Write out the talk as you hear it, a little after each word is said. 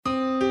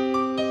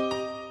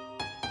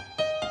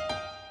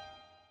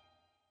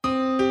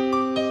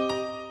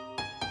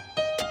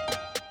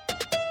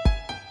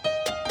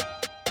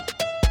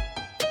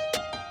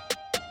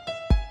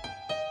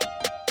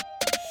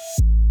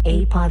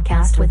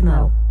podcast with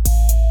Mo.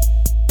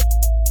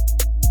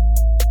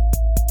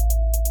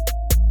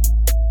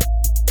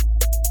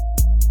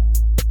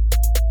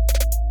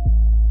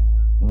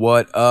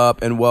 What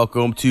up, and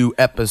welcome to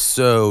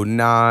episode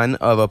 9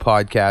 of a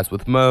podcast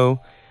with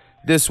Mo.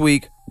 This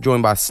week,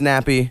 joined by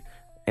Snappy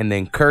and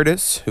then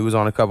Curtis, who was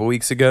on a couple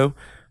weeks ago.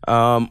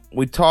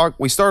 We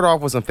started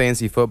off with some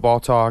fantasy football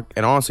talk,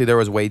 and honestly, there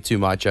was way too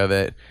much of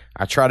it.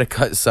 I try to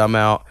cut some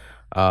out,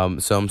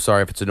 so I'm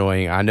sorry if it's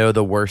annoying. I know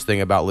the worst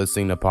thing about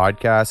listening to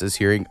podcasts is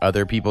hearing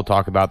other people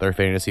talk about their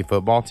fantasy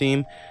football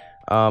team,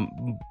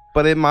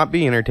 but it might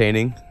be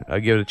entertaining. I'll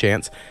give it a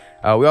chance.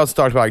 We also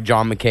talked about like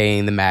John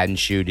McCain, the Madden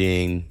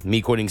shooting,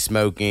 me quitting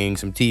smoking,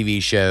 some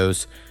TV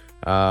shows.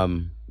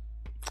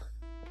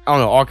 I don't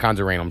know, all kinds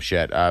of random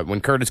shit. When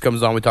Curtis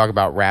comes on, we talk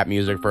about rap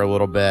music for a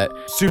little bit.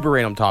 Super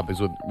random topics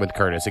with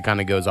Curtis. It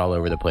kind of goes all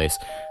over the place.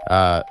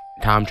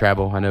 Time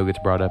travel, I know, gets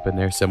brought up in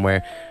there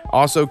somewhere.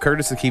 Also,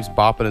 Curtis keeps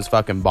bopping his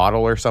fucking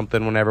bottle or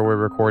something whenever we're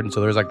recording,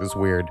 so there's like this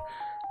weird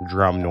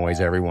drum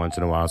noise every once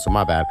in a while, so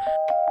my bad.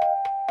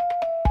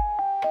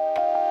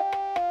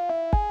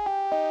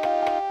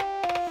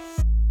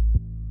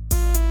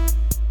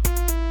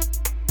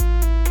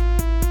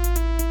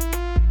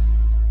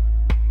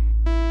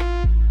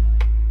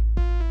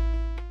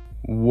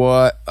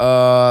 What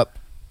up?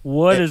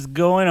 What is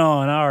going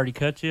on? I already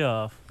cut you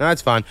off.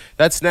 That's fine.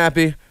 That's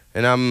Snappy,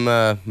 and I'm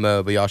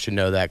Mo, but y'all should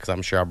know that because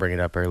I'm sure I'll bring it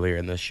up earlier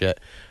in this shit.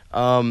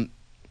 So,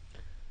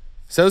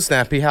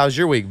 Snappy, how's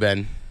your week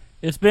been?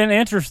 It's been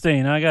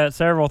interesting. I got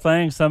several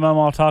things. Some of them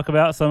I'll talk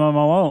about, some of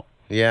them I won't.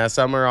 Yeah,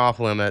 some are off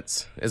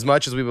limits. As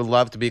much as we would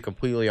love to be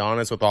completely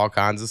honest with all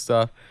kinds of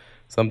stuff,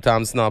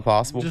 sometimes it's not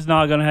possible. Just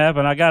not going to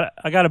happen. I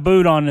got a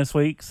boot on this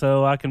week,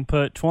 so I can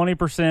put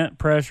 20%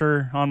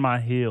 pressure on my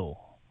heel.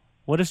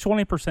 What is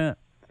 20%?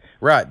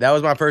 Right. That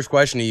was my first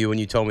question to you when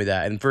you told me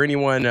that. And for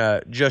anyone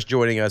just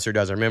joining us or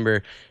doesn't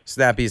remember,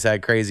 Snappy's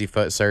had crazy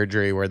foot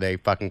surgery where they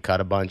fucking cut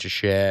a bunch of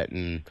shit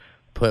and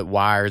put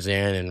wires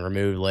in and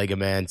remove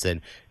ligaments. And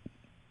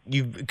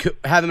you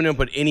haven't been able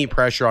to put any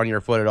pressure on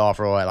your foot at all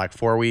for what, like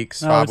 4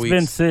 weeks, 5 weeks? It's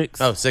been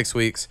 6. Oh, 6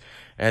 weeks.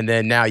 And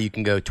then now you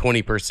can go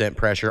 20%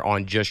 pressure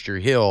on just your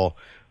heel.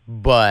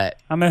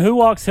 But I mean, who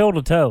walks heel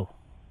to toe?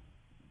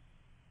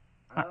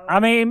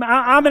 I'm an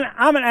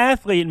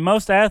athlete, and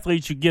most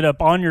athletes, you get up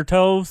on your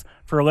toes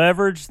for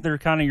leverage. They're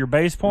kind of your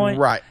base point.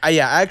 Right.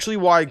 Yeah, actually,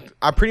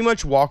 I pretty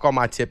much walk on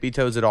my tippy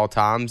toes at all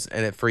times,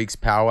 and it freaks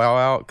Powwow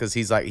out because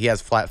he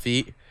has flat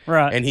feet.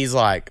 Right. And he's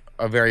like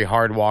a very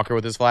hard walker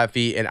with his flat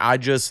feet, and I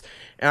guess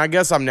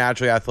I'm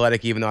naturally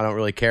athletic, even though I don't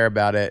really care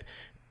about it.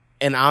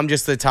 And I'm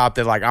just the top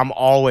that, like, I'm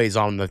always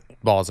on the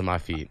balls of my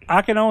feet.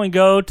 I can only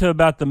go to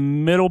about the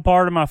middle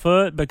part of my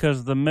foot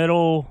because the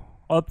middle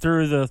up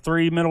through the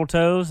 3 middle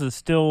toes has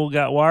still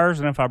got wires,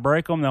 and if I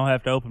break them, they'll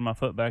have to open my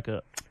foot back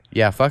up.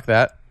 Yeah, fuck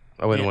that.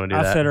 I wouldn't want to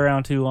do that. I've sat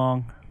around too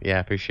long.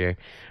 Yeah, for sure.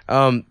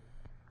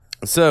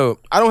 So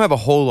I don't have a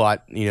whole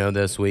lot,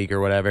 this week or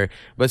whatever,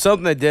 but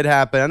something that did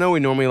happen. I know we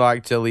normally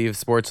like to leave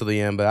sports to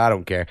the end, but I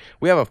don't care.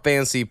 We have a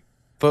fantasy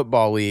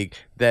football league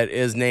that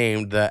is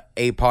named the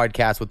A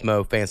Podcast with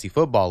Mo Fantasy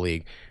Football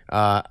League.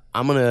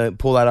 I'm going to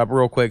pull that up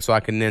real quick so I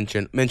can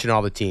mention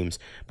all the teams.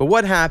 But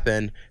what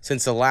happened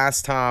since the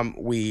last time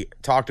we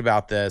talked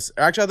about this?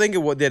 Actually, I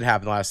think what did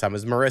happen last time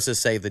is Marissa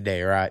saved the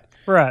day, right?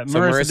 Right. So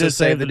Marissa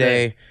saved the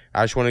day.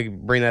 I just want to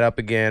bring that up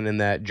again, and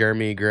that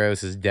Jeremy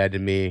Gross is dead to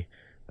me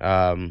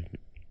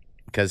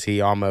because he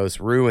almost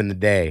ruined the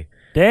day.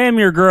 Damn,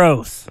 you're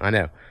gross. I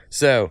know.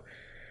 So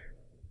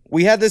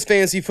we had this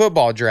fantasy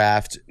football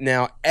draft.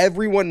 Now,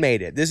 everyone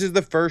made it. This is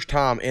the first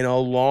time in a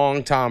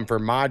long time for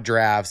my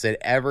drafts that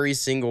every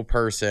single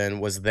person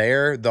was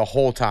there the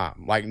whole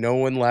time. Like, no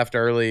one left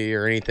early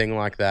or anything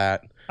like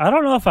that. I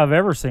don't know if I've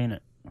ever seen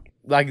it.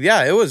 Like,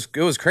 yeah, it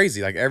was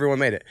crazy. Like, everyone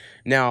made it.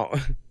 Now,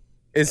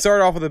 it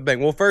started off with a bang.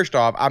 Well, first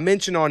off, I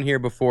mentioned on here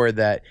before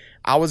that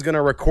I was going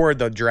to record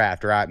the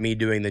draft, right? Me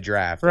doing the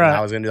draft. Right. And I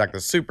was going to do, like,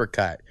 the super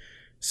cut.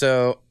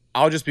 So,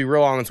 I'll just be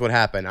real honest what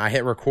happened. I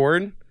hit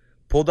record,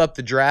 pulled up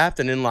the draft,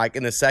 and then, like,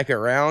 in the second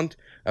round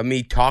of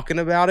me talking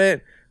about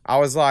it, I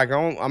was like,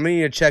 I'm going to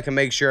need to check and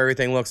make sure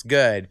everything looks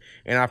good.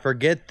 And I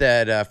forget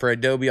that for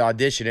Adobe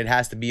Audition, it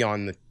has to be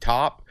on the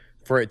top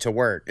for it to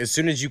work. As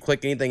soon as you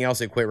click anything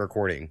else, it quit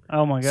recording.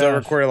 Oh, my gosh. So it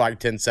recorded like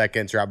 10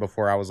 seconds right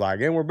before I was like,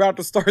 and we're about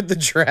to start the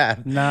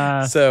draft.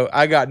 Nah. So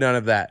I got none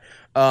of that.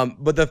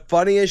 But the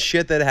funniest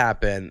shit that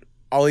happened,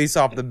 at least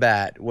off the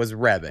bat, was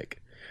Rebic.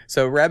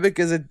 So Rebic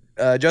is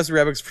Justin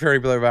Rebic's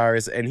fraternity brother of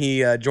ours, and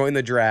he joined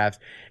the draft.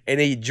 And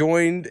he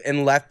joined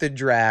and left the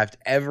draft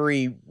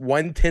every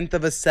 1/10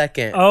 of a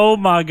second. Oh,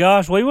 my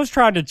gosh. We was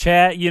trying to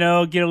chat, get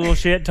a little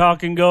shit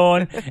talking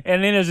going.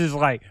 And then it was just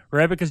like,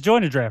 Rebic has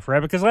joined the draft.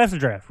 Rebic has left the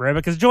draft.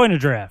 Rebic has joined the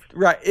draft.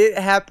 Right. It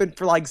happened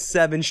for like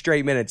 7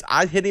 straight minutes.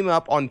 I hit him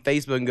up on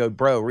Facebook and go,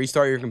 bro,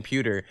 restart your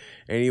computer.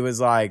 And he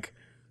was like,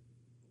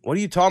 what are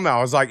you talking about?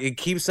 I was like, it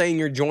keeps saying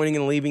you're joining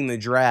and leaving the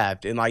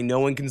draft, and like no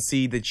one can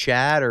see the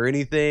chat or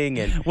anything.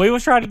 And we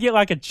was trying to get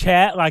like a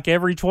chat like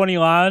every 20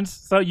 lines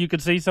so you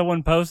could see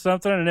someone post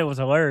something, and it was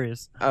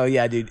hilarious. Oh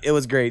yeah, dude, it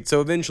was great.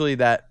 So eventually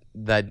that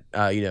that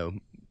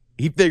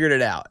he figured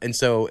it out, and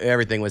so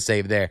everything was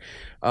saved there.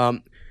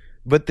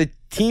 But the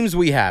teams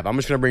we have, I'm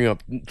just going to bring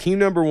up. Team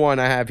number one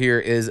I have here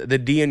is the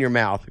D in your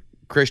mouth,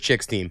 Chris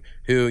Chick's team,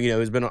 who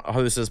has been a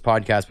host of this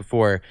podcast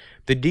before.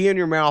 The D in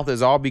your mouth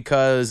is all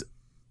because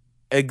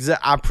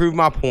I proved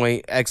my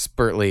point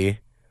expertly.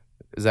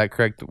 Is that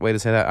correct way to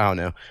say that? I don't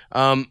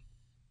know.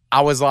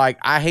 I was like,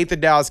 I hate the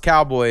Dallas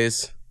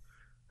Cowboys.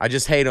 I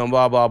just hate them,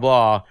 blah, blah,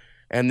 blah.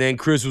 And then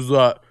Chris was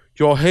like,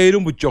 y'all hate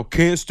them, but y'all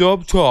can't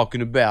stop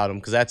talking about them,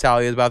 because that's how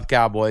he is about the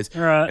Cowboys.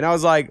 Right. And I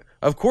was like,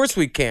 of course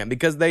we can't,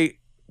 because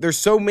there's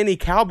so many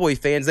Cowboy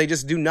fans, they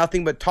just do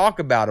nothing but talk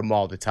about them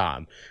all the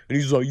time. And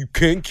he's like, you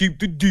can't keep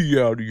the D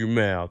out of your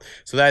mouth.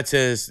 So that's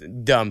his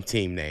dumb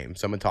team name.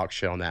 So I'm going to talk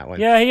shit on that one.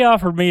 Yeah, he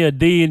offered me a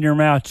D in your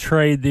mouth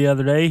trade the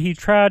other day. He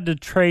tried to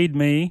trade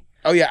me.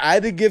 Oh, yeah, I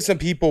had to give some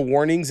people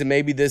warnings, and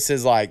maybe this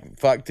is, like,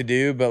 fuck to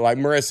do, but, like,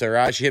 Marissa,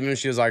 right? She hit me and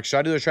she was like, should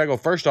I do the trade? I go,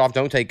 first off,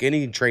 don't take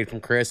any trade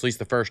from Chris, at least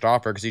the first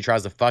offer, because he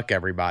tries to fuck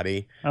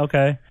everybody.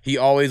 Okay. He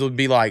always would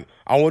be like,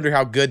 I wonder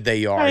how good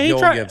they are. Hey,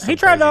 he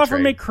tried to offer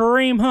me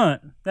Kareem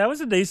Hunt. That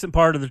was a decent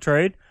part of the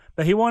trade,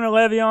 but he wanted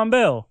Le'Veon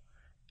Bell.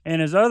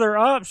 And his other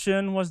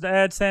option was to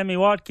add Sammy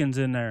Watkins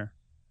in there.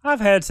 I've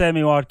had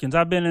Sammy Watkins.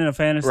 I've been in a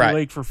fantasy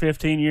league for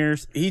 15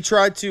 years. He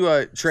tried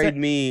to trade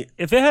me.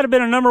 If it had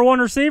been a number one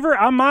receiver,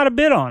 I might have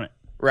bid on it.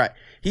 Right.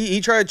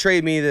 He tried to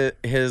trade me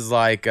his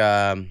like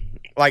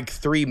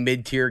 3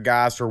 mid-tier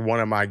guys for one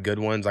of my good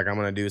ones. Like, I'm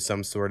going to do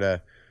some sort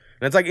of.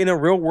 And it's like in a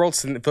real world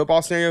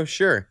football scenario,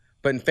 sure.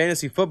 But in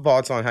fantasy football,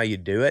 it's on how you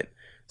do it.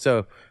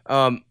 So,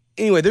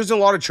 anyway, there's a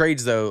lot of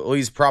trades, though. At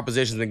least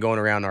propositions been going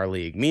around our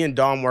league. Me and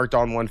Dom worked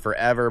on one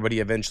forever, but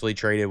he eventually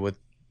traded with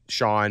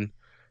Sean.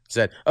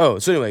 So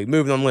anyway,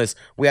 moving on the list.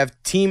 We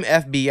have Team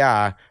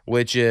FBI,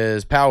 which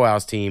is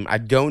Powwow's team. I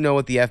don't know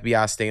what the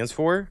FBI stands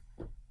for.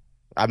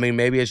 I mean,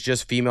 maybe it's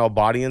just female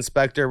body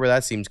inspector, but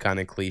that seems kind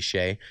of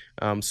cliche.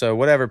 So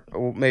whatever,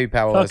 maybe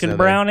Powwow. Fucking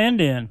brown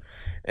Indian.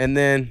 And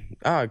then,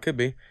 it could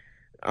be.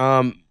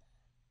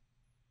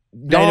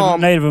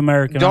 Native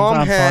American. Dom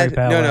I'm had, sorry,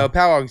 Powwow. No,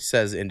 Powwow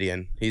says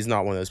Indian. He's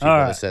not one of those people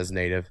that says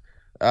native.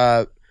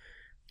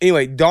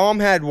 Anyway, Dom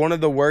had one of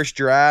the worst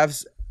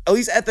drafts. At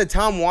least at the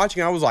time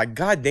watching, I was like,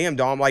 God damn,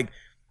 Dom. Like,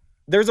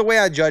 there's a way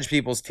I judge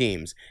people's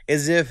teams.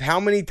 Is if how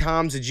many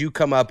times did you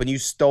come up and you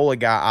stole a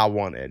guy I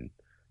wanted?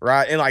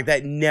 Right? And, like,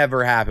 that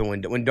never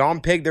happened. When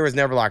Dom picked, there was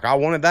never like, I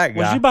wanted that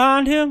guy. Was you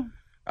behind him?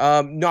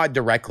 Not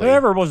directly.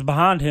 Whoever was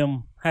behind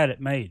him had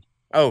it made.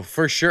 Oh,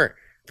 for sure.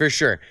 For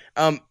sure.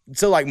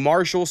 So, like,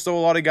 Marshall stole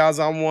a lot of guys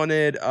I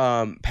wanted.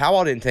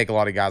 Powell didn't take a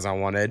lot of guys I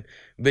wanted,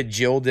 but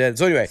Jill did.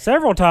 So, anyway.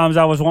 Several times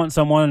I was wanting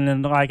someone,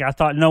 and, like, I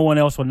thought no one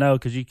else would know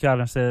because you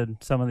kind of said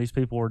some of these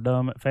people were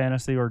dumb at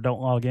fantasy or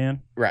don't log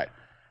in. Right.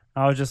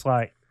 I was just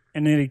like,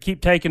 and then he'd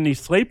keep taking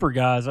these sleeper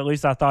guys. At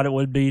least I thought it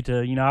would be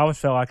to, I always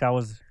felt like I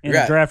was in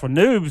the draft with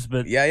noobs,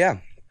 but. Yeah.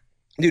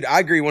 Dude, I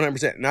agree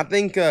 100%. And I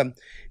think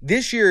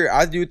this year,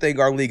 I do think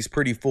our league's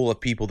pretty full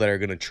of people that are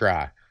going to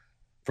try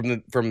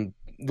from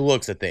the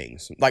looks of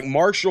things. Like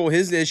Marshall,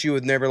 his issue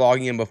with never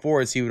logging in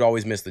before is he would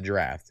always miss the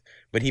draft.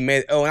 But he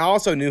made. Oh, and I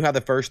also knew how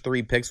the first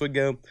 3 picks would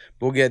go. But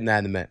we'll get in that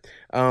in a minute.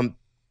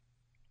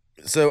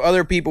 So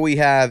other people we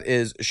have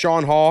is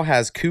Sean Hall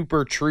has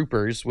Cooper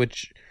Troopers,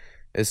 which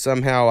is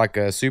somehow like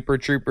a Super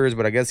Troopers,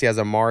 but I guess he has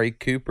Amari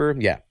Cooper.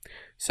 Yeah.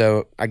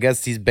 So I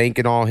guess he's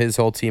banking all his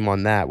whole team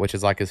on that, which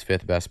is like his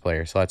 5th best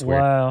player. So that's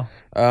weird. Wow.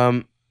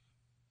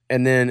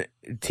 And then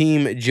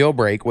Team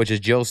Jailbreak, which is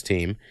Jill's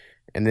team.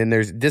 And then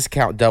there's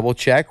Discount Double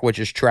Check, which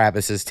is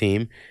Travis's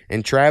team.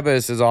 And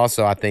Travis has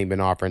also, I think, been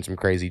offering some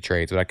crazy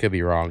trades, but I could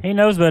be wrong. He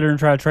knows better than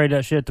try to trade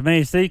that shit to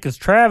me. See, because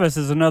Travis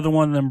is another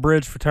one of them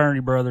bridge fraternity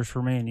brothers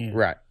for me and you.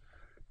 Right.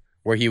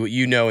 Where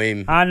you know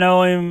him. I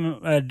know him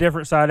a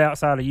different side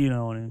outside of you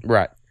knowing him.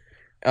 Right.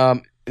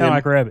 Kind of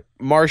like Rabbit.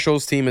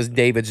 Marshall's team is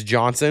David's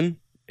Johnson,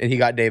 and he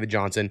got David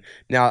Johnson.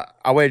 Now,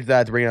 I waited for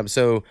that to bring it up.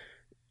 So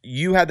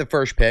you had the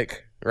first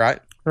pick, right?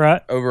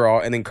 Right.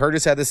 Overall, and then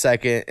Curtis had the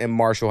second, and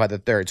Marshall had the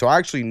third. So I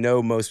actually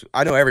know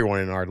I know everyone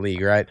in our league,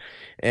 right?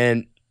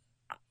 And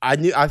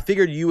I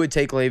figured you would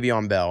take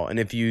Le'Veon Bell, and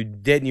if you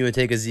didn't, you would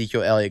take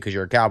Ezekiel Elliott because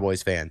you're a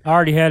Cowboys fan. I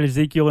already had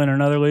Ezekiel in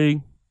another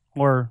league,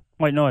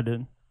 wait, no, I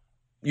didn't.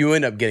 You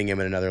end up getting him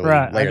in another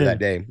league later that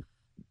day.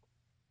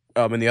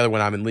 And the other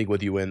one I'm in league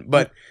with you in,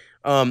 but.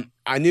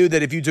 I knew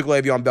that if you took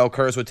Le'Veon Bell,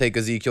 Curtis would take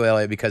Ezekiel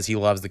Elliott because he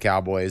loves the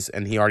Cowboys,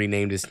 and he already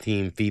named his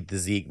team Feed the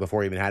Zeke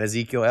before he even had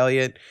Ezekiel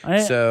Elliott.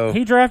 So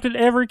he drafted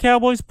every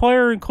Cowboys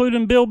player,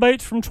 including Bill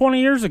Bates from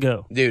 20 years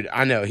ago. Dude,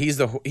 I know he's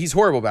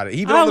horrible about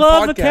it. I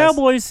love the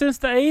Cowboys since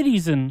the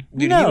 80s, and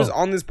he was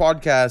on this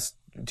podcast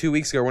 2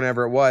 weeks ago,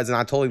 whenever it was, and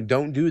I told him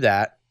don't do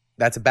that.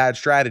 That's a bad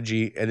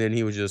strategy, and then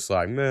he was just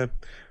like, meh.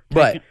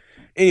 But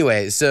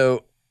anyway,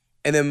 so.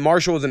 And then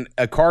Marshall was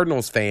a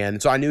Cardinals fan,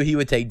 so I knew he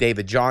would take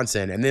David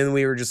Johnson. And then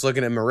we were just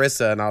looking at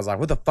Marissa, and I was like,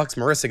 what the fuck's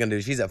Marissa going to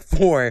do? She's at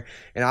 4,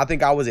 and I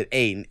think I was at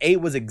 8. And 8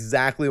 was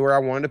exactly where I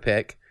wanted to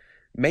pick,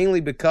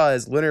 mainly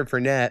because Leonard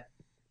Fournette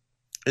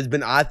has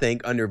been, I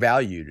think,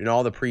 undervalued in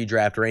all the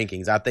pre-draft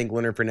rankings. I think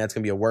Leonard Fournette's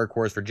going to be a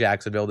workhorse for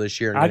Jacksonville this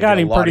year. I got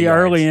him pretty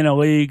early in a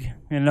league,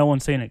 and no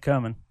one's seen it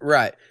coming.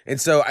 Right. And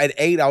so at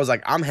 8, I was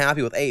like, I'm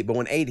happy with 8. But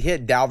when 8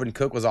 hit, Dalvin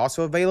Cook was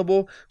also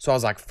available. So I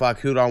was like, fuck,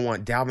 who do I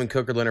want, Dalvin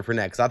Cook or Leonard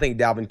Fournette? Because I think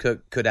Dalvin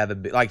Cook could have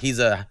he's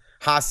a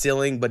high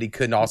ceiling, but he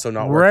could also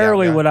not work out.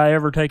 Rarely would I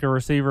ever take a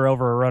receiver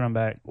over a running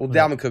back. Well,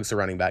 Dalvin Cook's a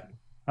running back.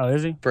 Oh,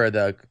 is he? For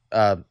the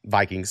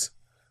Vikings.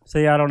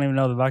 See, I don't even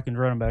know the Vikings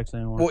running backs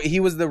anymore. Well, he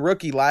was the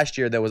rookie last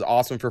year that was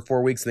awesome for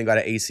 4 weeks and then got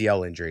an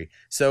ACL injury.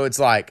 So it's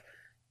like,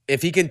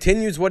 if he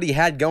continues what he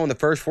had going the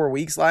first 4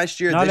 weeks last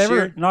year,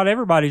 not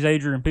everybody's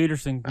Adrian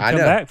Peterson can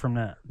come back from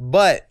that.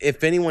 But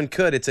if anyone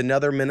could, it's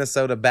another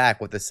Minnesota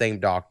back with the same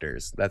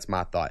doctors. That's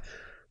my thought.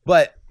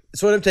 But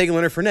so I'm taking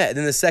Leonard Fournette. And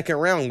in the second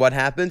round, what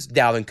happens?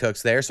 Dalvin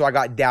Cook's there. So I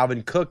got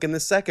Dalvin Cook in the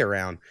second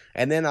round.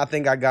 And then I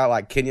think I got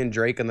like Kenyon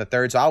Drake in the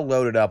third. So I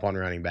loaded up on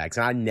running backs.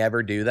 And I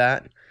never do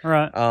that. All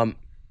right.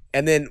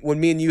 And then when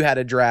me and you had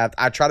a draft,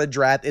 I tried to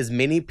draft as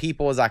many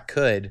people as I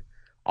could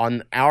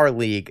on our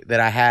league that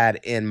I had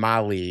in my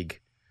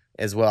league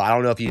as well. I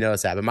don't know if you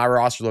noticed that, but my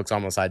roster looks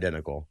almost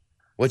identical,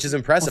 which is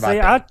impressive. Well, see,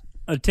 I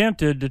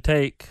attempted to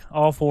take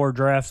all 4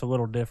 drafts a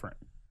little different.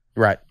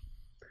 Right.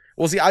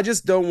 Well, see, I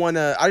just don't want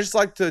to. I just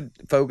like to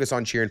focus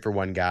on cheering for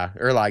one guy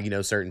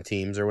or certain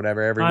teams or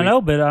whatever every week. I know,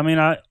 but I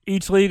mean,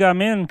 each league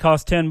I'm in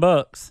costs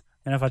 $10,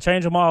 and if I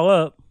change them all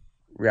up,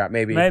 yeah,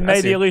 maybe at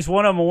least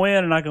one of them will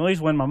win, and I can at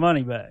least win my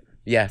money back.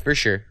 Yeah, for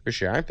sure.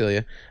 I feel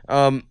you.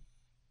 And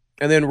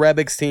then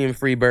Rebek's team,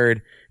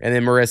 Freebird, and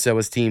then Marissa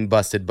was team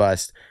Busted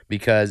Bust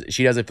because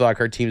she doesn't feel like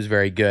her team's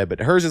very good, but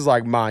hers is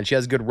like mine. She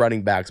has good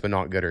running backs, but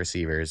not good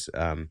receivers.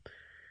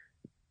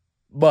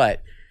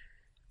 But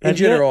in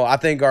general, I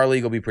think our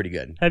league will be pretty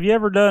good. Have you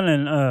ever done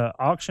an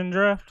auction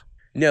draft?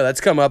 No,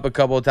 that's come up a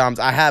couple of times.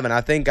 I haven't.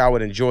 I think I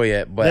would enjoy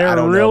it, but They're I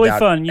don't really know about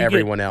fun.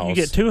 Everyone else. You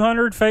get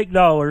 200 fake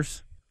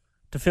dollars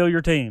to fill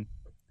your team.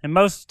 And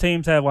most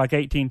teams have like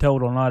 18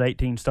 total, not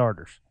 18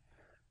 starters.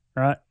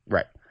 Right?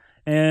 Right.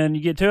 And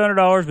you get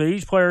 $200, but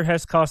each player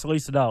has to cost at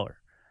least $1.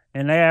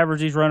 And they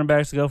average these running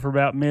backs to go for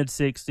about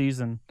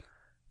mid-60s. And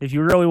if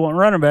you really want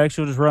running backs,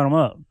 you'll just run them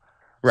up.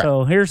 Right.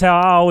 So here's how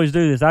I always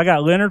do this. I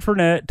got Leonard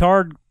Fournette,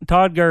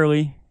 Todd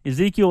Gurley,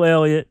 Ezekiel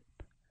Elliott,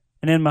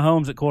 and then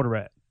Mahomes at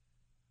quarterback.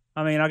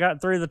 I mean, I got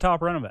 3 of the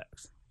top running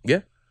backs.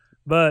 Yeah.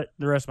 But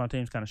the rest of my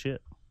team's kind of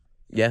shit.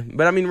 Yeah,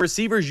 but I mean,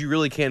 receivers you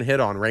really can't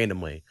hit on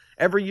randomly.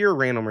 Every year,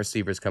 random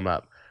receivers come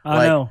up.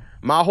 I know.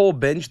 My whole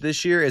bench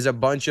this year is a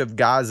bunch of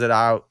guys that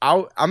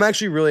I'm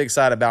actually really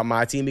excited about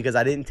my team because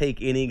I didn't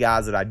take any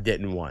guys that I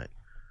didn't want.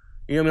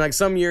 You know what I mean? Like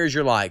some years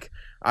you're like,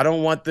 I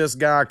don't want this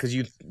guy because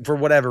you, for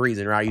whatever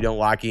reason, right? You don't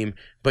like him,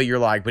 but you're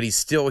like, but he's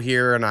still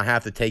here and I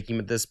have to take him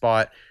at this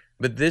spot.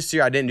 But this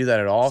year I didn't do that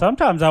at all.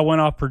 Sometimes I went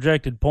off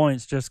projected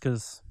points just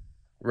because.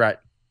 Right.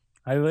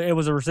 It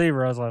was a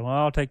receiver. I was like, well,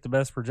 I'll take the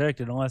best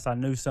projected unless I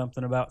knew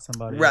something about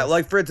somebody Right. else.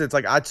 Like, for instance,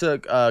 I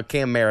took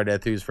Cam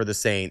Meredith, who's for the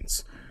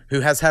Saints, who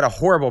has had a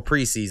horrible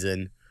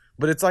preseason.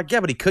 But it's like, yeah,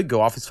 but he could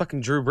go off. It's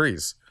fucking Drew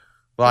Brees.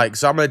 Like,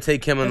 so I'm going to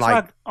take him in it's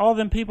like all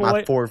them people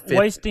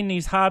wasting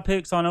these high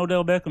picks on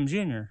Odell Beckham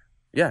Jr.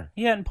 Yeah.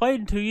 He hadn't played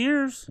in 2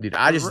 years. Dude,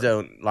 I just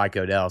don't like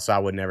Odell, so I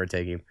would never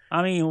take him.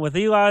 I mean, with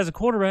Eli as a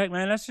quarterback,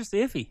 man, that's just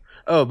iffy.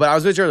 Oh, but I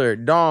was with you earlier.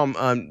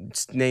 Dom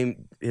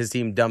named his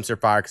team Dumpster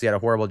Fire because he had a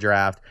horrible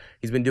draft.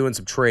 He's been doing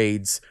some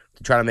trades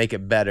to try to make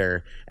it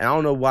better. And I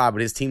don't know why, but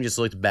his team just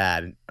looked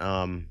bad.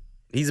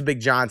 He's a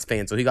big Giants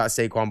fan, so he got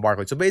Saquon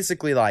Barkley. So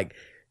basically,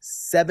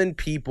 7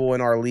 people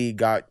in our league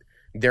got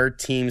their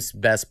team's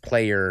best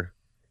player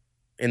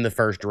in the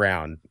first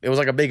round. It was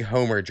like a big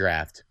homer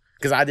draft.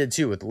 Because I did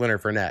too with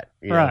Leonard Fournette.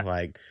 You know,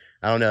 I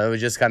don't know. It was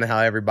just kind of how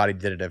everybody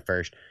did it at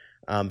first.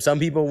 Some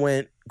people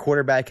went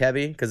quarterback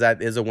heavy because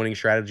that is a winning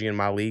strategy in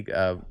my league,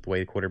 the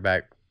way the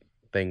quarterback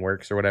thing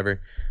works or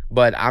whatever.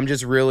 But I'm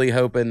just really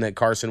hoping that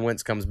Carson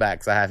Wentz comes back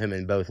because I have him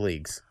in both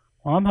leagues.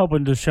 Well, I'm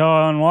hoping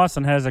Deshaun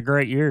Watson has a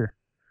great year.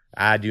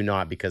 I do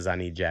not because I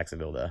need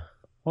Jacksonville to.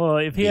 Well,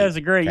 if he has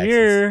a great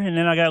year, and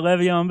then I got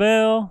Le'Veon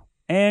Bell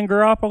and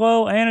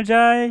Garoppolo and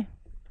Ajayi,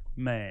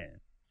 man.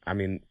 I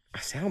mean, I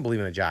don't believe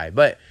in Ajayi,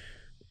 but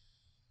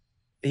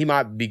he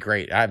might be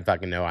great. I have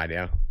fucking no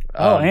idea.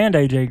 And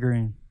AJ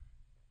Green.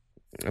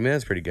 I mean,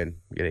 that's pretty good.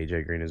 Get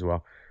AJ Green as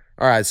well.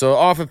 All right, so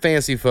off of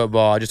fantasy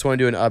football, I just want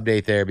to do an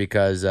update there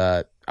because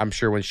I'm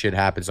sure when shit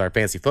happens in our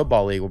fantasy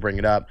football league, we'll bring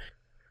it up.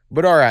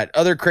 But all right,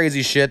 other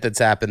crazy shit that's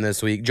happened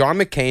this week. John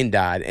McCain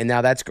died, and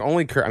now that's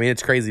only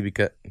it's crazy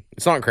because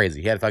it's not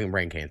crazy. He had fucking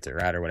brain cancer,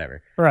 right, or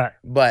whatever. Right.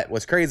 But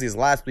what's crazy is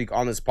last week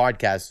on this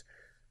podcast,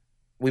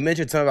 we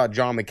mentioned something about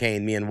John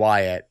McCain, me and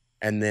Wyatt,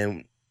 and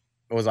then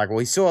it was like, well,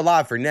 he's still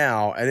alive for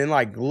now. And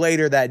then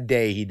later that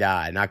day, he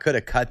died, and I could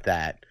have cut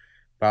that.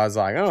 But I was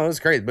like, oh, that's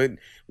crazy. But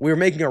we were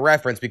making a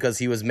reference because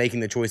he was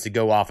making the choice to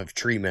go off of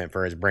treatment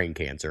for his brain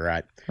cancer,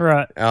 right?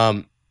 Right.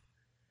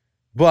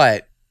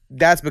 But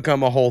that's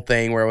become a whole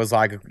thing where it was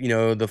like,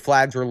 the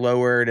flags were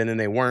lowered and then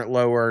they weren't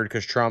lowered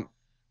because Trump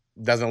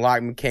doesn't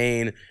like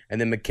McCain. And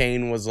then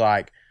McCain was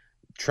like,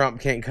 Trump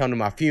can't come to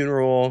my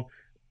funeral.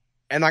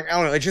 And like, I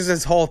don't know, it's just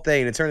this whole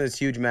thing. It turned this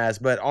huge mess.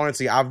 But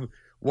honestly,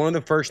 one of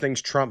the first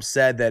things Trump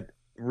said that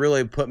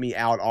really put me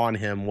out on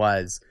him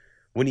was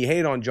when he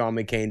hated on John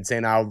McCain,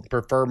 saying I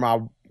prefer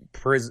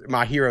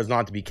my heroes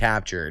not to be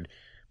captured,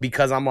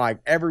 because I'm like,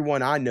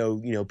 everyone I know,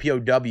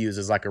 POWs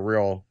is like a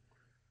real,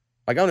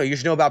 like, I don't know, you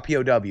should know about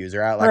POWs,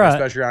 right? Like,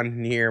 especially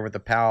around here with the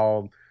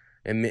PAL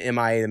and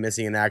MIA, the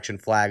missing in action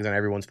flags on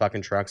everyone's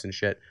fucking trucks and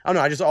shit. I don't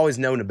know, I just always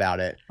known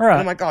about it. Right. And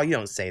I'm like, oh, you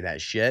don't say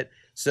that shit.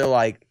 So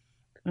like,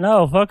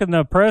 no, fucking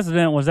the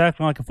president was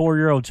acting like a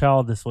 4-year-old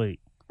child this week.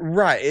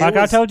 Right.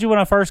 I told you when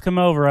I first come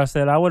over, I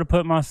said I would have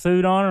put my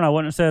suit on and I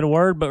wouldn't have said a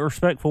word but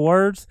respectful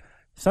words.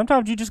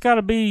 Sometimes you just got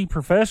to be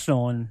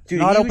professional and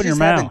not open your mouth. Dude, he was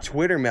just having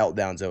Twitter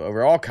meltdowns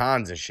over all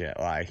kinds of shit.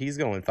 Like, he's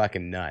going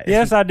fucking nuts.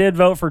 Yes, I did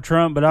vote for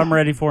Trump, but I'm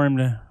ready for him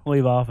to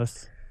leave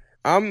office.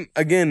 I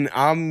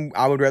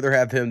would rather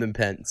have him than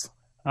Pence.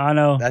 I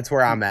know. That's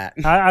where I'm at.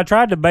 I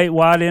tried to bait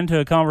White into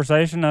a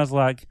conversation. I was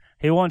like,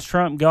 he wants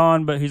Trump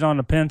gone, but he's on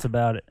the Pence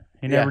about it.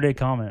 He never did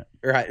comment.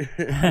 Right.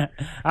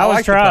 I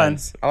was trying.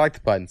 I like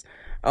the puns.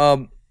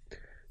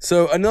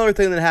 So another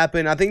thing that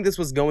happened, I think this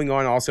was going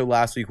on also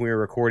last week when we were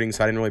recording,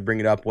 so I didn't really bring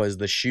it up, was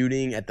the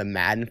shooting at the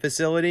Madden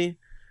facility.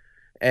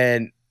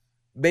 And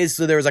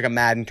basically there was like a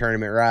Madden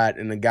tournament, right?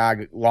 And the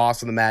guy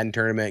lost in the Madden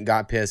tournament,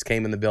 got pissed,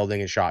 came in the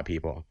building and shot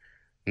people.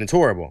 And it's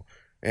horrible.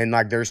 And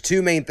like, there's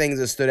two main things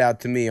that stood out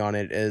to me on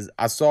it. Is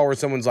I saw where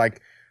someone's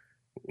like,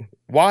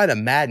 why the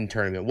Madden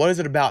tournament? What is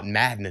it about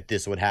Madden that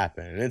this would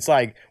happen? And it's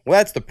like, well,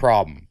 that's the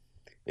problem.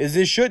 Is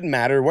this shouldn't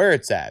matter where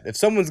it's at. If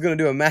someone's going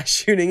to do a mass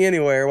shooting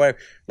anywhere, or whatever,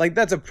 like,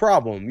 that's a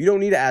problem. You don't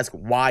need to ask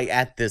why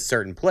at this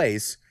certain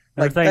place.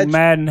 Like, I think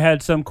Madden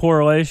had some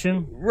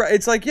correlation. Right.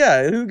 It's like,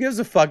 yeah, who gives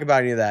a fuck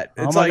about any of that?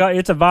 It's oh my God,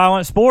 it's a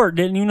violent sport.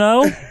 Didn't you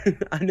know?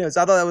 I know.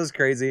 So I thought that was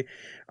crazy.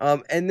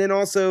 And then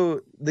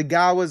also the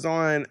guy was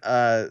on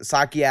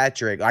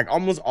psychiatric, like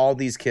almost all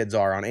these kids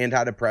are on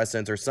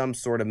antidepressants or some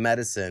sort of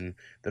medicine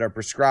that are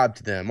prescribed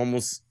to them.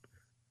 Almost,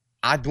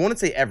 I want to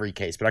say every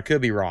case, but I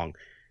could be wrong.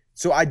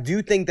 So I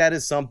do think that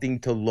is something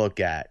to look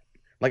at.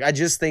 Like, I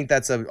just think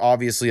that's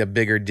obviously a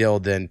bigger deal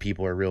than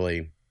people are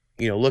really,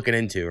 looking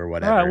into or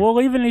whatever. Right.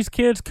 Well, even these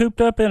kids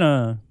cooped up in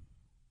a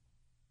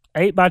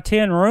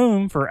 8x10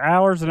 room for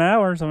hours and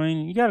hours. I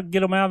mean, you got to get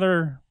them out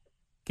there,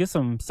 get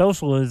some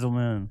socialism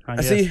in. I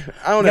guess. See,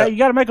 I don't know. You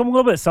got to make them a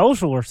little bit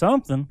social or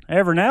something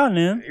every now and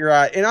then. You're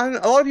right. And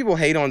a lot of people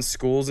hate on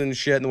schools and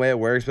shit and the way it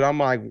works, but I'm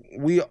like,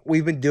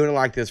 we've been doing it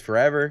like this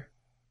forever.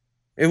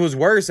 It was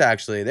worse,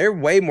 actually. They're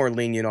way more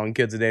lenient on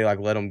kids today, like,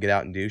 let them get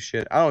out and do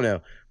shit. I don't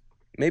know.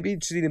 Maybe you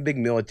just need a big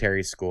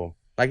military school.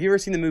 Like, you ever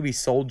seen the movie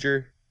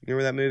Soldier? You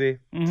remember that movie?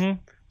 Mm-hmm.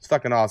 It's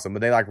fucking awesome. But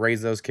they, like,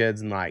 raise those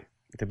kids and, like,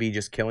 to be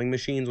just killing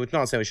machines, which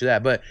not saying we should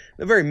that, but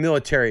a very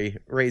military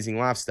raising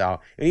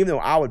lifestyle. And even though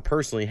I would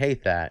personally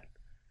hate that,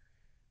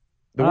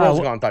 the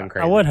world's gone fucking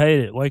crazy. I would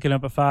hate it, waking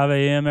up at 5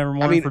 a.m. every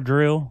morning for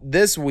drill.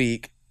 This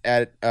week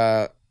at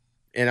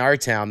in our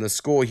town, the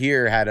school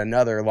here had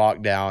another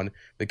lockdown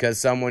because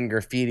someone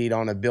graffitied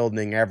on a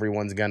building,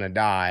 everyone's gonna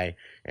die.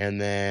 And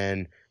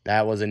then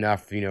that was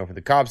enough, for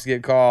the cops to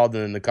get called.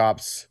 And then the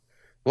cops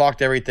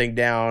locked everything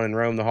down and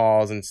roamed the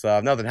halls and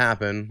stuff. Nothing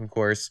happened, of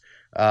course.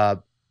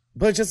 But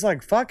it's just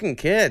like, fucking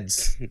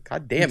kids.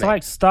 God damn it. It's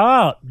like,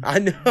 stop. I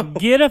know.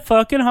 Get a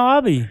fucking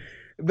hobby.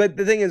 But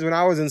the thing is, when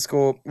I was in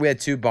school, we had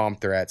 2 bomb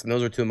threats. And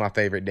those were 2 of my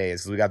favorite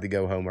days because we got to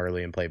go home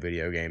early and play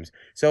video games.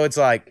 So it's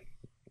like,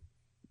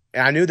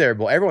 and I knew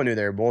everyone knew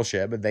they were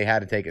bullshit, but they had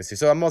to take it seriously.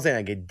 So I'm not saying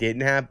like it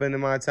didn't happen in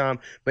my time,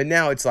 but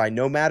now it's like,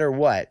 no matter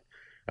what,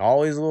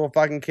 all these little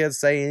fucking kids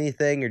say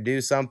anything or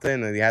do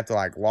something, and you have to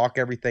like lock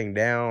everything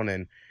down.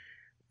 And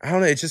I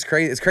don't know, it's just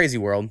crazy. It's crazy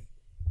world.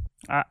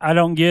 I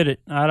don't get it.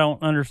 I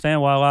don't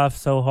understand why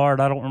life's so hard.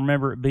 I don't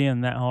remember it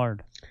being that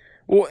hard.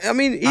 Well, I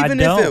mean, even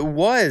if it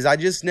was, I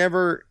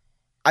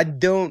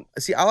don't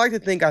see. I like to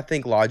think I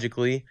think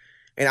logically.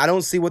 And I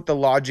don't see what the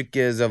logic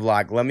is of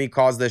like, let me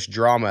cause this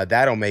drama.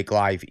 That'll make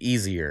life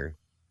easier.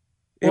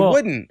 It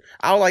wouldn't.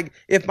 I'll like,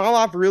 if my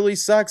life really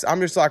sucks,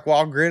 I'm just like, well,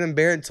 I'll grin and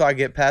bear it until I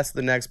get past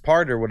the next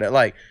part or whatever.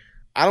 Like,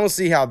 I don't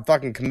see how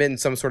fucking committing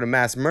some sort of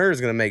mass murder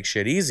is going to make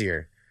shit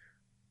easier.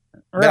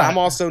 Right. But I'm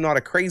also not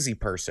a crazy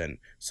person.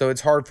 So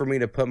it's hard for me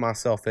to put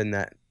myself in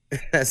that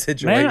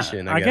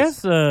situation. Man, I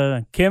guess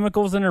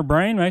chemicals in their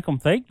brain make them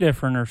think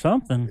different or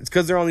something. It's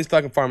because they're on these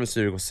fucking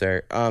pharmaceuticals,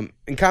 sir.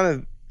 And kind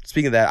of,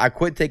 speaking of that, I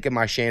quit taking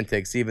my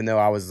Chantix, even though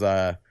I was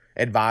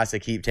advised to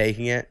keep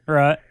taking it.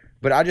 Right.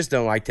 But I just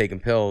don't like taking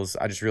pills.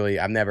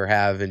 I've never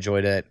have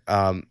enjoyed it.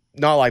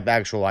 Not like the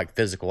actual like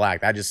physical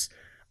act. I just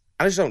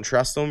don't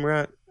trust them,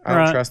 right? I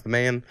don't trust the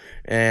man.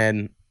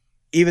 And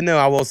even though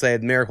I will say a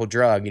miracle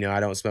drug, I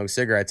don't smoke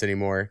cigarettes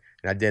anymore.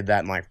 And I did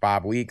that in like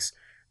 5 weeks.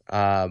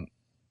 I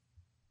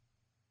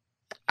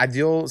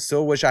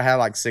still wish I had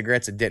like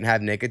cigarettes that didn't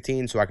have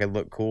nicotine so I could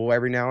look cool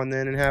every now and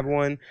then and have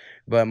one.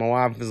 But my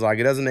wife was like,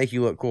 it doesn't make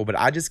you look cool. But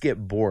I just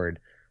get bored.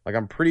 Like,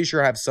 I'm pretty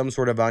sure I have some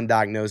sort of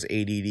undiagnosed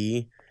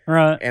ADD.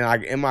 Right.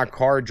 And in my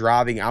car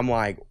driving, I'm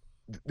like,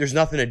 there's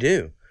nothing to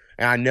do.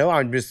 And I know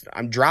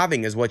I'm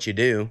driving is what you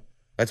do.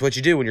 That's what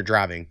you do when you're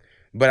driving.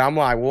 But I'm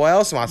like, what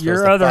else am I supposed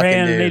Your to other fucking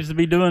hand do? needs to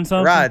be doing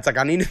something. Right. It's like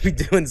I need to be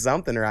doing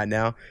something right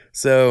now.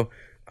 So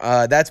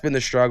that's been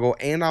the struggle.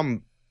 And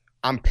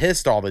I'm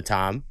pissed all the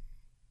time.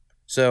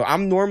 So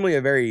I'm normally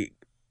a very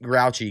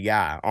grouchy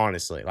guy,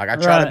 honestly. Like I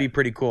try to be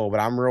pretty cool, but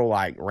I'm real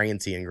like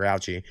ranty and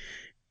grouchy.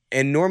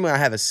 And normally I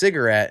have a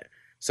cigarette.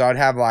 So I'd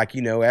have like,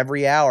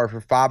 every hour for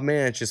 5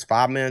 minutes, just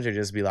 5 minutes, or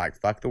just be like,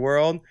 fuck the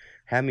world.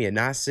 Have me a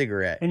nice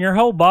cigarette. And your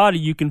whole body,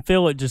 you can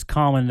feel it just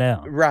calming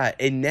down. Right.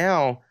 And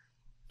now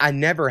I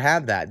never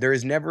have that. There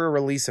is never a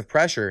release of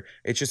pressure.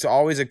 It's just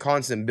always a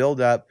constant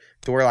buildup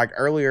to where, like,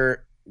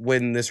 earlier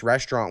when this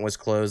restaurant was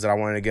closed that I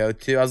wanted to go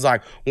to, I was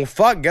like, well,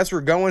 fuck, guess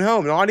we're going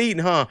home. Not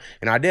eating, huh?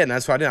 And I did. And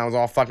that's what I did. I was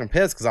all fucking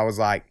pissed because I was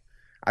like,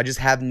 I just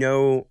have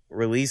no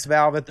release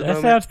valve at the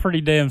moment. That sounds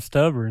pretty damn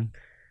stubborn.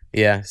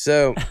 Yeah.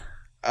 So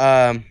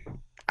I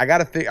got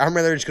to figure, I'm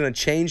either just going to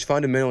change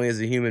fundamentally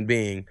as a human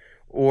being,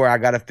 or I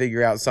got to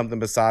figure out something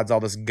besides all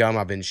this gum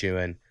I've been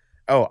chewing.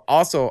 Oh,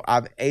 also,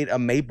 I've ate a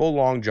maple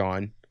long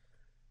john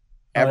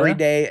every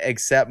day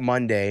except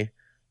Monday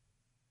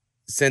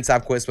since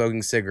I've quit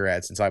smoking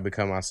cigarettes, since I've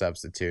become my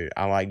substitute.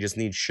 I like just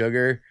need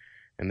sugar,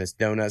 and this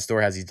donut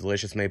store has these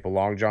delicious maple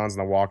long johns,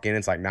 and I walk in,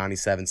 it's like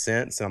 97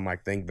 cents, and I'm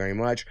like, thank you very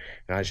much,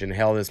 and I should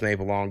inhale this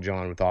maple long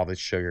john with all this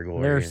sugar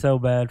glory. They're so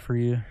bad for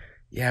you.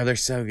 Yeah, they're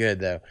so good,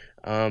 though.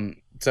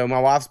 So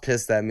my wife's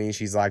pissed at me.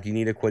 She's like, you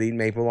need to quit eating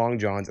maple long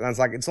johns. And I was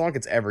like, it's not like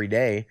it's every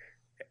day.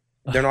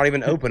 They're not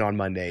even open on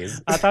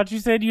Mondays. I thought you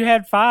said you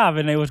had 5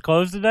 and it was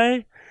closed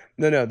today?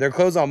 No, they're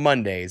closed on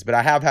Mondays, but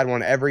I have had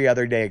one every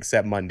other day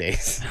except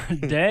Mondays.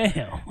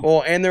 Damn.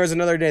 Well, and there was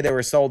another day they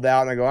were sold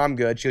out, and I go, I'm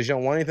good. She goes, you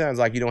don't want anything? I was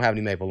like, you don't have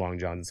any maple long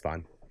johns. It's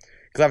fine.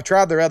 Because I've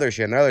tried their other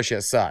shit, and their other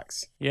shit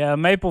sucks. Yeah,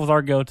 maple's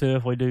our go-to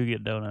if we do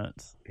get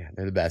donuts. Yeah,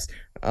 they're the best.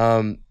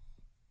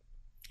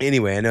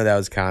 Anyway, I know that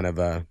was kind of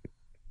a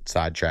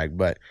sidetrack,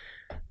 but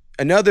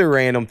another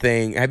random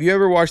thing. Have you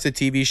ever watched the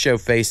TV show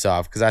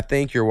FaceOff? Because I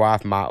think your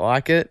wife might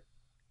like it.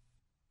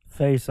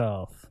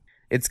 FaceOff.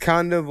 It's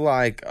kind of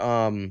like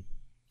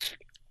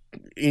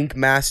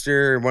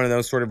InkMaster, one of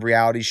those sort of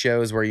reality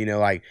shows where,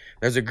 like,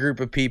 there's a group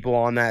of people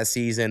on that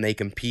season, they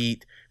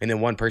compete, and then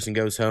one person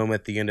goes home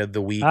at the end of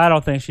the week. I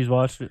don't think she's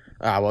watched it.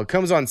 Well, it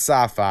comes on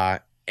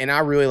Sci-Fi, and I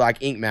really like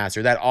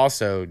InkMaster. That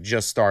also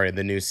just started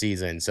the new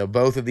season. So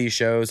both of these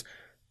shows,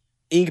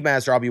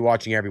 InkMaster, I'll be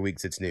watching every week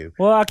because it's new.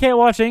 Well, I can't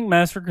watch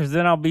InkMaster because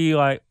then I'll be,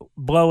 like,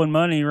 blowing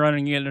money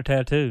running and getting a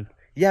tattoo.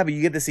 Yeah, but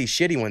you get to see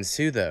shitty ones,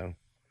 too, though.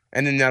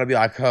 And then that'll be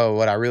like, oh,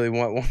 what I really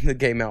want one that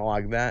came out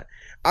like that.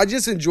 I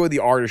just enjoy the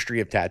artistry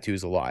of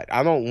tattoos a lot.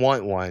 I don't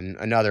want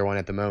another one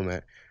at the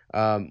moment.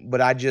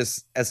 But I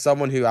just, as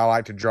someone who I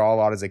like to draw a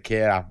lot as a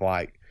kid, I'm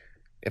like,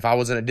 if I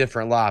was in a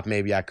different life,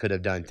 maybe I could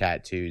have done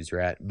tattoos,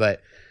 right?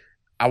 But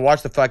I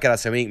watch the fuck out of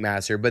some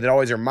InkMaster, but it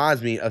always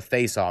reminds me of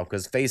FaceOff,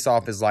 because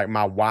FaceOff is like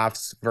my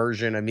wife's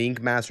version of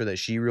InkMaster that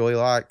she really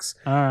likes.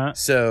 All right.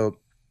 So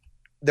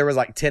there was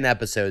like 10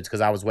 episodes because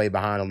I was way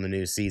behind on the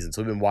new season.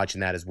 So we've been watching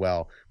that as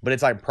well. But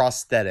it's like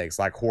prosthetics,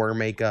 like horror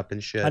makeup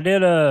and shit.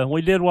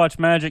 We did watch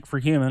Magic for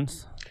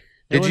Humans.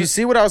 Did you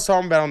see what I was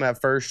talking about on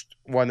that first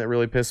one that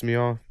really pissed me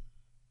off?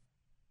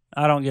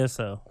 I don't guess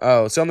so.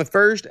 Oh, so on the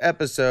first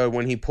episode,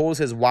 when he pulls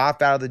his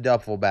wife out of the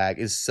duffel bag,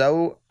 is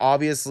so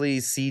obviously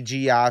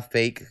CGI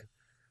fake.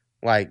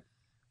 Like,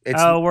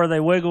 it's. Oh, where they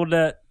wiggled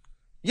that?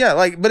 Yeah,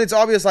 like, but it's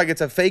obvious, like, it's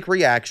a fake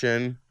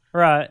reaction.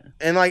 Right.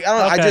 And, like, I don't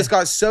know, I just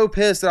got so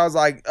pissed that I was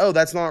like, oh,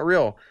 that's not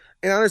real.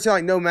 And I understand,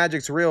 like, no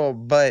magic's real,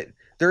 but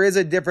there is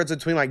a difference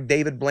between, like,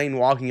 David Blaine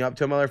walking up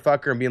to a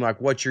motherfucker and being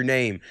like, what's your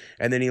name?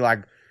 And then he,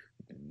 like,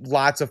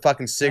 lights a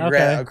fucking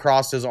cigarette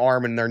across his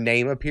arm and their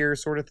name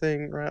appears, sort of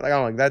thing, right? Like,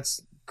 I'm like,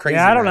 that's crazy.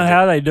 Yeah, I don't know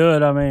how they do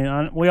it. I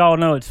mean, we all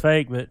know it's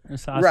fake, but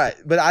right.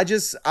 But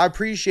I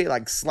appreciate,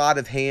 like, sleight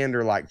of hand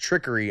or, like,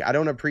 trickery. I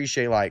don't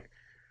appreciate, like,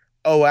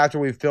 oh, after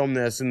we film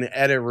this in the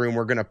edit room,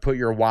 we're gonna put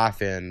your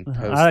wife in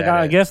post.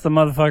 I guess the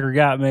motherfucker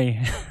got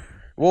me.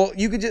 Well,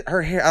 you could just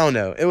her hair. I don't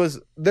know. It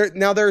was there.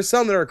 Now there are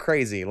some that are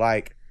crazy,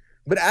 like.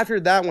 But after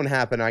that one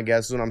happened, I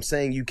guess is what I'm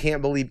saying. You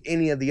can't believe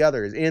any of the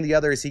others. Any of the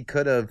others, he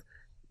could have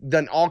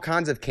done all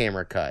kinds of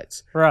camera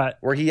cuts, right?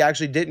 Where he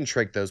actually didn't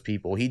trick those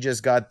people. He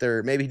just got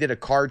maybe he did a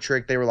card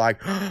trick. They were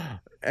like,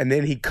 and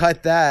then he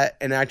cut that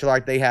and acted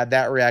like they had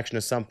that reaction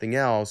to something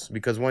else.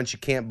 Because once you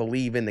can't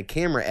believe in the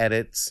camera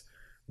edits,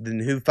 then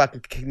who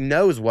fucking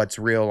knows what's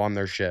real on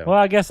their show? Well,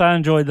 I guess I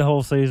enjoyed the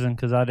whole season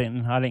because I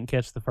didn't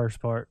catch the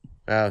first part.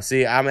 Oh,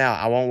 see, I'm out.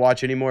 I won't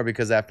watch anymore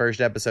because that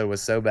first episode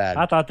was so bad.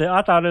 I thought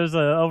it was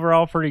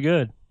overall pretty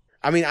good.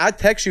 I mean, I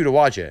text you to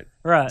watch it.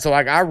 Right. So,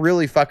 like, I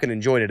really fucking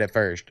enjoyed it at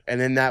first.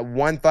 And then that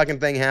one fucking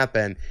thing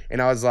happened,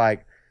 and I was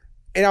like,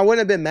 and I wouldn't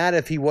have been mad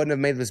if he wouldn't have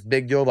made this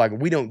big deal. Like,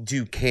 we don't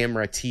do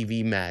camera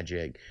TV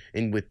magic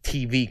and with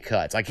TV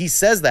cuts. Like, he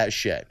says that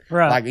shit.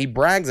 Right. Like, he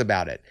brags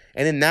about it.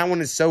 And then that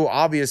one is so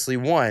obviously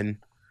one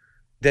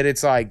that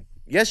it's like,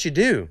 yes, you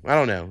do. I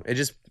don't know. It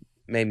just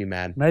made me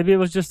mad. Maybe it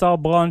was just all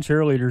blonde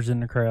cheerleaders in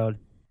the crowd.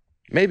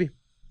 Maybe.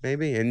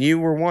 And you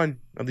were one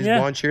of these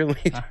blonde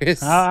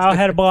cheerleaders. I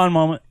had a blonde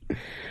moment.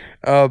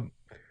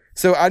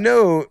 So I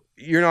know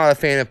you're not a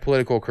fan of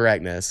political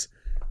correctness.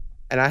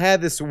 And I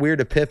had this weird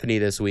epiphany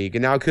this week,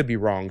 and now I could be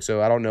wrong,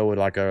 so I don't know what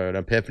like an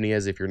epiphany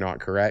is if you're not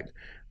correct.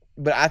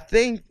 But I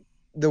think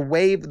the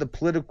wave of the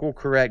political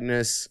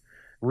correctness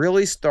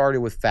really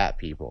started with fat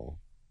people.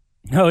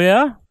 Oh,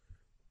 yeah?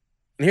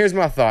 And here's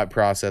my thought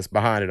process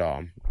behind it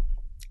all.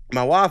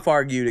 My wife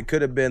argued it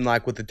could have been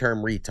like with the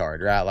term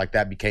retard, right? Like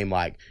that became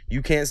like,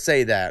 you can't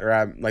say that,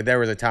 right? Like there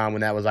was a time when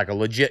that was like a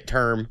legit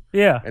term.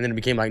 Yeah. And then it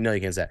became like, no,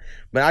 you can't say that.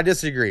 But I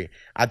disagree.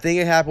 I think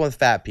it happened with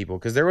fat people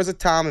because there was a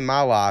time in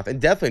my life,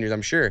 and definitely in yours,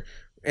 I'm sure,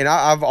 and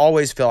I've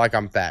always felt like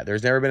I'm fat.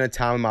 There's never been a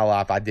time in my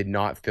life I did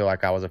not feel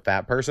like I was a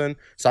fat person.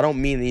 So I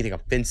don't mean anything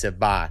offensive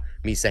by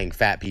me saying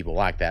fat people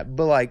like that.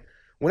 But like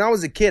when I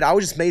was a kid, I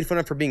was just made fun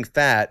of for being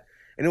fat.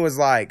 And it was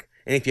like,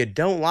 and if you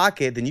don't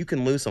like it, then you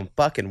can lose some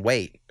fucking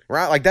weight.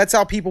 Right? Like, that's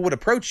how people would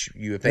approach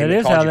you if they That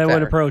is how they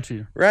would approach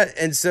you. Right?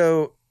 And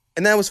so,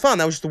 and that was fun.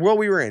 That was just the world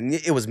we were in.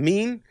 It was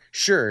mean,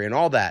 sure, and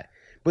all that.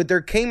 But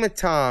there came a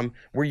time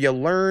where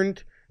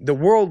the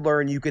world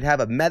learned you could have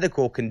a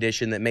medical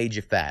condition that made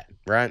you fat,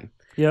 right?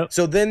 Yep.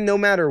 So then no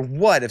matter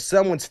what, if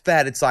someone's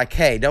fat, it's like,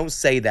 hey, don't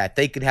say that.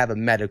 They could have a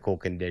medical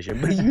condition.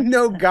 But you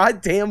know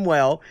goddamn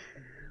well,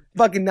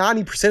 fucking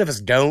 90% of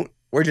us don't.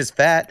 We're just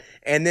fat.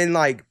 And then,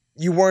 like,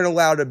 you weren't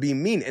allowed to be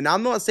mean. And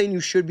I'm not saying you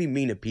should be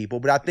mean to people,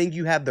 but I think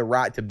you have the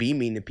right to be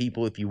mean to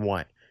people if you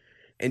want.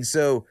 And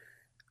so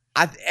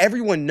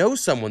everyone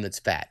knows someone that's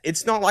fat.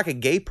 It's not like a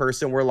gay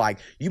person where, like,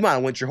 you might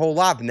have went your whole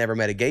life and never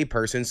met a gay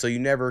person, so you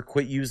never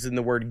quit using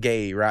the word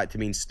gay, right, to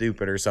mean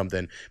stupid or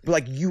something. But,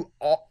 like,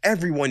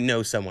 everyone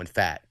knows someone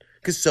fat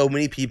because so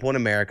many people in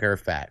America are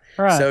fat.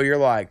 Right. So you're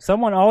like...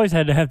 Someone always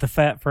had to have the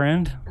fat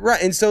friend. Right.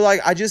 And so,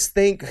 like, I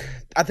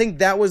think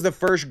that was the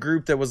first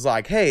group that was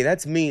like, hey,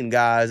 that's mean,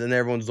 guys. And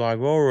everyone's like,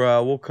 all right,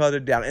 we'll cut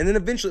it down. And then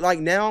eventually, like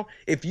now,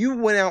 if you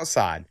went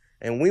outside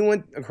and we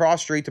went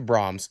across the street to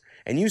Brahms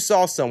and you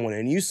saw someone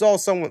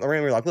around, we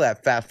were like, look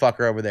at that fat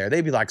fucker over there.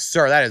 They'd be like,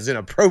 sir, that is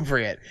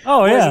inappropriate.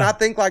 Oh, yeah. And I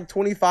think like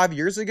 25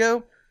 years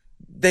ago,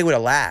 they would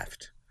have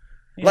laughed.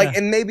 Yeah. Like,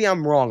 and maybe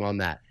I'm wrong on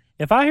that.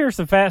 If I hear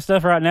some fat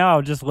stuff right now,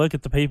 I'll just look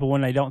at the people when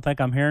they don't think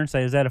I'm here and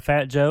say, is that a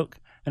fat joke?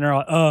 And they're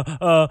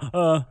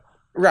like,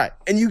 Right.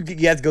 And you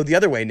have to go the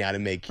other way now to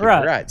make you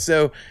right.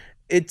 So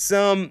it's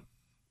I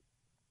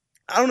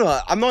don't know.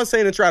 I'm not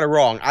saying it's right or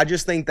wrong. I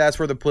just think that's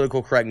where the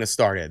political correctness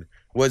started,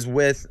 was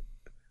with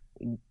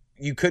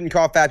you couldn't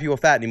call fat people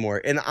fat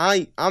anymore. And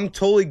I'm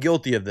totally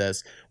guilty of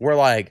this, where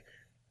like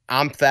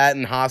I'm fat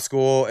in high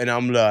school and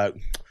I'm like,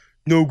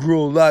 no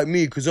girl like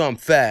me because I'm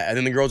fat. And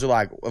then the girls are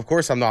like, of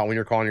course I'm not when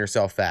you're calling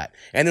yourself fat.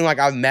 And then like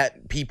I've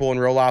met people in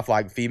real life,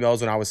 like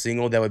females when I was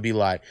single, that would be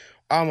like,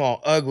 I'm all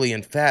ugly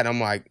and fat. I'm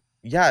like,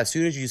 yeah, as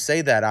soon as you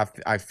say that,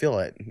 I feel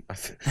it.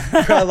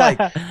 Like,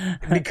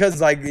 because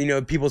like, you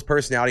know, people's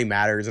personality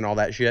matters and all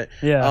that shit.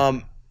 Yeah.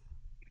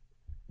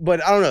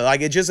 But I don't know,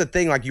 like it's just a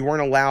thing, like you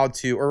weren't allowed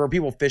to, or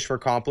people fish for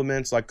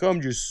compliments, like, I'm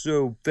just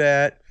so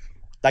fat.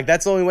 Like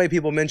that's the only way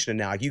people mention it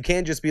now. Like you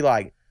can't just be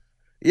like,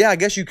 yeah, I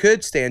guess you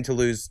could stand to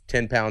lose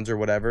 10 pounds or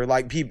whatever.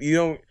 Like people,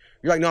 you're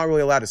like not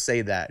really allowed to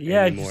say that.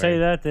 Yeah, anymore. If you say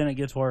that, then it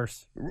gets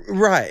worse.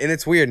 Right, and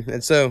it's weird.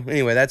 And so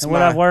anyway, that's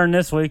what I've learned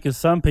this week is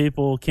some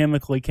people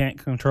chemically can't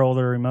control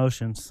their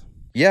emotions.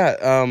 Yeah,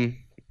 chemicals.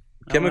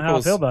 I don't know how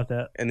I feel about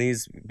that. In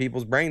these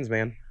people's brains,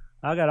 man.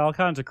 I got all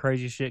kinds of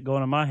crazy shit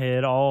going in my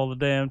head all the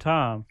damn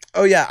time.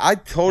 Oh yeah, I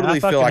totally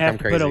feel like I'm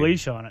crazy. Put a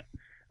leash on it.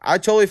 I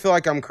totally feel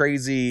like I'm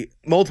crazy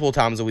multiple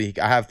times a week.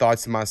 I have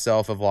thoughts to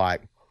myself of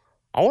like,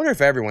 I wonder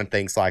if everyone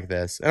thinks like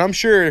this. And I'm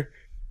sure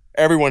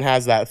everyone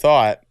has that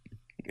thought.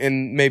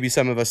 And maybe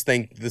some of us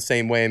think the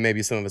same way and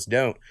maybe some of us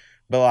don't.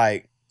 But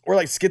like, or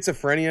like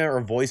schizophrenia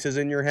or voices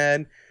in your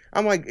head.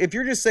 I'm like, if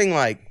you're just saying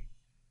like,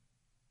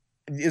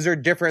 is there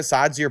different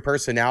sides to your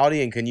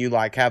personality and can you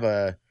like have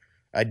a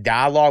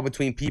dialogue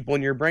between people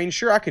in your brain?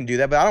 Sure, I can do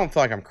that, but I don't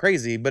feel like I'm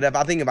crazy. But if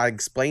I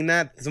explain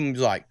that, someone's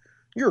like,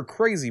 you're a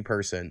crazy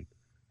person.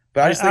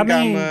 But I just think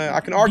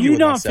I can argue with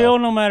myself. Do you not feel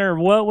no matter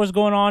what was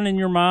going on in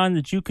your mind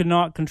that you could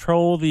not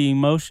control the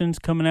emotions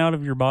coming out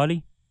of your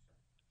body?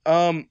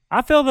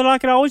 I feel that I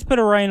could always put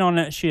a rein on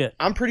that shit.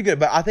 I'm pretty good,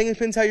 but I think it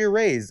depends how you're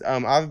raised. I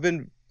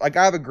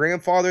have a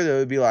grandfather that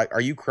would be like,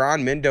 are you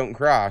crying? Men don't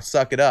cry.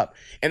 Suck it up.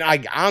 And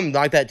I'm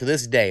like that to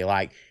this day.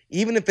 Like,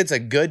 even if it's a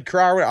good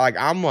cry, like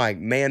I'm like,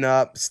 man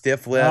up,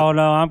 stiff lip. Oh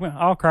no,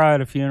 I'll cry at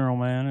a funeral,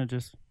 man. It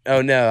just...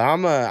 Oh no,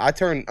 I'm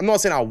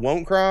not saying I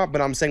won't cry,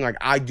 but I'm saying like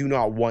I do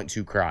not want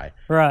to cry.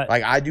 Right.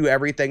 Like I do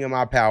everything in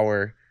my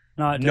power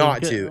not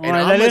to. And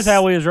that is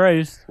how we was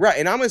raised. Right,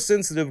 and I'm a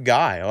sensitive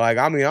guy. Like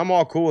I mean, I'm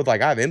all cool with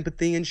like I have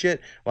empathy and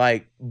shit.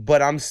 Like,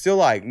 but I'm still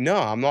like, no,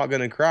 I'm not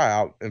gonna cry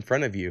out in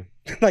front of you.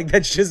 Like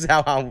that's just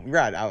how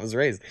I was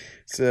raised.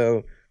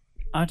 So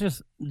I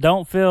just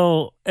don't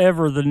feel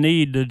ever the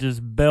need to just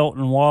belt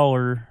and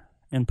waller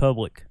in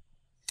public.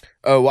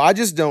 Oh, well, I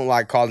just don't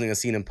like causing a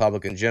scene in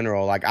public in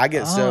general. Like, I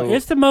get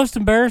It's the most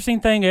embarrassing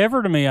thing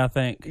ever to me, I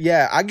think.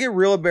 Yeah, I get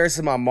real embarrassed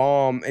with my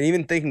mom, and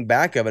even thinking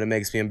back of it, it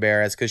makes me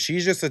embarrassed because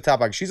she's just the type,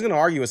 like, she's going to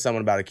argue with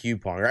someone about a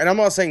coupon. Right? And I'm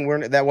not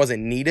saying that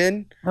wasn't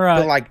needed,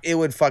 but, like, it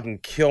would fucking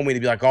kill me to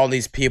be like, all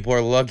these people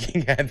are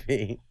looking at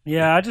me.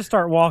 Yeah, I just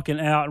start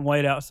walking out and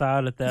wait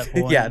outside at that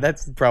point. Yeah,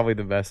 that's probably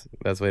the best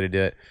way to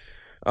do it.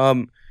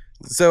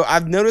 So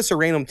I've noticed a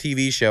random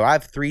TV show. I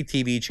have 3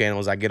 TV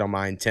channels I get on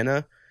my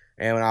antenna.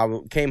 And when I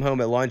came home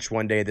at lunch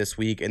one day this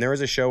week, and there was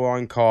a show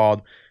on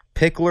called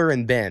Pinkler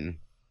and Ben.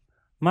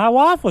 My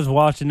wife was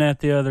watching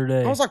that the other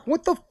day. I was like,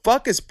 what the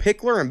fuck is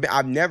Pinkler and Ben?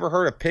 I've never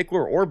heard of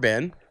Pinkler or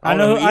Ben. I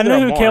know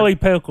who Kelly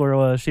Pinkler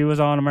was. She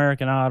was on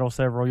American Idol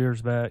several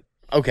years back.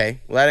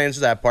 Okay, well, that answers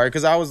that part,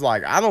 because I was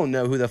like, I don't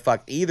know who the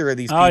fuck either of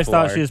these people are. I always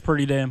thought she was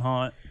pretty damn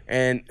hot.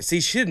 And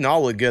see, she didn't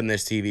all look good in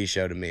this TV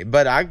show to me.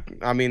 But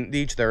I mean,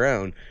 each their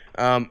own.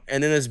 And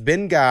then this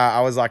Ben guy,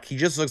 I was like, he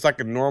just looks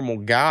like a normal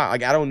guy.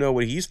 Like, I don't know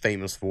what he's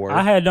famous for.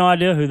 I had no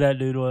idea who that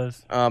dude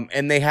was.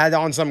 And they had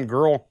on some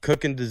girl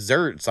cooking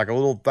desserts, like a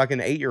little fucking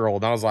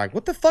 8-year-old. And I was like,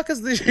 what the fuck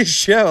is this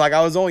show? Like,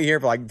 I was only here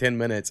for like 10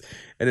 minutes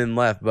and then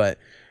left. But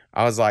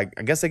I was like,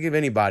 I guess they give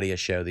anybody a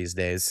show these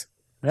days.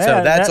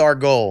 So that's our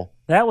goal.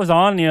 That was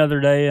on the other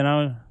day,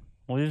 and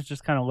we was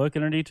just kind of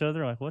looking at each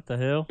other like, what the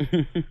hell?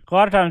 A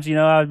lot of times,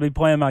 I would be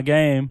playing my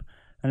game,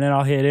 and then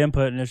I'll hit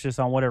input, and it's just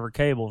on whatever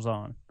cable's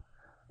on.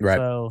 Right.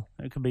 So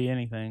it could be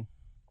anything.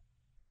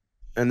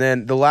 And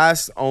then the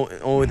last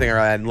only thing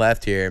I had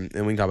left here,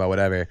 and we can talk about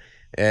whatever,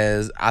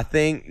 is I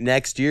think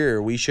next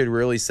year we should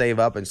really save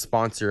up and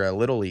sponsor a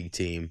Little League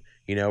team,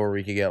 where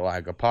we could get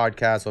like a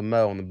podcast with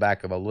Mo on the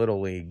back of a Little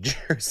League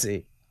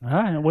jersey. All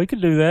right, we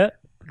could do that.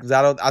 Because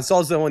I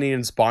saw someone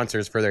needing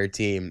sponsors for their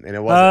team, and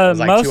it was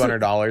like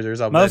 $200 or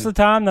something. Most of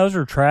the time, those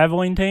are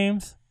traveling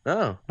teams.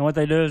 Oh. And what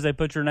they do is they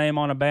put your name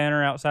on a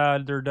banner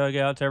outside their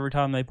dugouts every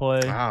time they play.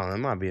 Oh, that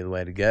might be the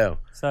way to go.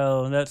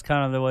 So that's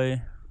kind of the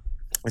way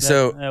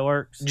that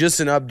works. Just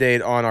an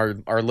update on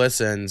our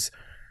listens.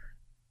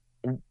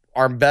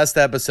 Our best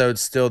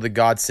episode's still the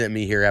God Sent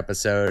Me Here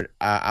episode.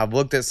 I've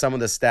looked at some of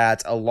the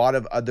stats. A lot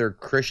of other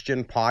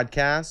Christian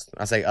podcasts,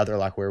 I say other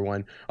like we're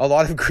one, a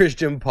lot of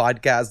Christian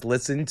podcasts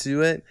listen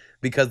to it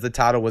because the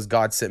title was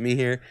God Sent Me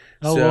Here.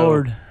 Oh, so,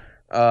 Lord.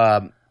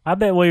 I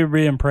bet we were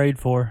being prayed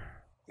for.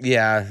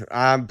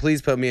 Yeah.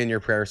 Please put me in your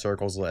prayer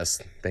circles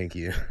list. Thank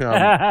you.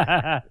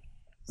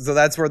 So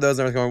that's where those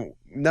numbers going.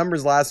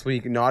 Numbers last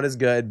week, not as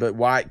good, but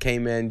White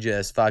came in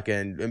just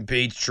fucking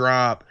impeach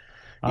Trump.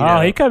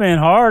 He come in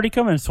hard. He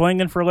come in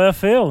swinging for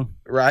left field.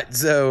 Right.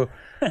 So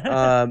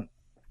that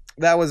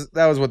was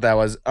what that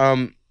was.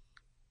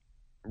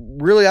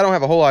 Really, I don't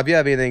have a whole lot. If you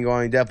have anything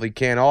going, you definitely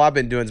can. All I've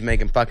been doing is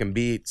making fucking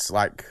beats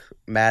like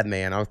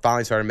Madman. I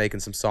finally started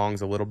making some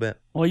songs a little bit.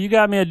 Well, you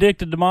got me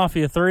addicted to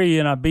Mafia 3,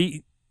 and I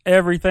beat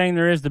everything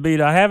there is to beat.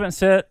 I haven't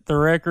set the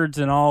records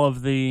in all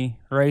of the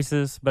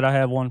races, but I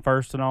have one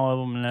first in all of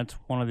them, and that's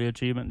one of the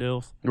achievement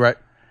deals. Right.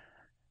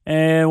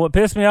 And what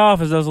pissed me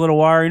off is those little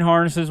wiring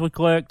harnesses we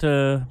collect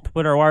to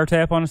put our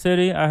wiretap on the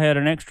city. I had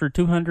an extra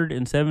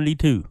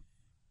 272.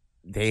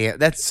 Damn,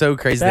 that's so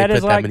crazy. That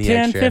is like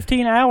 10,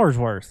 15 hours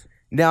worth.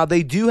 Now,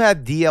 they do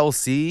have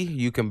DLC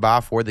you can buy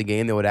for the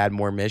game that would add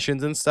more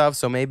missions and stuff,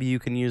 so maybe you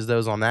can use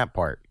those on that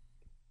part.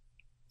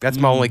 That's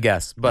my only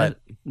guess, but...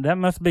 That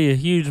must be a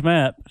huge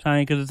map,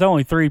 because it's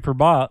only 3 per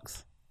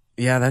box.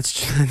 Yeah, that's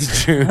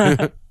true.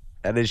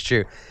 That is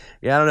true.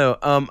 Yeah, I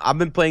don't know. I've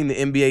been playing the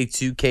NBA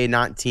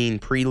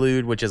 2K19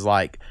 Prelude, which is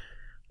like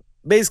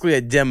basically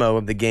a demo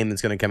of the game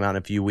that's going to come out in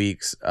a few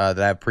weeks that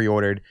I've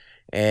pre-ordered.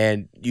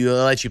 And you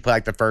let you play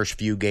like the first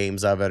few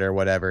games of it or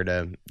whatever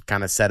to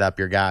kind of set up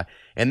your guy.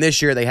 And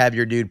this year they have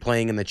your dude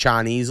playing in the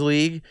Chinese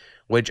League,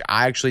 which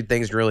I actually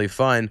think is really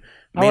fun.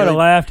 I would have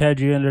laughed had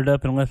you ended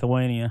up in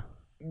Lithuania.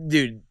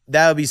 Dude,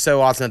 that would be so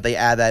awesome if they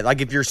add that.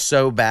 Like, if you're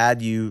so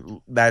bad,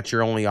 that's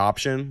your only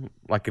option.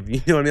 Like, if you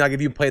know what I mean? Like,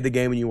 if you played the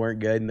game and you weren't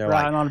good, and they're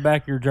right, and on the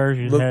back of your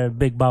jersey, you had a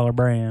big baller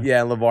brand.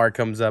 Yeah, and LeVar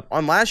comes up.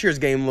 On last year's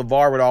game,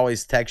 LeVar would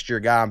always text your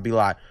guy and be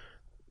like,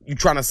 you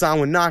trying to sign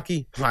with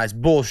Nike? It's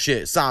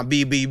bullshit. Sign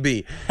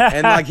BBB.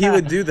 And, like, he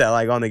would do that,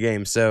 like, on the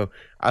game. So,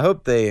 I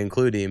hope they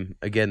include him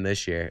again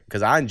this year,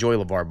 because I enjoy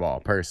LeVar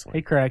Ball, personally.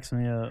 He cracks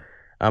me up.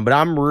 But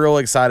I'm real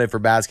excited for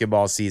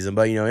basketball season.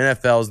 But,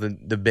 NFL is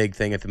the big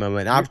thing at the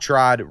moment. I've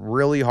tried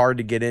really hard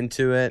to get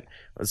into it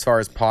as far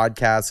as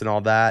podcasts and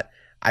all that.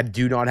 I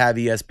do not have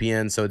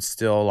ESPN, so it's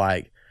still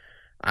like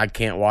I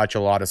can't watch a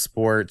lot of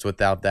sports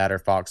without that or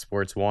Fox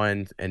Sports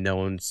 1, and no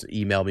one's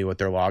emailed me with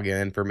their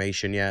login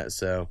information yet.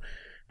 So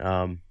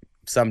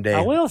someday.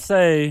 I will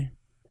say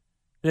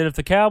that if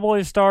the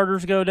Cowboys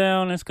starters go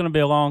down, it's going to be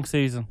a long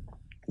season.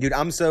 Dude,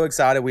 I'm so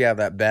excited we have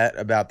that bet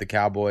about the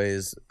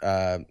Cowboys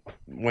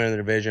winning the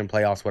division,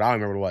 playoffs. But I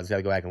don't remember what it was. You got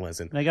to go back and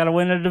listen. They got to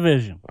win the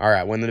division. All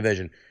right, win the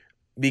division.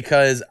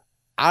 Because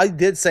I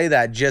did say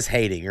that just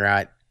hating,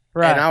 right?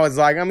 Right. And I was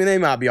like, they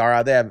might be all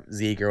right. They have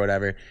Zeke or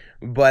whatever.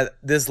 But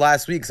this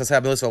last week, since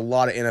I've listened to a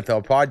lot of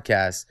NFL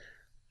podcasts,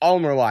 all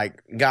of them are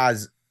like,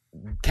 guys,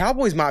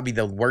 Cowboys might be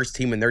the worst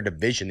team in their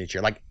division this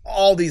year. Like,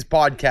 all these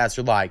podcasts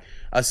are like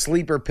a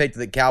sleeper pick that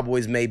the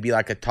Cowboys may be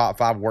like a top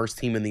 5 worst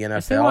team in the NFL.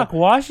 It seemed like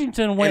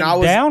Washington went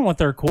down with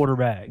their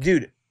quarterback.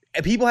 Dude,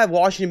 people have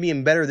Washington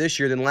being better this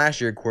year than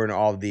last year, according to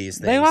all of these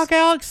things. They like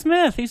Alex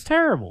Smith. He's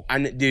terrible.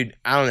 Dude,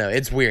 I don't know.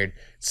 It's weird.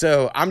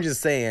 So I'm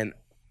just saying,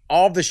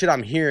 all of the shit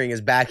I'm hearing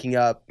is backing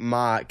up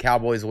my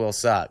Cowboys will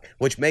suck,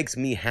 which makes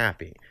me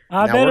happy.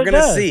 Now we're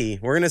gonna see.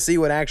 We're gonna see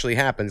what actually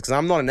happens because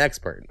I'm not an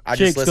expert.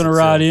 Chick's gonna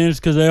ride in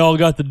because they all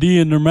got the D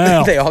in their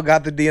mouth. They all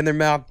got the D in their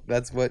mouth.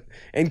 That's what.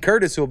 And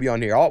Curtis will be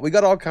on here. We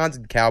got all kinds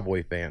of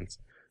Cowboy fans.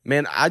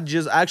 Man, I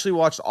just actually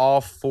watched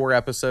all 4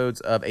 episodes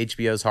of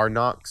HBO's Hard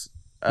Knocks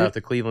of the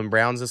Cleveland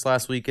Browns this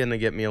last weekend to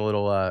get me a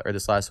little, or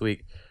this last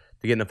week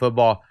to get into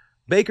football.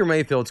 Baker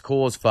Mayfield's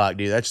cool as fuck,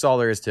 dude. That's all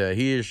there is to it.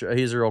 He's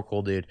a real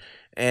cool dude,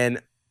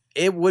 and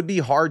it would be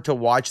hard to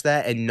watch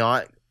that and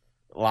not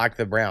like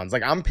the Browns.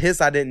 Like, I'm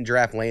pissed I didn't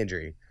draft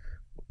Landry,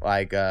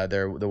 like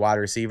the wide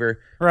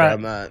receiver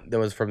from that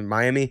was from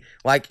Miami.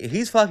 Like,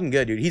 he's fucking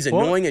good, dude. He's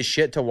annoying as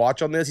shit to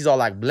watch on this. He's all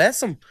like,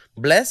 bless him,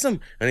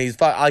 and he's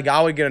like,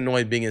 I would get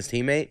annoyed being his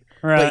teamate,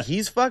 but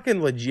he's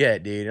fucking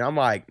legit, dude. And I'm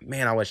like,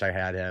 man, I wish I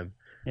had him.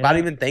 Yeah. But I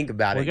didn't even think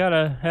about it. We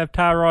gotta have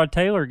Tyrod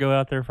Taylor go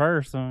out there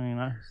first. I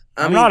mean,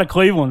 I'm not a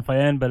Cleveland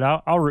fan, but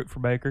I'll root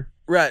for Baker.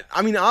 Right.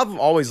 I mean, I've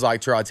always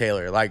liked Tyrod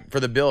Taylor. Like, for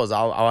the Bills,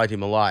 I liked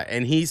him a lot,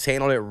 and he's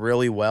handled it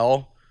really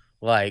well.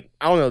 Like,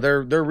 I don't know,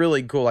 they're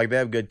really cool. Like, they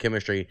have good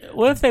chemistry.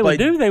 Well, if they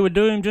would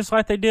do him just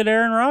like they did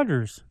Aaron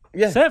Rodgers.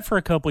 Yeah. Set for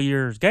a couple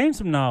years, gain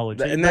some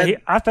knowledge.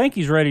 I think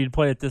he's ready to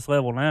play at this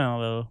level now,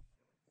 though.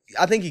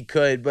 I think he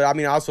could, but I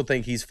mean, I also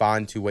think he's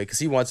fine to wait because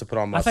he wants to put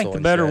on muscle. I think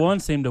the better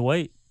ones seem to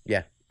wait.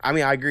 Yeah. I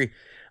mean, I agree.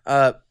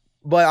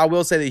 But I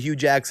will say that Hugh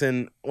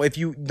Jackson,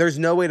 there's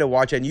no way to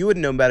watch it, and you would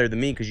know better than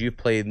me because you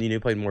played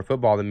more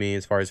football than me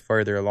as far as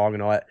further along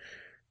and all that.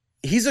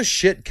 He's a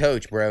shit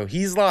coach, bro.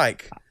 He's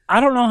like, I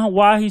don't know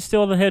why he's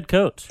still the head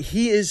coach.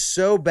 He is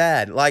so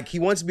bad. Like, he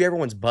wants to be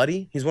everyone's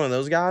buddy. He's one of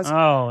those guys.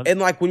 Oh. And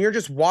like, when you're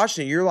just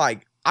watching it, you're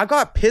like, I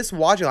got pissed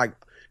watching, like,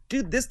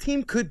 dude, this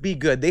team could be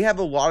good. They have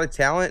a lot of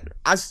talent.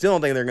 I still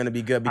don't think they're going to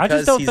be good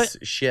because he's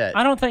shit.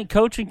 I don't think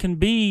coaching can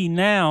be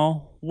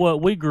now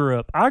what we grew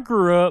up. I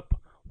grew up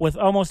with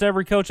almost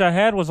every coach I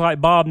had was like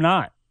Bob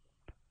Knight.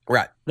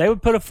 Right. They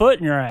would put a foot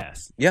in your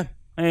ass. Yeah.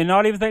 And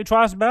not even think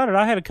twice about it.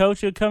 I had a coach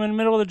who would come in the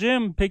middle of the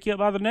gym and pick you up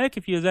by the neck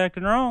if you was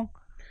acting wrong.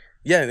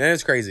 Yeah, that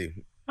is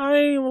crazy. I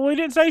mean, we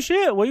didn't say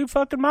shit. We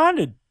fucking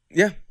minded.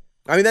 Yeah.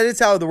 I mean, that is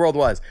how the world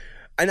was.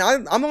 And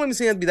I'm not even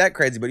saying it to be that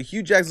crazy, but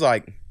Hugh Jackson's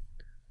like,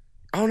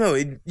 I don't know.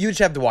 You just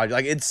have to watch.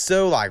 Like, it's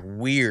so, like,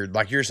 weird.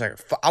 Like, you're just like,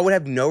 I would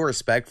have no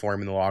respect for him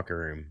in the locker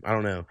room. I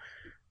don't know.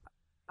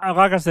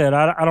 Like I said,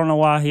 I don't know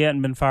why he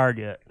hadn't been fired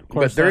yet. Of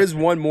course, but there is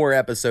one more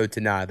episode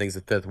tonight. I think it's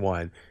the 5th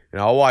one. And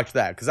I'll watch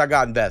that because I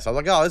got invested. I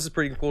was like, oh, this is a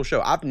pretty cool show.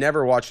 I've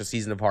never watched a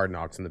season of Hard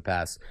Knocks in the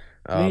past.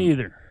 Me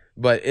either.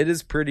 But it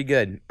is pretty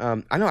good.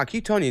 I know. I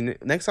keep telling you,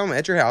 next time I'm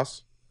at your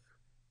house,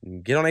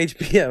 get on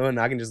HBO and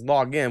I can just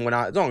log in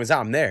as long as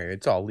I'm there.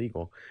 It's all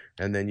legal.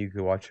 And then you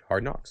can watch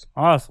Hard Knocks.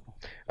 Awesome.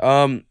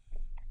 All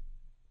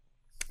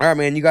right,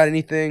 man. You got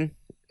anything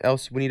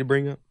else we need to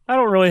bring up? I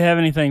don't really have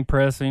anything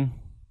pressing.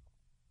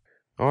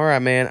 All right,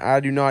 man. I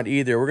do not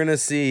either. We're going to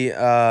see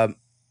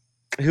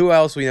who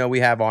else we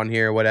have on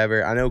here or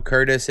whatever. I know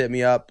Curtis hit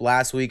me up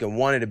last week and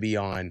wanted to be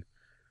on.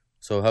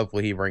 So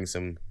hopefully he brings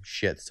some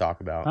shit to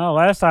talk about. Oh,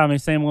 last time he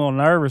seemed a little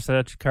nervous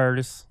at you,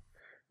 Curtis.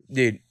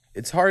 Dude,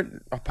 it's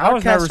hard. I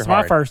was nervous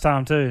my first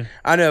time, too.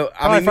 I know.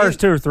 Probably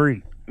first 2 or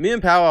 3. Me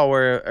and Powell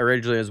were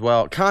originally as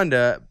well.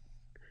 Kinda.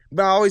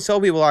 But I always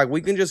tell people, like, we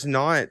can just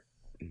not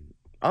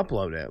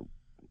upload it.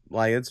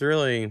 Like, it's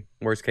really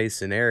worst case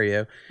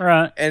scenario.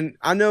 Right. And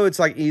I know it's,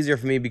 like, easier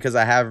for me because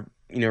I have,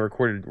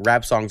 recorded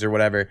rap songs or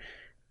whatever.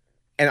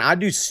 And I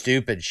do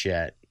stupid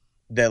shit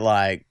that,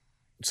 like,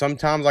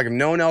 sometimes, like, if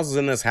no one else is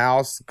in this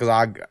house, because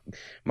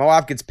my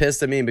wife gets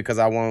pissed at me because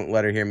I won't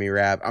let her hear me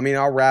rap. I mean,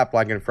 I'll rap,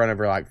 like, in front of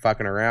her, like,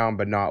 fucking around,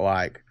 but not,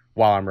 like,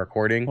 while I'm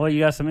recording. Well,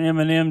 you got some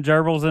Eminem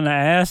gerbils in the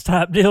ass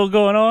type deal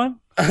going on?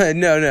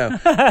 No.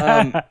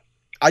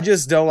 I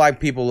just don't like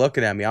people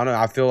looking at me. I don't know.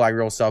 I feel, like,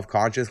 real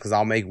self-conscious because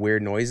I'll make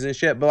weird noises and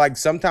shit. But, like,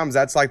 sometimes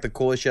that's, like, the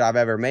coolest shit I've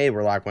ever made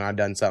where, like, when I've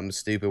done something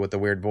stupid with a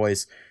weird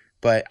voice.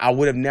 But I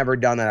would have never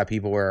done that if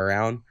people were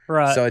around.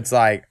 Right. So it's,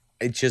 like,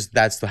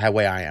 that's the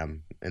way I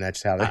am. And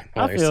that's how they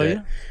I feel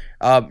you.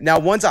 Now,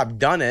 once I've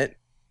done it,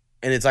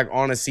 and it's like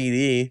on a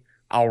CD,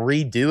 I'll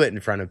redo it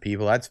in front of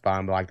people. That's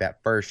fine. But like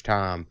that first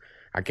time,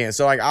 I can't.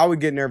 So like I would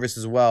get nervous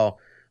as well,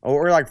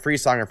 or like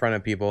freestyling in front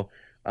of people.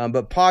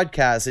 But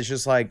podcasts, it's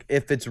just like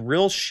if it's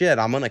real shit,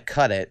 I'm gonna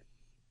cut it.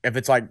 If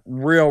it's like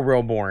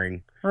real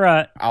boring,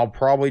 right, I'll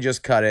probably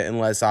just cut it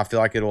unless I feel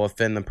like it'll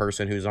offend the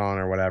person who's on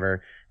or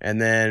whatever. And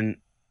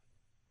then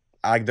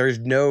like there's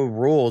no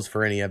rules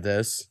for any of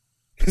this,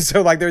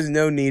 so like there's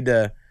no need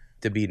to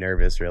be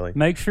nervous, really.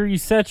 Make sure you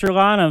set your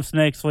lineups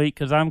next week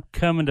because I'm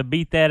coming to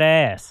beat that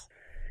ass.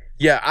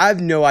 Yeah, I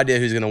have no idea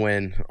who's going to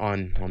win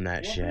on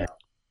that shit.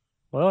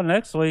 Well,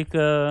 next week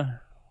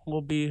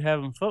we'll be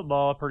having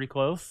football pretty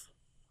close.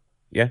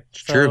 Yeah,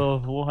 it's so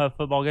true. We'll have a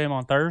football game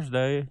on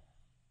Thursday,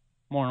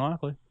 more than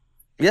likely.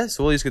 Yeah,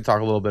 so we'll just could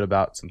talk a little bit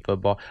about some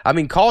football. I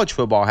mean, college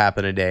football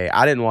happened today.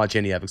 I didn't watch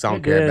any of it because I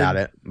don't care about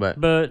it.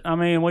 But I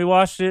mean, we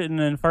watched it, and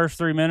in the first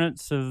 3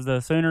 minutes of the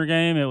Sooner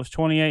game, it was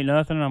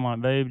 28-0. I'm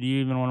like, babe, do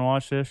you even want to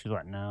watch this? She's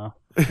like, no.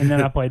 And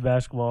then I played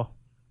basketball.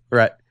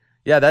 Right.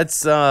 Yeah,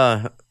 that's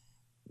to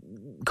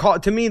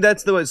me,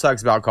 that's what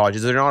sucks about college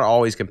is they're not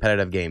always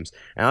competitive games.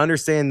 And I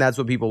understand that's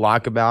what people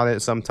like about it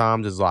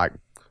sometimes is like,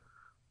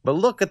 but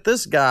look at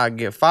this guy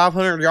get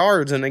 500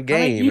 yards in a game.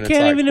 I mean, you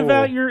can't even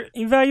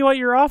evaluate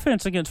your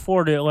offense against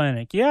Florida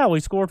Atlantic. Yeah,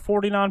 we scored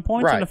 49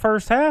 points in the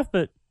first half,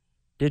 but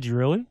did you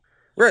really?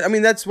 Right. I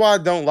mean, that's why I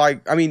don't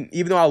like. I mean,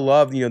 even though I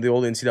love the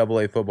old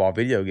NCAA football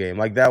video game,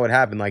 like that would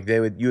happen. Like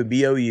you would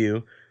be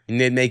OU,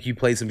 and they'd make you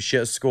play some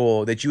shit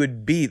school that you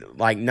would beat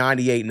like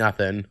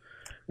 98-0.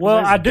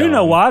 Well, I do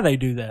know why they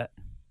do that.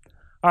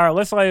 All right,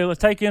 let's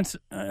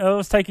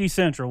take East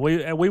Central.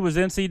 We was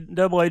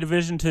NCAA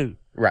Division II.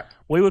 Right.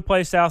 We would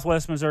play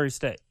Southwest Missouri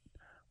State,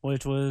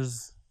 which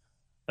was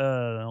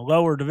a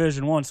lower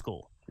Division I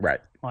school. Right.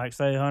 Like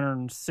say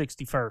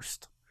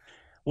 161st.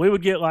 We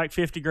would get like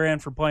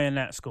 $50,000 for playing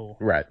that school.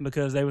 Right.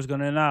 Because they was going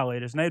to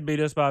annihilate us, and they'd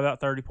beat us by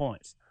about 30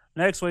 points.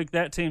 Next week,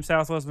 that team,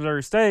 Southwest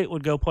Missouri State,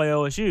 would go play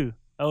OSU.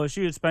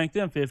 OSU would spank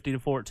them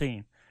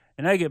 50-14,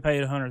 and they get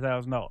paid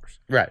 $100,000.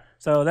 Right.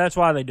 So that's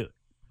why they do it.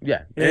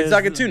 Yeah, it's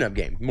like a tune-up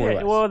game, more or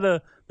less. Well,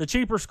 the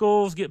cheaper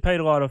schools get paid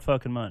a lot of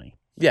fucking money.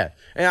 Yeah,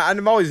 and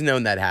I've always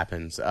known that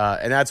happens,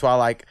 and that's why,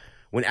 like,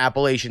 when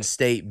Appalachian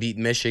State beat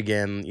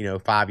Michigan,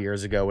 5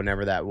 years ago,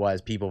 whenever that was,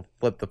 people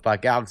flipped the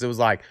fuck out because it was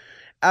like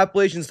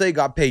Appalachian State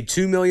got paid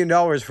 $2 million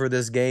for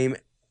this game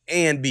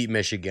and beat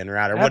Michigan,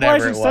 right, or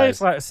whatever it was. Appalachian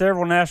State's like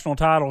several national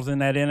titles in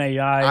that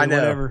NAI or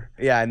whatever.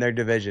 Yeah, in their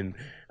division.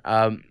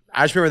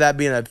 I just remember that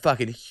being a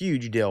fucking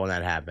huge deal when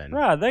that happened.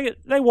 Right,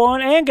 they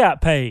won and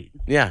got paid.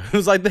 Yeah, it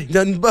was like they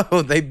done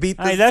both. They beat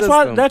the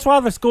system. That's why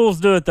the schools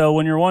do it, though,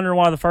 when you're wondering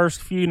why the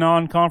first few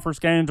non-conference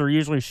games are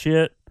usually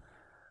shit.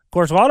 Of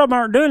course, a lot of them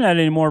aren't doing that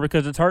anymore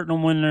because it's hurting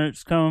them when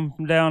it's come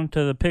down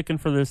to the picking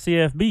for the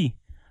CFB,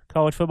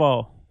 college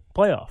football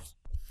playoffs.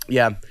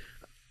 Yeah.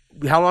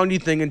 How long do you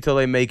think until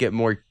they make it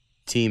more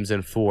teams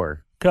than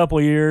 4?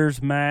 Couple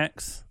years,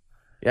 max.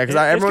 Yeah,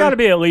 because it's got to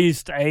be at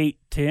least 8,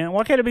 10.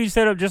 Why can't it be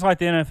set up just like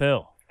the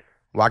NFL?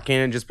 Why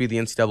can't it just be the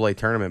NCAA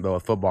tournament, but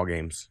with football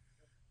games?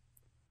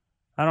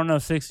 I don't know.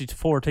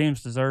 64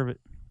 teams deserve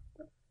it.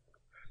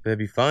 That'd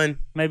be fun.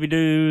 Maybe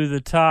do the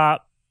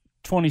top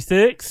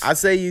 26. I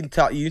say you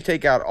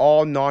take out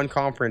all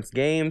non-conference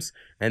games,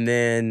 and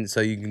then so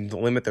you can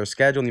limit their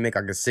schedule, and you make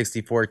like a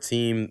 64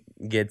 team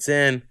gets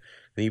in,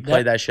 and you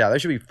play that shit out.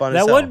 That should be fun.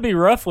 That would be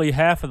roughly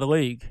half of the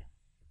league.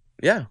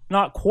 Yeah,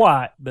 not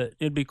quite, but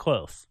it'd be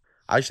close.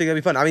 I just think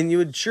that'd be fun. I mean, you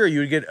would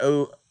get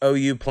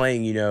OU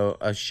playing,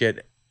 a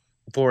shit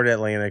Florida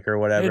Atlantic or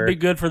whatever. It'd be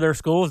good for their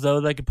schools, though.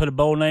 They could put a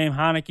bowl name,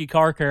 Heineke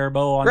Car Care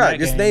Bowl on that game. Right,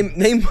 just name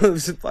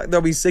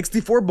there'll be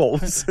 64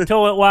 bowls.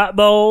 Toilet White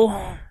Bowl.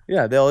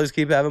 Yeah, they'll just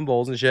keep having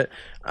bowls and shit.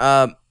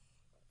 I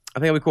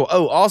think it'll be cool.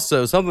 Oh,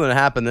 also, something that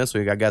happened this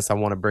week I guess I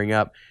want to bring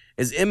up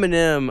is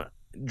Eminem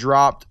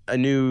dropped a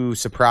new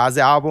surprise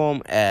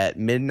album at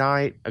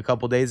midnight a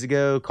couple days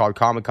ago called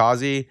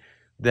Kamikaze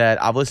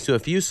that I've listened to a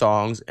few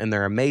songs, and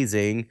they're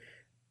amazing.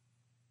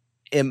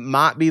 It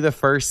might be the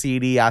first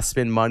CD I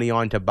spend money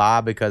on to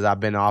buy because I've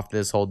been off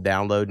this whole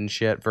downloading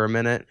shit for a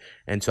minute,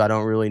 and so I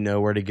don't really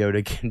know where to go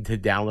to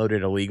download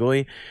it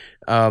illegally.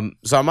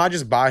 So I might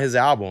just buy his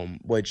album,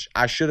 which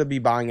I should be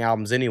buying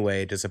albums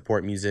anyway to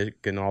support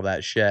music and all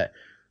that shit.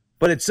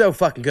 But it's so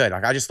fucking good.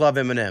 Like, I just love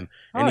Eminem.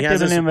 And he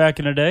has Eminem back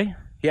in the day.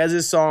 He has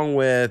this song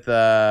with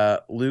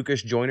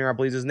Lucas Joyner, I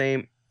believe is his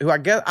name, who I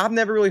guess I've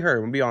never really heard.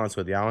 I'm gonna be honest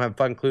with you. I don't have a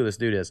fucking clue who this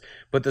dude is.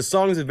 But the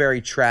song is a very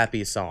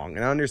trappy song.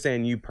 And I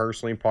understand you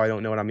personally probably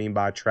don't know what I mean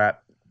by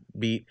trap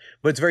beat.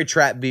 But it's a very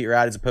trap beat,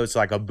 right? As opposed to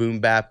like a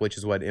boom bap, which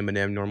is what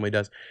Eminem normally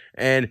does.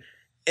 And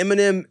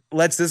Eminem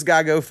lets this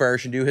guy go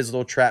first and do his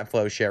little trap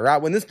flow shit,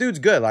 right? When this dude's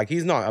good, like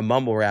he's not a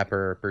mumble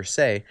rapper per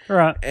se.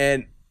 Right.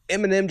 And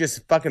Eminem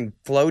just fucking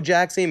flow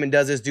jacks him and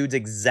does this dude's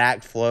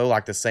exact flow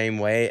like the same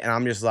way. And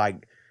I'm just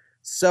like,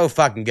 so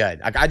fucking good.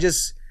 Like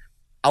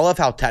I love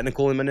how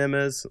technical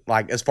Eminem is,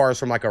 like as far as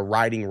from like a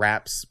writing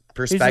raps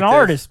perspective. He's an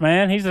artist,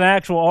 man. He's an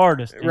actual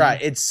artist.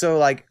 Right. It's so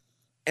like,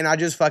 and I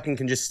just fucking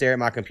can just stare at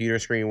my computer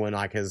screen when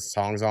like his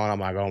song's on. I'm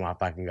like, oh my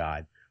fucking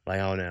God.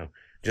 Like, oh no.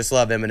 Just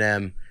love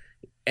Eminem.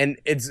 And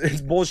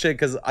it's bullshit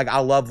because like I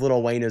love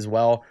Lil Wayne as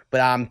well,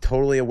 but I'm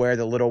totally aware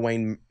that Lil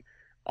Wayne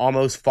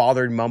almost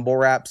fathered mumble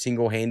rap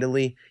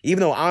single-handedly.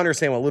 Even though I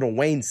understand what Lil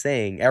Wayne's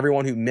saying,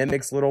 everyone who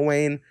mimics Lil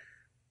Wayne,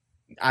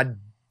 I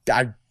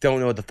don't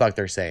know what the fuck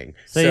they're saying.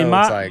 See, so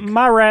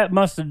my rap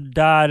must have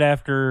died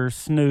after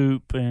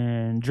Snoop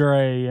and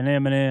Dre and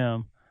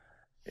Eminem.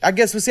 I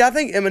guess, but see, I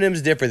think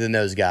Eminem's different than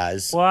those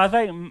guys.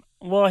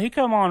 Well, he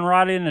come on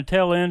right in the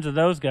tail ends of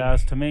those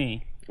guys to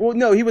me. Well,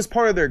 no, he was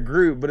part of their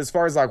group, but as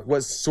far as like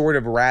what sort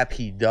of rap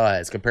he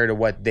does compared to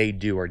what they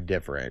do are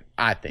different,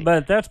 I think.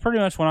 But that's pretty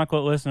much when I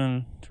quit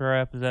listening to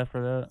rap is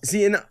after that.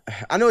 See, and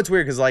I know it's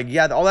weird because like,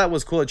 yeah, all that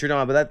was cool that you're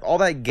doing, but all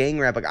that gang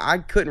rap, like I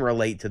couldn't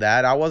relate to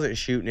that. I wasn't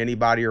shooting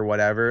anybody or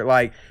whatever.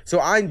 Like, so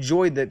I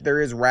enjoyed that there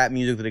is rap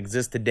music that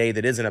exists today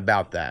that isn't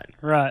about that.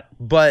 Right.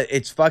 But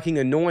it's fucking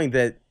annoying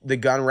that the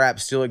gun rap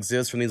still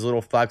exists from these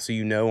little fucks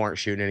who aren't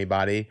shooting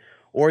anybody.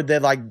 Or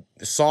that, like,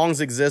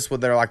 songs exist where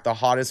they're, like, the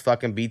hottest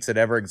fucking beats that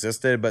ever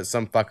existed, but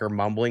some fucker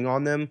mumbling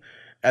on them.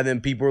 And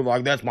then people are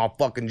like, that's my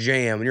fucking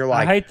jam. And you're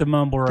like... I hate the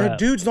mumble rap. That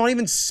dude's not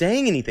even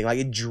saying anything. Like,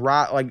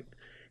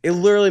 it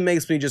literally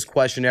makes me just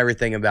question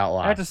everything about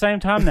life. At the same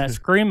time, that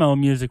screamo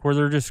music where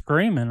they're just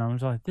screaming, I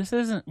was like, this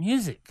isn't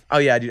music. Oh,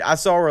 yeah, dude. I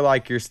saw where,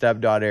 like, your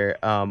stepdaughter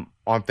on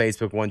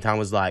Facebook one time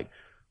was like...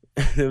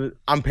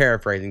 I'm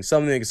paraphrasing.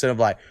 Something instead of,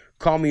 like...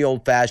 Call me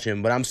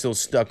old-fashioned, but I'm still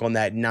stuck on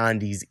that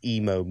 90s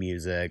emo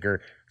music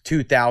or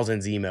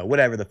 2000s emo,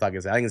 whatever the fuck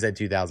is that. I think it said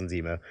 2000s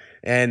emo.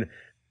 And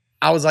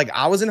I was like,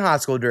 I was in high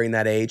school during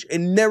that age,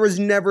 and there was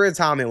never a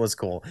time it was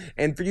cool.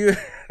 And for you,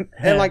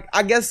 and like,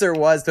 I guess there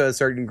was to a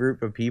certain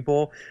group of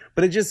people,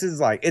 but it just is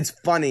like, it's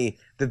funny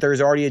that there's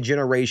already a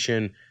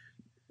generation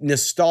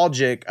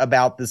nostalgic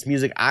about this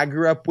music I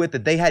grew up with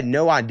that they had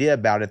no idea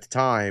about at the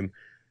time.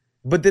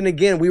 But then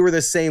again, we were the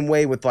same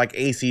way with like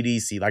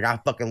AC/DC. Like I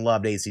fucking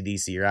loved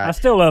AC/DC, right? I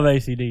still love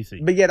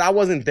AC/DC. But yet I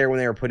wasn't there when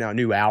they were putting out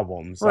new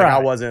albums. Like I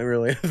wasn't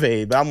really a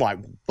fade, but I'm like,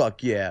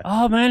 fuck yeah.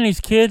 Oh man,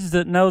 these kids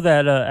that know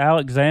that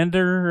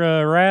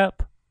Alexander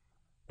rap,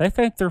 they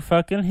think they're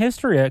fucking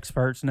history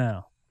experts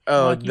now.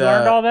 Oh, like you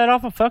learned all that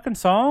off a fucking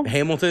song?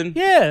 Hamilton?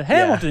 Yeah,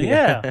 Hamilton,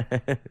 yeah.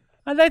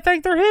 And they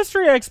think they're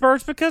history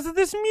experts because of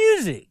this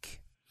music.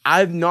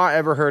 I've not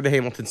ever heard a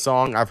Hamilton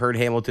song. I've heard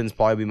Hamilton's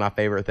probably be my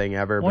favorite thing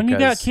ever. When you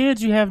got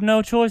kids, you have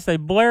no choice. They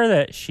blare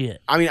that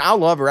shit. I mean, I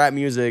love rap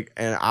music,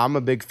 and I'm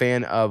a big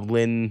fan of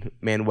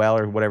Lin-Manuel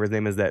or whatever his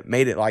name is that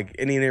made it. Like,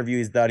 any interview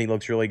he's done, he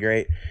looks really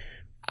great.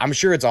 I'm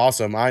sure it's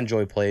awesome. I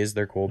enjoy plays.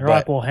 They're cool. They're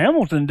like, well,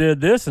 Hamilton did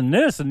this, and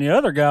the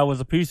other guy was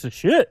a piece of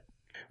shit.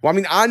 Well, I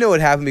mean, I know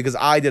it happened because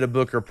I did a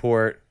book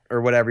report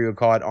or whatever you would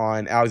call it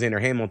on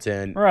Alexander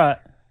Hamilton. Right.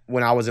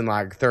 When I was in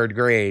like third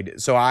grade.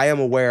 So I am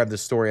aware of the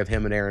story of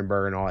him and Aaron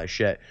Burr and all that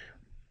shit.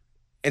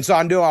 And so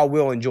I know I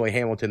will enjoy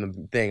Hamilton, the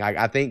thing.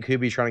 I think he'll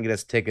be trying to get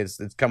us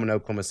tickets. It's coming to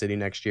Oklahoma City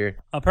next year.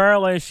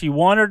 Apparently she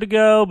wanted to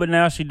go, but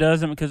now she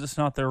doesn't because it's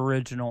not the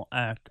original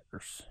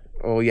actors.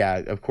 Oh, yeah.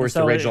 Of course,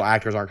 the original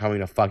actors aren't coming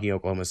to fucking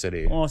Oklahoma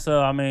City. Well,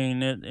 so, I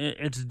mean,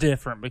 it's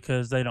different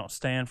because they don't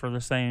stand for the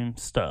same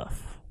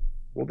stuff.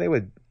 Well, they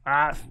would...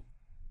 I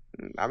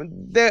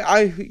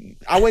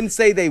wouldn't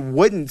say they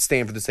wouldn't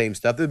stand for the same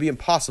stuff. It would be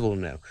impossible to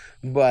know.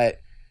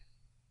 But...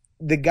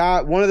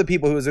 one of the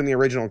people who was in the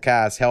original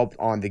cast helped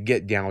on The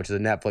Get Down, which is a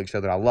Netflix show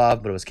that I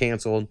love, but it was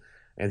canceled.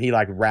 And he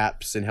like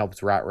raps and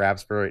helps write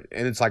raps for it.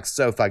 And it's like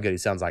so fucking good. He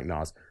sounds like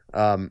Nas.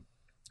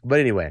 But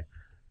anyway,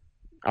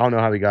 I don't know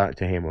how we got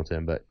to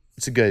Hamilton, but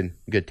it's a good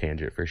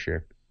tangent for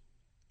sure.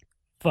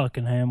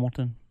 Fucking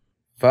Hamilton.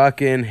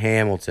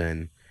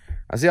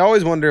 I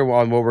always wonder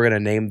what we're going to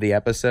name the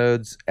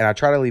episodes. And I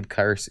try to leave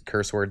curse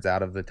words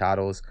out of the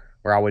titles,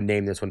 where I would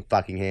name this one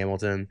fucking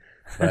Hamilton.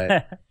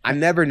 But I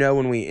never know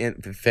when we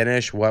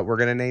finish what we're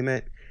going to name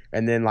it.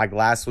 And then like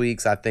last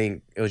week's, I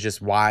think it was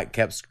just Wyatt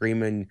kept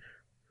screaming,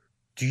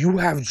 do you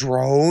have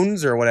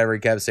drones? Or whatever he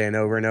kept saying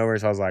over and over.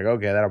 So I was like,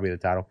 okay, that'll be the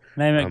title.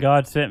 Name it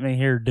God Sent Me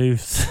Here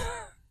Deuce.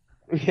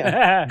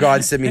 Yeah,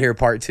 God Sent Me Here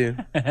Part 2.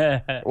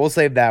 We'll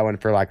save that one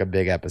for like a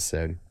big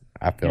episode,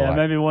 I feel like. Yeah,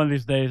 maybe one of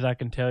these days I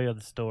can tell you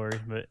the story,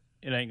 but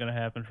it ain't going to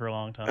happen for a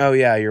long time. Oh,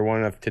 yeah, you're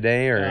one of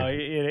today? Or no,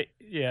 it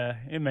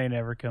may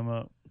never come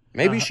up.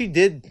 Maybe she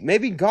did.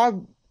 Maybe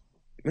God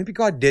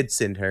did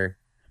send her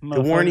to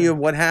warn you of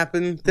what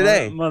happened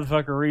today.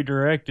 Motherfucker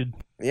redirected.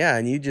 Yeah,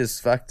 and you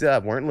just fucked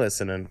up. Weren't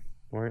listening.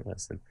 All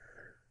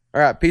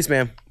right, peace,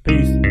 man.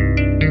 Peace.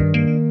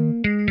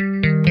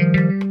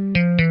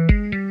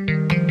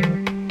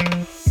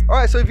 All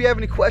right, so if you have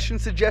any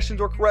questions,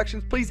 suggestions, or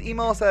corrections, please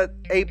email us at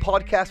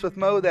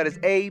apodcastwithmo. That is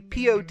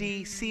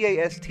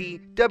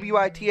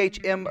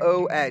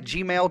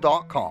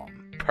apodcastwithmo@gmail.com.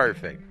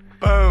 Perfect.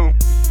 Boom.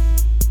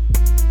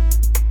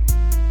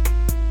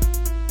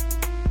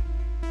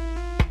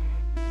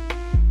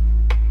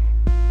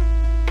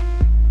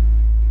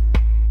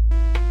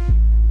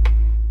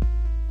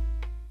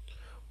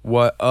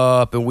 What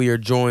up? And we are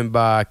joined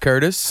by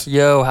Curtis.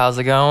 Yo, how's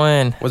it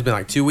going? It's been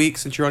like 2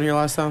 weeks since you were on here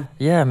last time?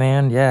 Yeah,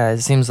 man. Yeah,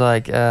 it seems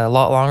like a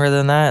lot longer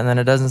than that, and then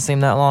it doesn't seem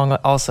that long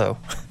also.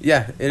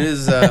 Yeah, it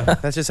is.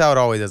 That's just how it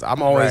always is.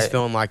 I'm always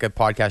feeling like a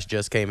podcast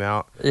just came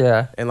out.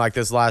 Yeah. And like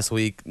this last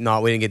week, we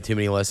didn't get too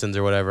many listens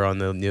or whatever on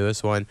the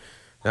newest one.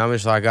 And I'm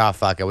just like, oh,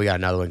 fuck it. We got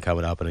another one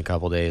coming up in a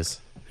couple days.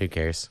 Who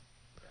cares?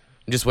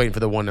 I'm just waiting for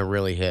the one to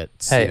really hit.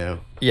 Hey, you know?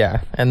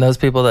 Yeah, and those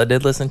people that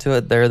did listen to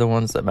it, they're the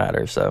ones that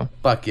matter. So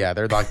fuck yeah,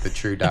 they're like the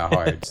true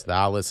diehards. The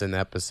I'll listen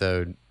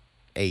episode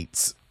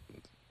 8s.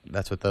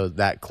 That's what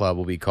that club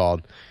will be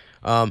called.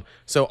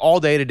 So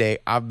all day today,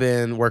 I've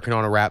been working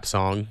on a rap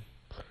song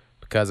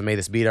because I made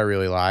this beat I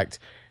really liked,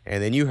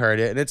 and then you heard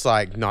it, and it's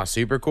like not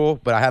super cool,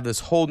 but I have this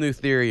whole new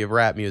theory of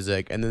rap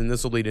music, and then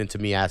this will lead into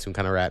me asking what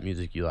kind of rap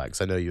music you like,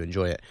 because I know you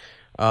enjoy it.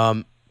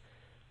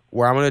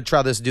 Where I'm gonna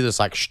try do this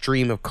like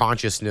stream of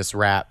consciousness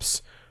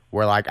raps,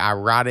 where like I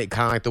write it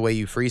kind of like the way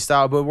you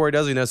freestyle, but where it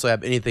doesn't necessarily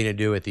have anything to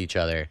do with each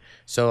other.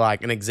 So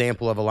like an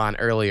example of a line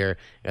earlier,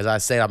 as I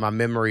say, like, my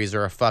memories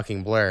are a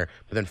fucking blur,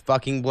 but then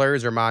fucking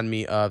blurs remind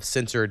me of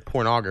censored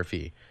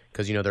pornography,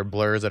 because they're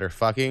blurs that are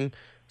fucking.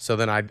 So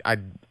then I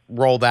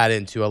roll that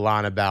into a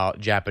line about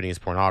Japanese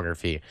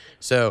pornography.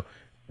 So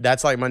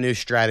that's like my new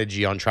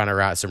strategy on trying to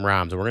write some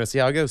rhymes, and we're gonna see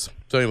how it goes.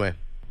 So anyway.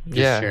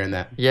 Just sharing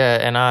that.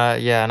 And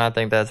I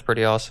think that's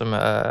pretty awesome.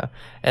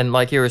 And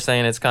like you were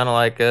saying, it's kind of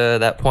like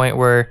that point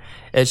where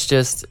it's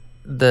just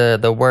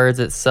the words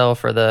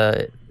itself, or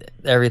the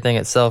everything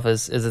itself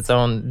is its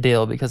own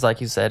deal, because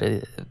like you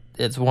said,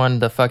 it's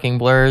the fucking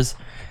blurs.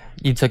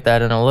 You took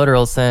that in a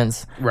literal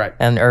sense, right?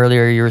 And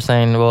earlier you were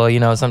saying,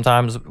 well,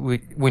 sometimes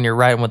when you're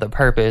writing with a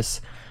purpose,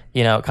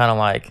 kind of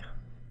like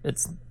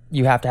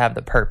you have to have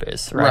the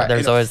purpose, right?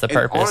 There's always the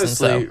purpose.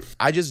 Honestly, and so,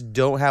 I just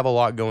don't have a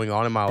lot going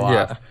on in my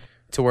life.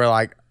 To where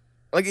like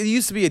it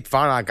used to be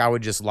fine, like I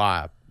would just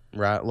lie,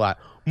 right? Like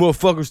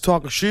motherfuckers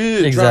talking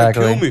shit, trying to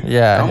kill me.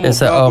 Yeah,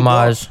 it's an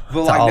homage to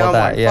but like all now of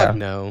that. I'm like,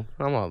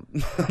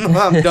 fuck no,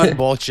 I'm done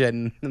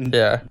bullshitting.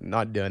 Yeah,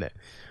 not doing it.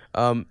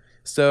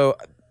 So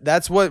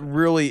that's what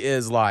really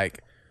is like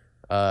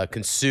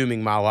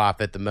consuming my life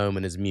at the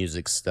moment is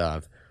music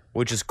stuff,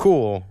 which is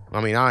cool.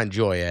 I mean, I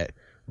enjoy it,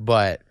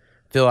 but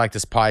I feel like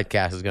this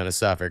podcast is gonna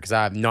suffer because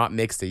I have not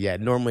mixed it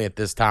yet. Normally at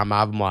this time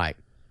I'm like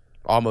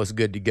almost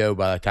good to go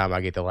by the time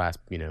I get the last,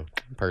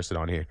 person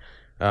on here.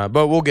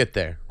 But we'll get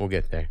there.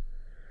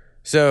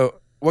 So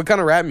what kind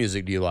of rap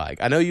music do you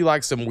like? I know you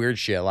like some weird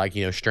shit, like,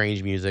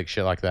 strange music,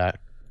 shit like that.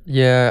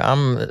 Yeah,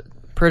 I'm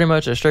pretty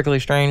much a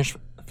Strictly Strange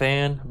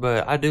fan,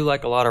 but I do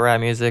like a lot of rap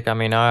music. I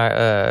mean,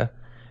 I,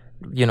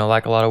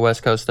 like a lot of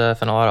West Coast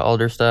stuff and a lot of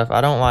older stuff. I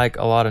don't like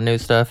a lot of new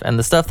stuff. And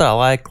the stuff that I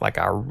like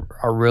I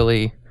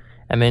really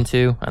am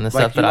into. And the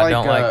stuff that I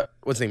don't like.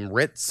 What's his name?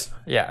 Ritz?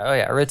 Yeah. Oh,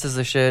 yeah. Ritz is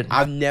the shit.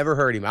 I've never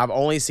heard him. I've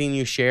only seen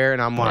you share,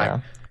 and I'm like,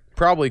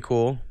 probably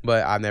cool,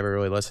 but I've never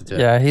really listened to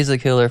it. Yeah, he's a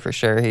killer for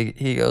sure.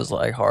 He goes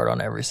like hard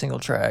on every single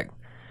track.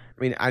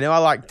 I mean, I know I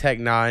like Tech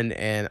Nine,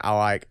 and I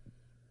like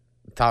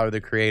Tyler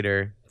the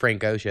Creator,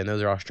 Frank Ocean.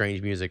 Those are all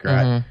strange music,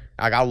 right? Mm-hmm.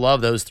 Like, I love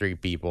those three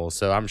people,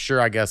 so I'm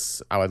sure, I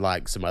guess I would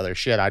like some other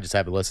shit. I just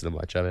haven't listened to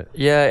much of it.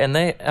 Yeah, and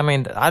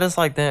I just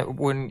like that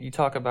when you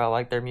talk about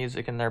like their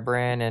music and their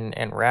brand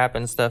and rap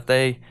and stuff,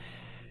 they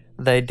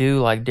do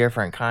like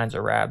different kinds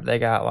of rap. They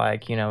got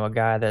like, a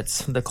guy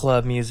that's the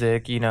club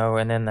music,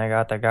 and then they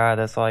got the guy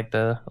that's like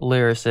the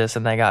lyricist,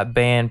 and they got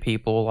band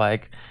people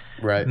like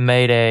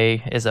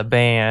Mayday is a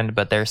band,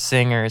 but their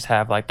singers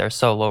have like their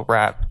solo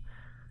rap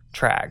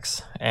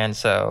tracks. And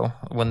so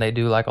when they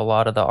do like a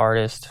lot of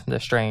the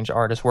strange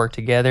artists work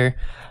together,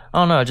 I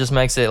don't know, it just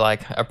makes it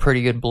like a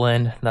pretty good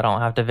blend that I don't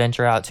have to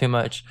venture out too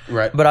much.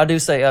 Right. But I do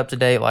stay up to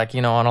date, like,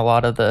 on a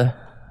lot of the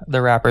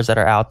rappers that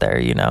are out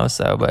there,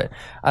 so, but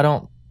I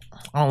don't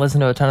listen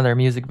to a ton of their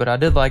music, but I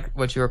did like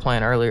what you were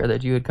playing earlier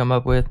that you had come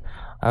up with.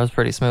 That was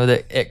pretty smooth.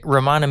 It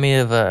reminded me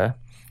of kind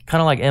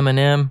of like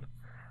Eminem,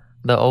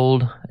 the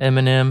old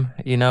Eminem,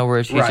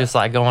 where he's just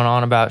like going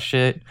on about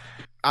shit.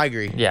 I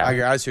agree. Yeah. I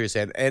agree. I see what you're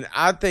saying. And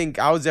I think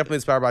I was definitely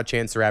inspired by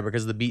Chance the Rapper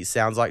because the beat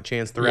sounds like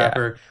Chance the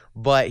Rapper,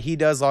 but he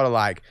does a lot of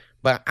like,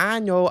 but I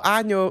know,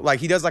 like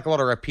he does like a lot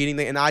of repeating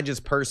thing. And I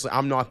just personally,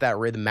 I'm not that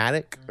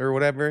rhythmatic or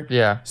whatever.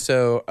 Yeah.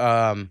 So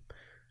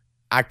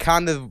I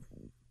kind of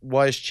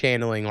was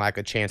channeling like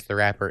a Chance the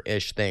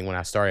Rapper-ish thing when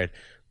I started,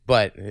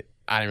 but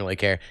I didn't really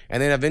care.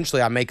 And then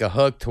eventually I make a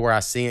hook to where I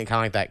sing it kind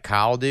of like that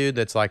Kyle dude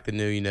that's like the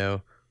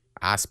new,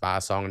 I Spy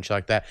song and shit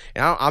like that.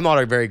 And I'm not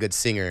a very good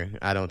singer,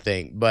 I don't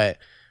think, but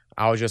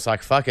I was just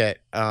like, fuck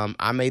it.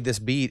 I made this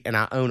beat and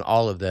I own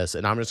all of this,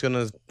 and I'm just going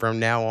to, from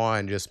now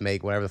on, just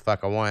make whatever the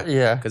fuck I want.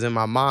 Yeah. Because in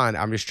my mind,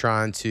 I'm just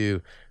trying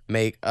to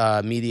make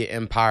a media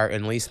empire,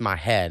 at least in my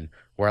head,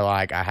 where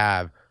like I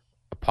have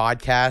a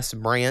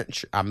podcast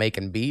branch, I'm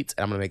making beats,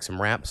 and I'm going to make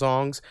some rap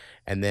songs,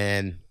 and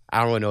then I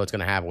don't really know what's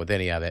going to happen with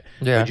any of it.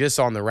 Yeah. But just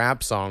on the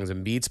rap songs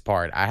and beats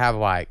part, I have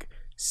like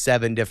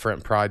 7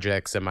 different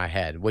projects in my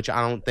head, which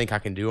I don't think I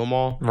can do them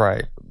all.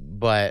 Right.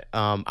 But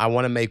I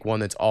want to make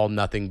one that's all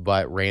nothing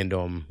but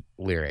random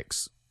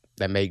lyrics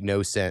that make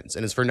no sense.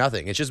 And it's for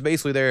nothing. It's just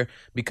basically there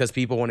because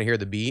people want to hear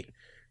the beat,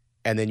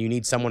 and then you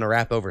need someone to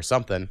rap over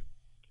something.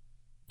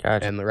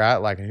 Gotcha. And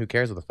like, who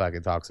cares what the fuck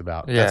it talks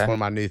about? Yeah. That's one of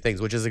my new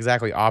things, which is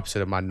exactly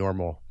opposite of my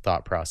normal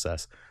thought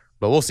process.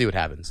 But we'll see what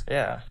happens.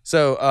 Yeah.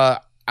 So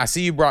I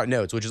see you brought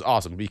notes, which is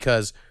awesome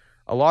because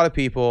a lot of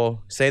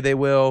people say they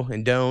will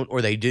and don't,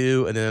 or they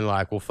do, and then they're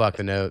like, well, fuck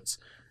the notes.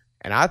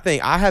 And I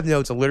think I have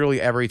notes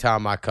literally every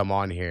time I come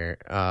on here.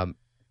 I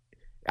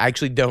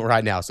actually don't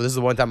right now. So this is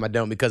the one time I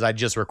don't because I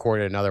just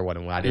recorded another one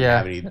and I didn't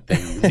have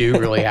anything new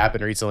really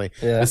happen recently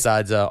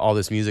besides all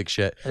this music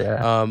shit.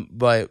 Yeah.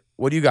 But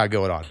what do you got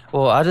going on?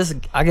 Well,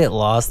 I get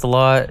lost a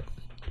lot.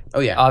 Oh,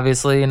 yeah.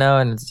 Obviously,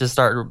 and just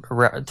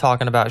start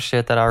talking about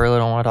shit that I really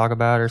don't want to talk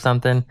about or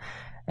something.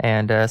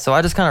 And so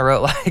I just kind of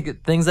wrote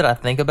like things that I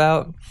think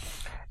about.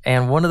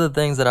 And one of the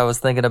things that I was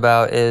thinking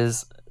about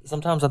is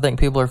sometimes I think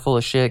people are full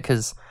of shit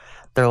because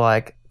they're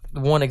like,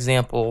 one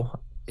example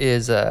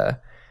is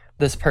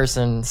this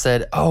person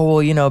said,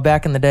 oh, well,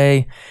 back in the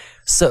day,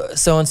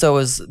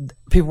 so-and-so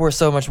people were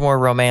so much more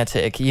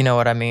romantic, you know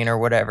what I mean, or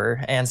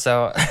whatever. And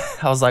so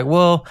I was like,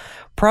 well,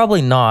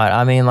 probably not.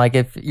 I mean, like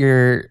if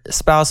your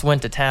spouse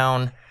went to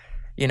town,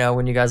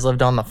 when you guys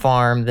lived on the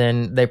farm,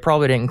 then they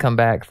probably didn't come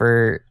back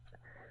for...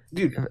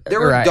 Dude, there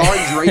were dog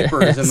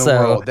drapers in the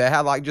world that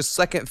had like just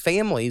second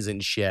families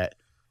and shit.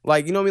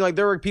 Like, you know what I mean? Like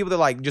there were people that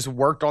like just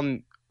worked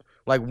on,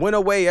 like went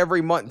away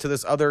every month to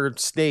this other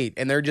state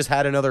and they just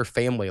had another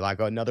family, like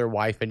another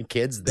wife and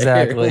kids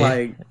there.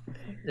 Exactly.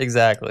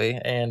 Exactly.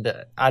 And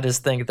I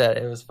just think that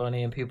it was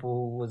funny and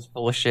people was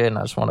full of shit and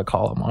I just want to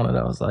call them on it.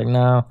 I was like,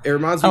 no. It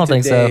reminds me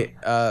today,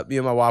 me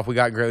and my wife, we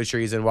got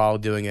groceries and while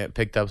doing it,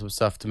 picked up some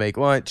stuff to make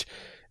lunch.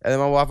 And then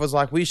my wife was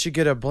like, we should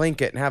get a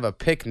blanket and have a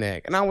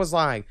picnic. And I was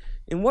like,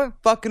 in what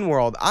fucking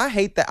world? I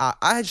hate that.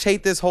 I just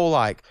hate this whole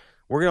like,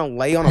 we're going to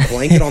lay on a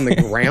blanket on the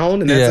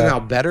ground and that's somehow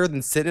better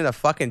than sitting at a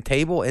fucking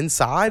table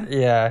inside.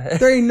 Yeah.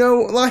 There ain't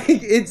no, like,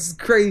 it's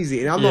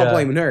crazy. And I'm not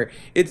blaming her.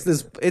 It's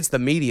the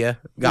media.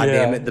 God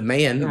damn it. The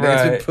man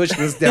that's been pushing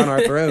this down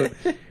our throat.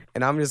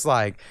 And I'm just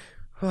like,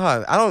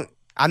 I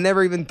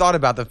never even thought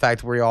about the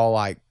fact where y'all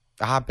like,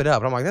 hop it up.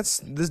 And I'm like, that's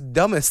the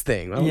dumbest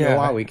thing. I don't know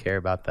why we care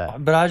about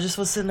that. But I just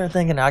was sitting there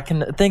thinking, I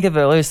can think of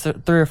at least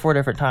 3 or 4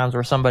 different times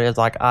where somebody is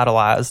like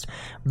idolized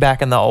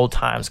back in the old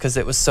times because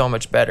it was so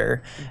much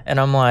better.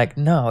 And I'm like,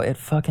 no, it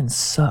fucking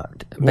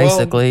sucked.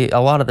 Basically, a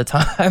lot of the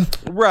time.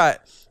 Right.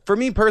 For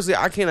me personally,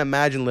 I can't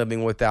imagine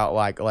living without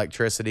like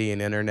electricity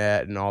and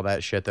internet and all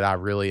that shit that I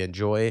really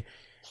enjoy.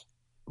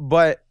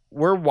 But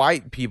we're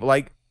white people.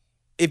 Like,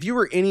 if you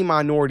were any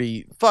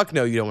minority, fuck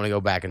no, you don't want to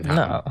go back in time.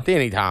 No. To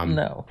any time.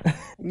 No.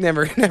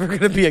 Never going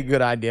to be a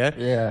good idea.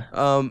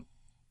 Yeah.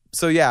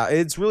 So yeah,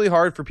 it's really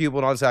hard for people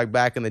to say like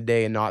back in the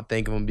day and not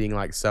think of them being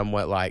like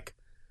somewhat like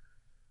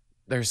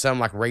there's some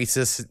like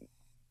racist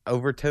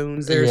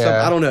overtones there or something.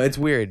 I don't know. It's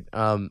weird.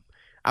 I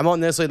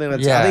don't necessarily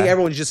think that's. I think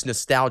everyone's just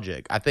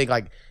nostalgic. I think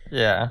like.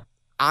 Yeah.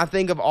 I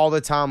think of all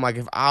the time like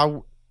if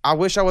I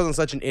wish I wasn't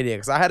such an idiot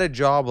because I had a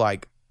job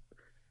like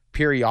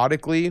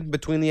periodically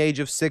between the age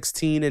of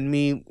 16 and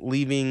me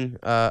leaving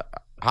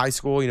high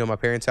school, my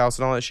parents' house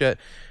and all that shit.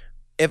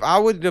 If I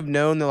would have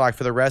known that like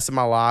for the rest of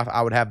my life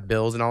I would have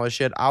bills and all this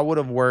shit, I would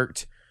have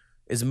worked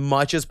as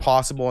much as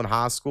possible in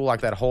high school,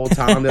 like that whole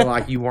time that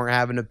like you weren't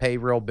having to pay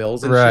real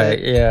bills and shit. Right,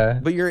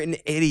 yeah. But you're an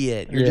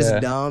idiot. You're just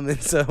dumb.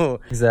 And so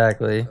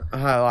exactly.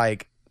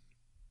 Like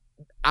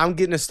I'm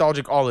getting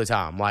nostalgic all the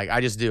time. Like I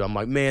just do. I'm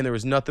like, man, there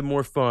was nothing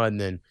more fun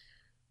than,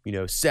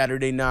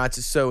 Saturday nights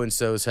at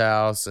so-and-so's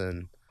house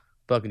and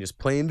fucking just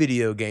playing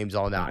video games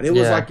all night. And it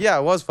was like,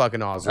 it was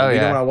fucking awesome. You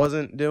know what I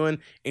wasn't doing?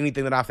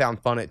 Anything that I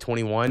found fun at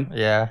 21.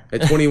 Yeah.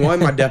 At 21,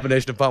 my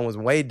definition of fun was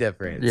way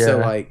different. Yeah. So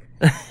like,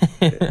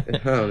 I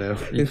don't know.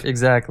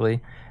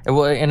 Exactly.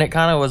 And it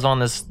kind of was on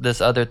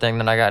this other thing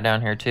that I got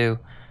down here too.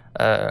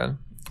 I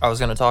was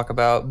going to talk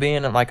about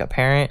being like a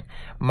parent.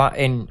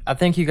 And I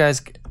think you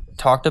guys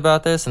talked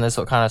about this, and this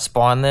what kind of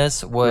spawned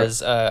this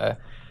was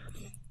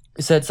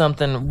said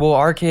something. Well,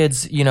 our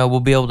kids, will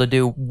be able to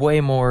do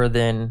way more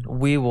than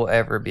we will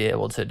ever be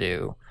able to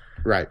do.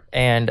 Right.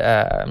 And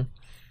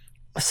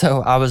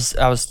so I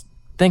was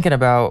thinking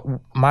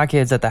about my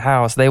kids at the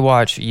house. They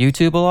watch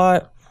YouTube a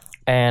lot.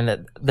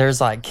 And there's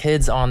like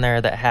kids on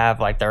there that have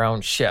like their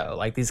own show.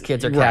 Like these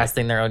kids are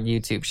casting their own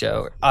YouTube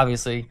show.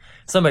 Obviously,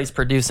 somebody's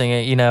producing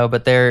it,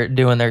 but they're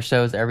doing their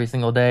shows every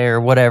single day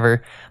or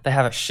whatever. They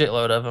have a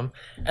shitload of them.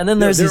 And then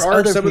there are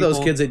some of those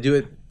kids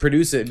that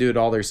produce it and do it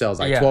all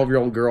themselves. Like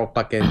 12-year-old girl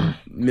fucking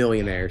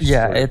millionaire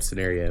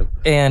scenario.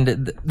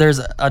 And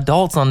there's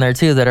adults on there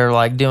too that are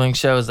like doing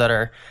shows that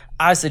are,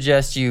 I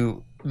suggest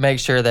you make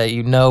sure that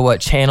you know what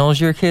channels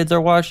your kids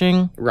are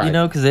watching,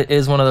 because it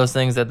is one of those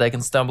things that they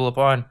can stumble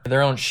upon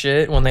their own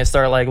shit when they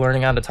start like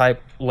learning how to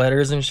type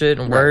letters and shit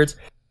and words.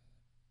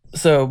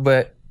 So,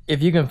 but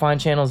if you can find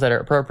channels that are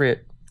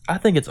appropriate, I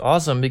think it's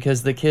awesome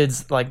because the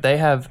kids, like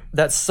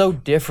that's so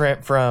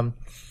different from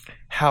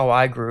how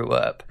I grew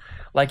up.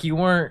 Like you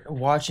weren't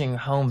watching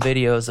home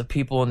videos of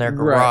people in their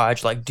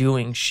garage, like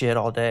doing shit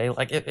all day.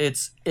 Like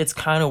it's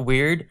kind of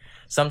weird.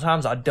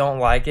 Sometimes I don't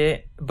like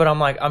it, but I'm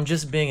like, I'm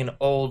just being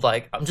old,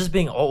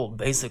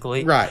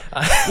 basically. Right.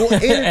 Well,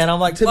 and I'm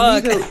like,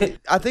 fuck.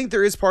 I think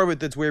there is part of it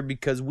that's weird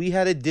because we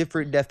had a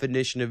different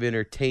definition of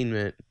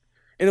entertainment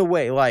in a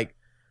way. Like,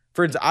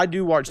 for instance, I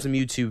do watch some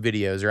YouTube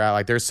videos, right?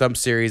 Like, there's some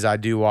series I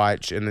do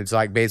watch, and it's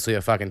like basically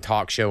a fucking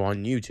talk show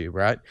on YouTube,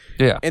 right?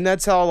 Yeah. And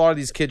that's how a lot of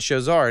these kids'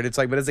 shows are. And it's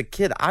like, but as a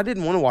kid, I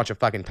didn't want to watch a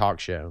fucking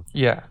talk show.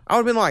 Yeah. I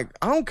would have been like,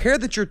 I don't care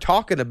that you're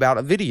talking about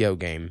a video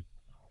game.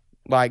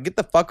 Like, get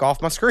the fuck off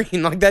my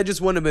screen. Like, that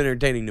just wouldn't have been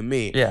entertaining to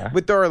me. Yeah.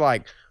 But there are,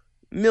 like,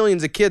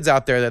 millions of kids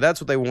out there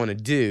that's what they want to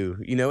do,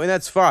 and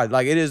that's fine.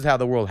 Like, it is how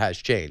the world has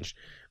changed.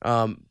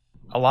 A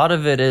lot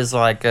of it is,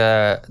 like,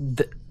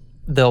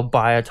 they'll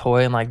buy a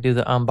toy and like do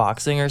the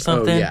unboxing or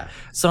something. Oh, yeah.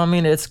 So I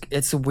mean,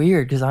 it's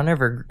weird because I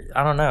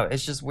don't know.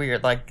 It's just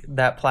weird, like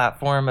that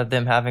platform of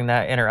them having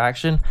that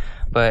interaction.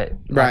 But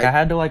like, I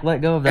had to like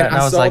let go of that, and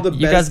I was like, you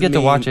guys get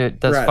to watch it.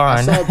 That's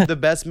fine. I saw the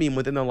best meme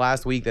within the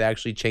last week that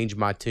actually changed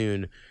my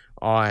tune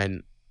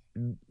on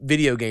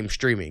video game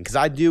streaming, because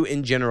I do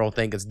in general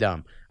think it's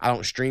dumb. I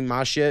don't stream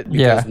my shit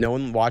because no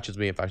one watches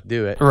me if I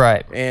do it.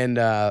 Right. And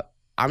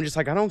I'm just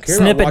like, I don't care.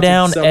 Snip about it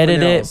down,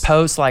 edit else. it,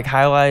 post like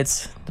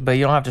highlights, but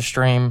you don't have to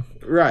stream.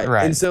 Right.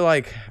 And so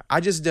like, I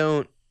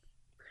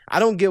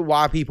don't get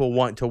why people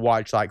want to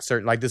watch like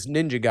certain, like this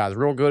ninja guy's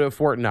real good at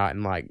Fortnite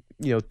and like,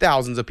 you know,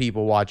 thousands of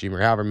people watch him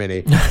or however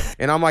many.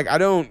 And I'm like, I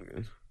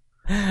don't.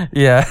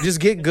 Yeah. Just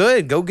get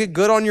good. Go get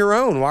good on your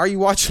own. Why are you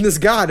watching this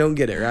guy? I don't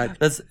get it, right?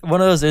 That's one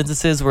of those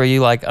instances where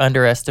you like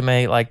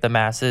underestimate like the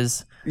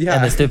masses and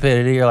the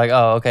stupidity. You're like,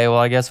 oh, okay, well,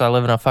 I guess I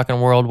live in a fucking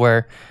world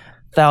where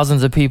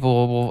thousands of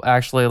people will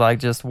actually like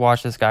just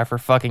watch this guy for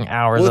fucking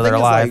hours of their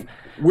life. Like,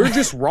 we're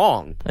just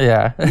wrong.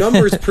 Yeah.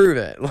 Numbers prove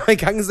it.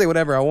 Like, I can say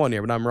whatever I want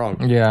here, but I'm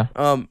wrong. Yeah.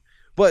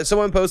 But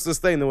someone posted this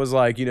thing that was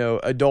like, you know,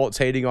 adults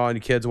hating on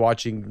kids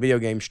watching video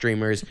game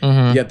streamers,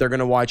 yet they're going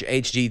to watch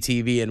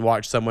HGTV and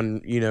watch someone,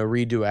 you know,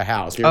 redo a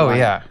house. Oh, like,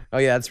 yeah. Oh,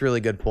 yeah, that's a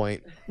really good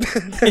point.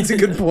 That's a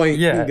good point.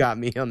 Yeah. You got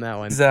me on that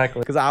one.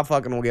 Exactly. Because I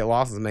fucking will get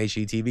lost in some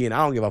HGTV, and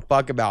I don't give a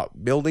fuck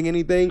about building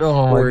anything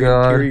or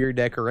interior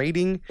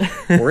decorating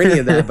or any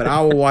of that, but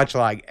I will watch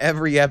like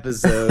every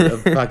episode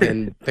of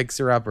fucking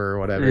Fixer Upper or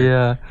whatever.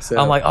 Yeah. So,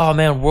 I'm like, oh,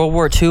 man, World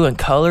War II in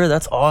color?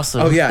 That's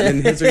awesome. Oh, yeah.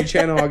 And History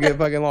Channel I'll get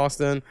fucking lost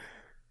in.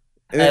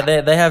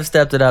 They have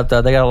stepped it up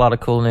though. They got a lot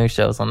of cool new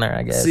shows on there,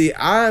 I guess. See,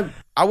 I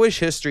wish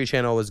History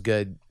Channel was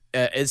good.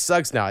 It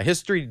sucks now.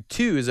 History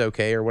 2 is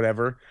okay or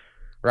whatever,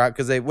 right?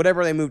 Because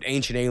whatever they moved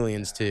Ancient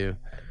Aliens to,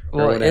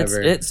 or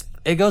whatever.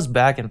 It goes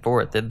back and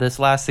forth. This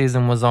last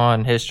season was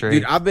on History.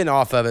 Dude, I've been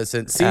off of it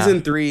since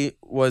season 3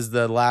 was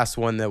the last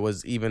one that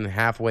was even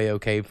halfway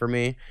okay for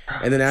me,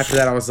 and then after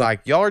that I was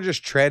like, y'all are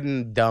just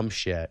treading dumb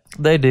shit.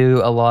 They do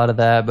a lot of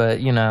that,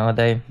 but you know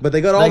they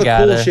got all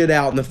the cool shit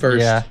out in the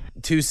first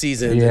 2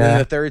 seasons, and then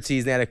the third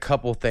season they had a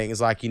couple things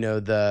like, you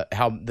know,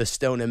 how the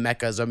stone in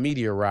Mecca is a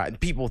meteorite, and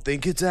people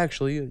think it's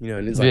actually, you know,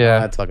 and it's like,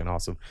 oh, that's fucking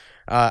awesome.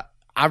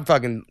 I'm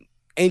fucking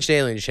Ancient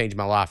Aliens changed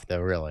my life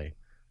though, really.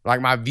 Like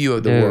my view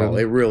of the world,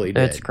 it really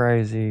did. It's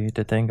crazy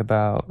to think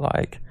about,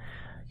 like,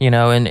 you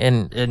know,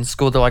 in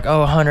school they're like,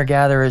 oh,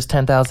 hunter-gatherers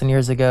 10,000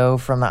 years ago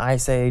from the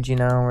Ice Age, you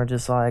know, and we're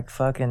just like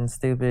fucking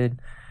stupid.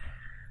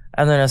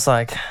 And then it's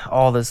like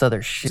all this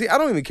other shit. See, I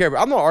don't even care,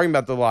 but I'm not arguing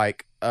about the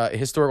like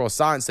historical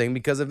science thing,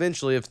 because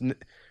eventually if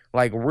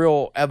like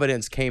real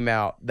evidence came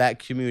out, that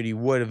community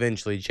would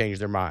eventually change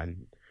their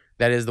mind.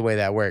 That is the way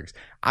that works.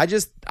 I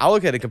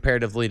look at it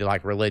comparatively to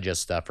like religious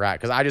stuff, right?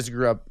 Because I just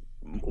grew up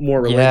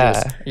more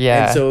religious.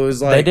 Yeah. And so it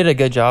was like they did a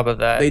good job of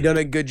that. They done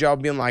a good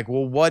job being like,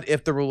 well, what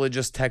if the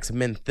religious text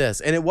meant this?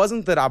 And it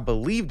wasn't that I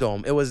believed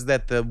them, it was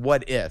that the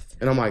what if.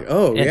 And I'm like,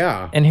 oh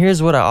yeah. And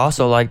here's what I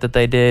also like that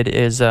they did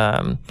is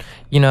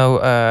you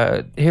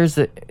know, here's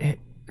the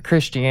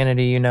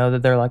Christianity, you know,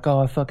 that they're like, oh,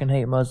 I fucking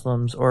hate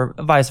Muslims, or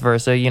vice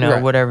versa, you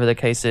know, whatever the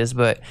case is.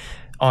 But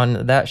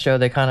on that show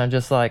they kind of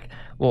just like,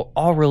 well,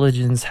 all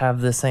religions have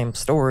the same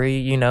story,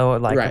 you know,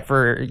 like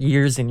for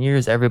years and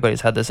years,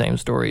 everybody's had the same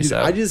story. So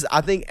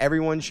I think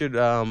everyone should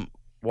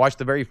watch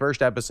the very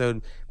first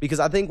episode, because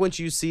I think once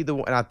you see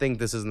and I think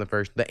this isn't the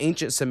first, the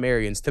ancient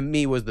Sumerians to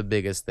me was the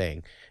biggest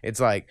thing. It's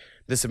like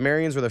the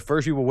Sumerians were the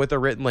first people with a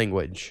written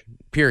language,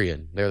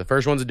 period. They're the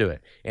first ones to do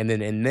it. And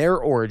then in their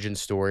origin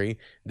story,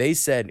 they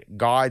said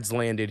gods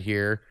landed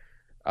here,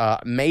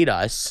 made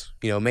us,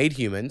 you know, made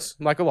humans,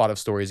 like a lot of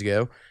stories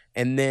go,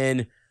 and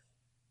then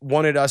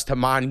wanted us to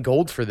mine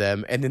gold for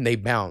them, and then they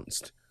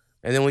bounced.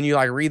 And then when you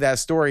like read that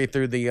story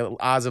through the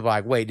eyes of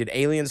like, wait, did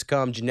aliens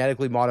come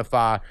genetically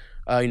modify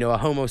you know, a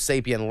Homo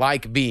sapien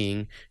like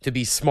being to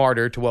be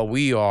smarter to what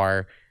we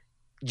are,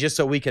 just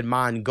so we can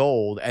mine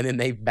gold, and then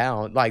they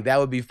bounced? Like, that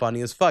would be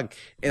funny as fuck.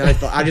 And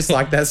I just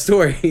like that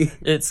story.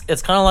 It's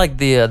kind of like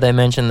they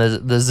mentioned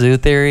the zoo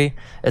theory.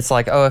 It's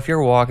like, oh, if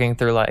you're walking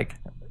through like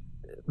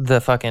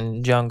the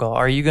fucking jungle,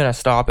 are you gonna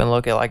stop and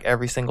look at like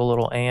every single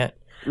little ant?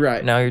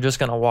 Right. No, you're just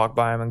going to walk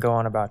by them and go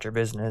on about your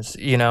business,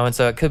 you know? And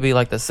so it could be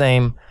like the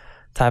same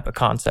type of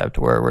concept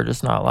where we're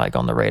just not like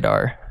on the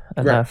radar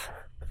enough.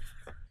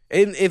 Right.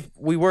 And if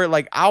we were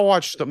like, I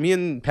watched, me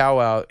and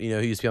Powwow, you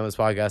know, he used to be on this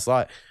podcast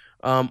a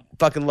lot,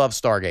 fucking love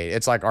Stargate.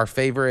 It's like our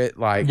favorite,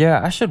 like,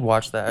 yeah, I should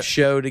watch that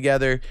show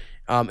together.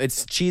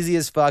 It's cheesy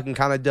as fuck and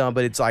kind of dumb,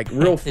 but it's like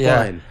real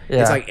fun.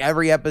 Yeah. It's like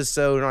every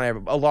episode,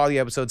 a lot of the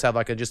episodes have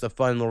like just a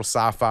fun little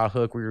sci-fi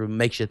hook where it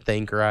makes you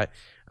think, right?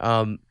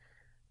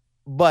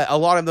 But a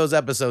lot of those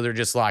episodes are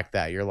just like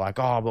that. You're like,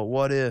 oh, but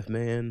what if,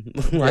 man?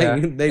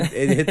 Like,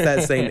 it hits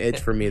that same itch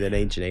for me that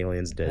Ancient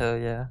Aliens did. Oh,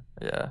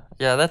 yeah.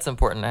 That's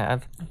important to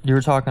have. You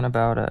were talking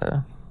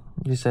about,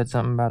 you said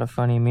something about a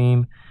funny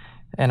meme,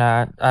 and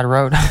I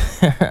wrote,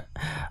 I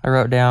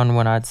wrote down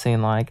when I'd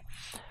seen like,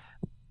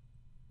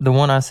 the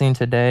one I seen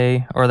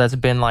today, or that's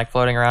been like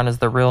floating around, is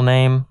the real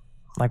name.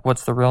 Like,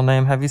 what's the real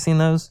name? Have you seen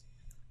those?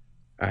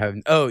 I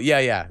haven't. Oh,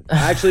 yeah. I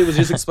actually was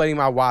just explaining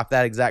to my wife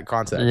that exact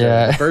concept.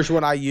 Yeah. The first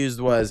one I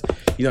used was,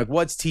 like,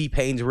 what's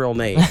T-Pain's real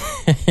name?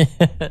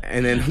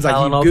 And then it's like,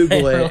 Tylenol you Google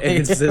pain it, relief. and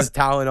it says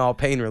Tylenol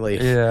pain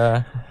relief.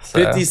 Yeah.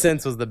 50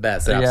 cents was the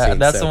best that I've Yeah, seen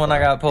that's so the one far.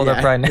 I got pulled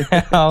up right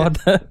now.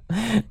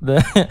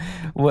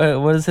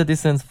 What is 50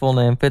 Cent's full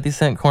name? 50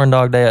 Cent Corn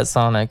Dog Day at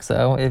Sonic.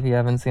 So if you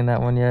haven't seen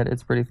that one yet,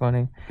 it's pretty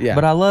funny. Yeah.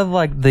 But I love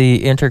like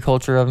the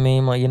interculture of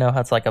meme. Like, how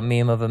it's like a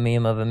meme of a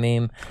meme of a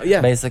meme.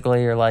 Yeah.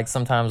 Basically, or like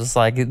sometimes it's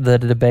like the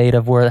debate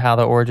of how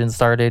the origin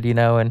started.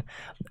 And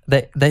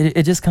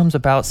it just comes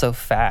about so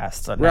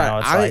fast. Now Right.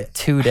 it's like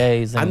 2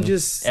 days, and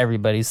just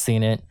everybody's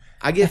seen it.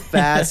 I get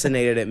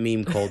fascinated at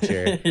meme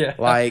culture. Yeah.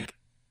 Like,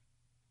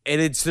 and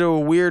it's a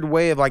weird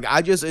way of like,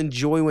 I just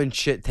enjoy when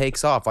shit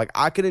takes off. Like,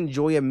 I can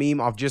enjoy a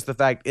meme off just the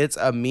fact it's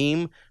a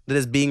meme that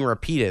is being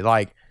repeated.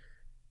 Like,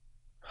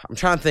 I'm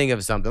trying to think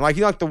of something. Like,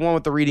 like the one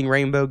with the reading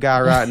rainbow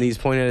guy, right? And he's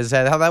pointing at his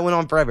head. How that went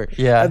on forever.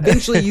 Yeah.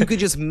 Eventually, you could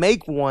just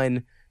make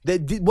one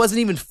that wasn't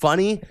even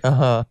funny,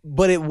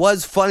 but it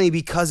was funny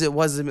because it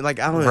wasn't, like,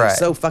 I don't know, Right. it's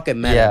so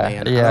fucking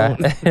meta, man.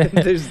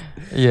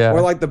 Yeah. Or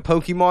like the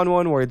Pokemon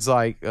one where it's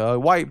like,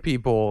 white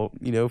people,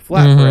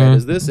 flatbread,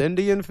 is this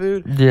Indian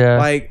food? Yeah.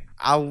 Like,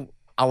 I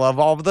love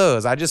all of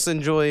those. I just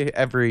enjoy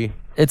every...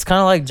 It's kind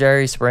of like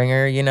Jerry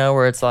Springer,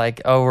 where it's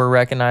like, oh, we're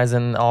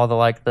recognizing all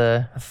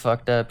the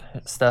fucked up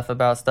stuff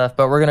about stuff,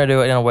 but we're going to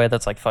do it in a way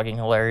that's like fucking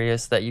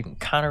hilarious that you can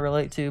kind of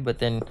relate to, but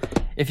then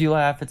if you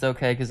laugh, it's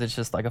okay because it's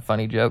just like a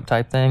funny joke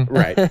type thing.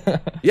 Right.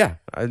 Yeah,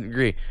 I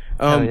agree.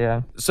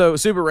 Yeah. So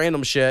super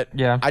random shit.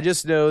 Yeah. I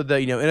just know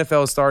that,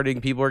 NFL is starting.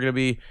 People are going to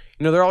be,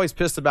 they're always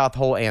pissed about the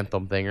whole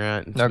anthem thing,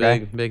 right? It's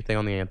Okay. a big thing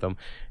on the anthem.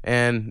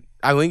 And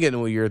I will get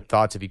into your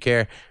thoughts if you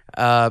care.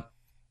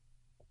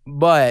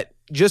 But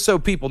just so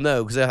people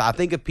know, because I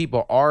think if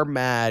people are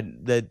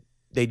mad that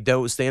they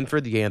don't stand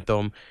for the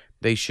anthem,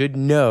 they should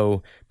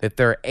know that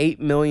there are 8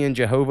 million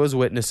Jehovah's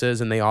Witnesses,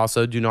 and they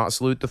also do not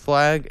salute the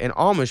flag, and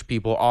Amish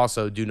people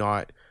also do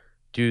not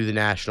do the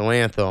national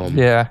anthem.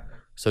 Yeah.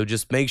 So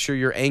just make sure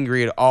you're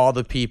angry at all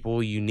the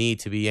people you need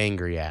to be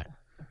angry at,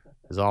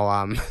 is all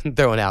I'm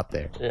throwing out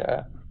there.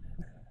 Yeah.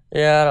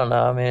 Yeah, I don't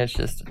know. I mean, it's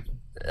just,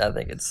 I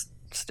think it's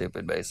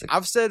stupid, basically.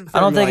 I've said... I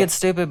don't think it's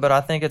stupid, but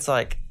I think it's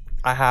like,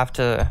 I have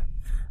to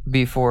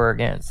be for or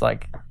against.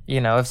 Like,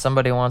 if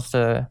somebody wants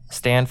to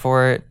stand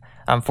for it,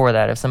 I'm for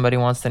that. If somebody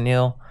wants to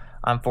kneel,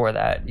 I'm for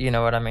that. You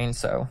know what I mean?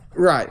 So,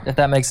 right. If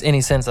that makes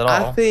any sense at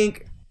all. I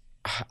think,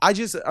 I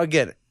just,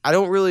 again, I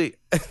don't really,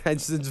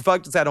 it's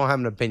fucked to say I don't have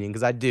an opinion,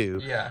 because I do.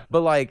 Yeah.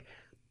 But, like,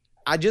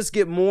 I just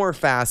get more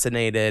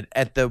fascinated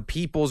at the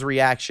people's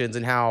reactions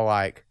and how,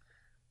 like,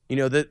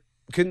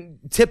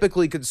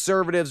 typically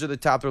conservatives are the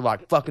top. They're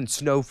like fucking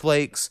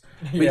snowflakes.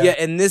 But yeah,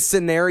 in this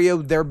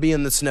scenario, they're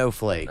being the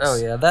snowflakes. Oh,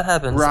 yeah. That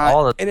happens Right.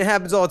 all the time. And it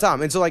happens all the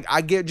time. And so, like,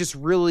 I get just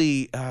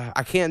really,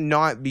 I can't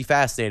not be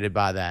fascinated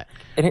by that.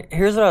 And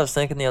here's what I was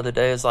thinking the other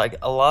day is like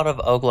a lot of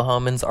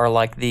Oklahomans are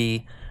like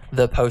the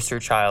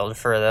poster child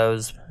for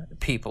those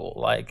people.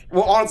 Like,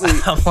 Well, honestly,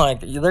 I'm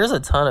like, there's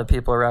a ton of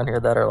people around here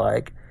that are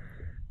like,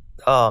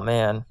 oh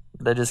man,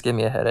 they just give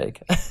me a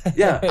headache.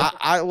 yeah,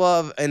 I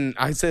love, and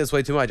I say this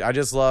way too much, I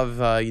just love,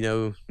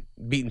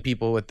 beating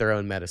people with their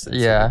own medicine.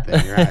 Yeah. Sort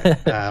of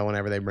thing, right?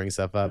 Whenever they bring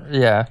stuff up.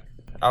 Yeah.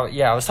 I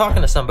was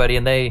talking to somebody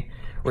and they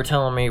were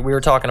telling me, we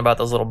were talking about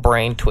those little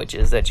brain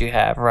twitches that you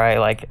have, right?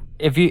 Like,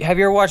 have you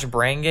ever watched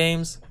Brain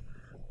Games?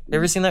 You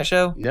ever seen that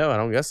show? No, I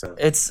don't guess so.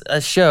 It's a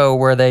show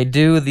where they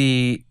do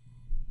the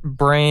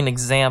brain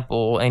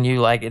example and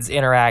it's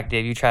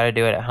interactive. You try to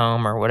do it at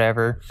home or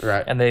whatever.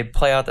 Right. And they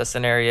play out the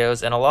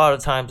scenarios. And a lot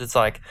of times it's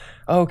like,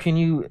 oh, can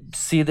you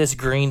see this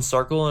green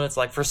circle? And it's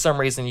like, for some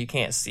reason you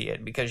can't see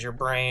it because your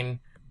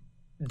brain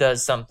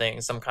does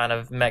something, some kind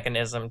of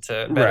mechanism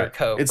to better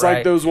cope. It's right?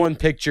 like those one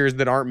pictures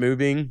that aren't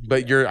moving,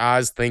 but your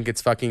eyes think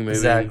it's fucking moving,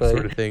 Exactly.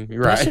 sort of thing. That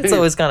Right. shit's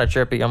always kind of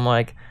trippy. I'm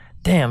like,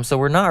 damn, so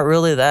we're not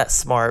really that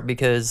smart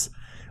because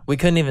we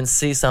couldn't even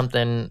see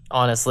something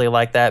honestly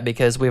like that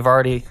because we've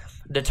already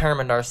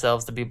determined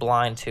ourselves to be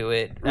blind to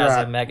it as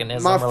a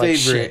mechanism. My We're like,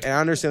 favorite, shit. and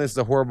I understand this is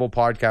a horrible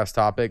podcast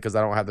topic because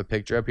I don't have the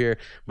picture up here,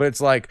 but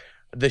it's like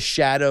the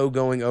shadow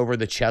going over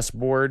the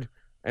chessboard,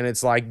 and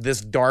it's like this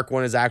dark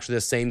one is actually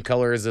the same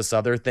color as this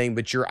other thing,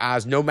 but your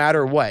eyes, no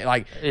matter what,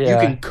 like you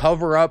can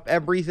cover up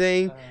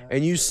everything,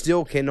 and you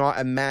still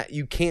cannot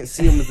you can't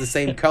see them as the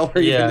same color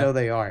even though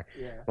they are.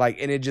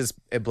 Like, and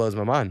it blows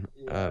my mind.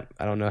 I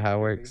don't know how it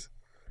works.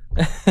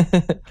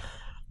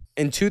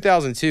 In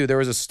 2002, there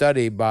was a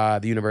study by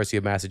the University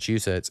of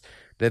Massachusetts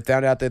that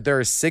found out that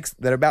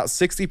that about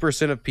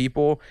 60% of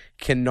people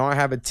cannot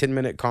have a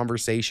 10-minute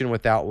conversation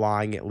without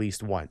lying at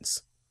least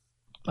once.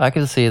 I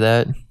can see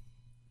that,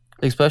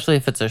 especially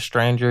if it's a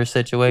stranger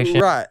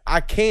situation. Right,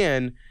 I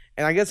can,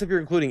 and I guess if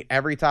you're including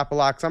every type of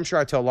lie, because I'm sure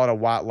I tell a lot of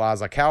white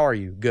lies, like, how are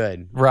you?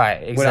 Good.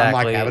 Right, exactly. When I'm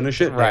like having a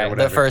shit day right, or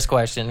whatever. the first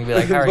question, you'd be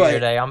like, how are you But-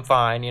 today? I'm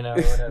fine, or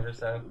whatever,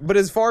 so. But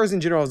as far as in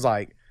general, it's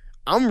like,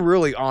 I'm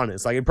really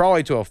honest. Like, it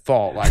probably to a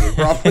fault. Like, it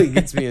probably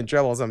gets me in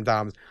trouble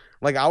sometimes.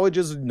 Like, I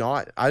just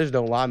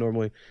don't lie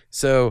normally.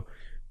 So,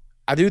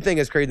 I do think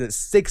it's crazy that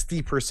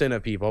 60%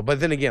 of people, but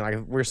then again, like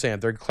we're saying,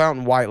 if they're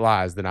clouding white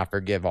lies, then I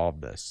forgive all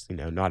of this.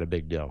 Not a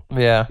big deal.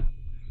 Yeah.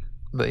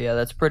 But yeah,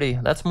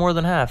 that's more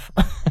than half.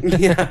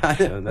 Yeah, I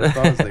know. That's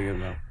what I was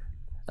thinking about.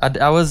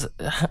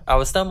 I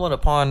was stumbling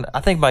upon, I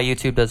think my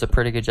YouTube does a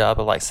pretty good job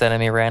of like sending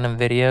me random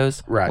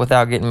videos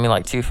without getting me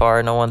like too far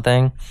into one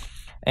thing.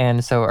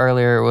 And so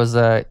earlier it was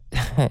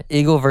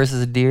eagle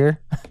versus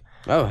deer.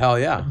 Oh, hell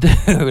yeah.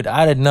 Dude,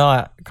 I did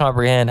not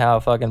comprehend how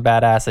fucking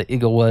badass an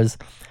eagle was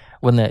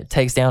when it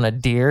takes down a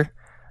deer.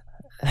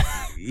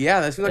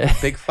 Yeah, that seems like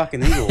a big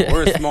fucking eagle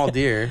or a small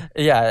deer.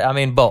 Yeah, I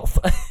mean both.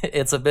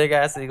 It's a big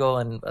ass eagle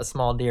and a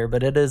small deer,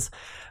 but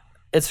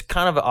it's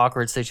kind of an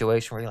awkward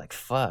situation where you're like,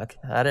 fuck,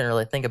 I didn't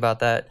really think about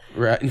that.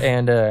 Right.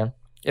 And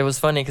it was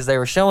funny because they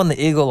were showing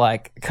the eagle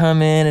like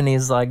come in and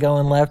he's like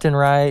going left and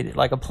right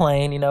like a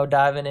plane,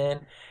 diving in.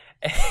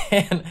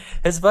 And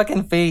his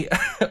fucking feet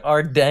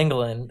are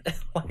dangling.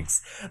 Like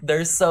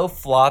they're so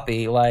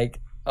floppy.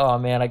 Like, oh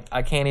man,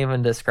 I can't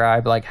even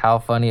describe like how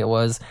funny it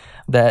was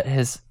that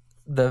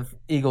the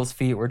eagle's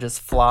feet were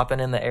just flopping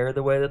in the air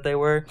the way that they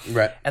were.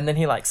 Right. And then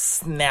he like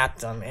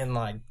snapped them and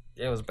like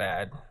it was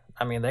bad.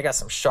 I mean, they got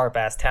some sharp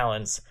ass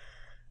talons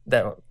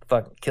that would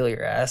fucking kill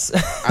your ass.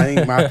 I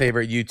think my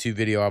favorite YouTube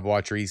video I've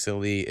watched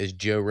recently is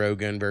Joe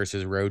Rogan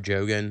versus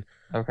Rojogan.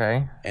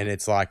 Okay. And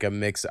it's like a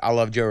mix. I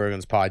love Joe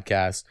Rogan's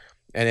podcast.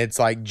 And it's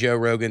like Joe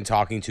Rogan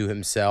talking to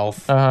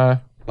himself.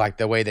 Like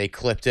the way they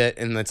clipped it.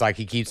 And it's like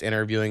he keeps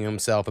interviewing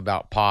himself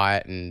about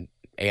pot and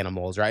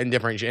animals, right? And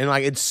different shit. And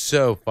like it's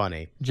so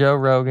funny. Joe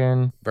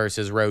Rogan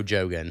versus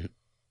Rojogan,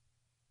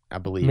 I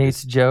believe.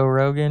 Meets Joe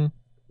Rogan.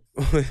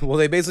 Well,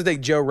 they basically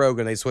take Joe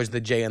Rogan, they switch the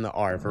J and the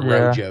R for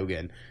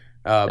Rojogan.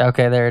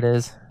 Okay, there it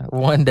is.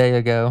 One day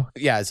ago.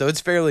 Yeah, so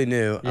it's fairly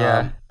new.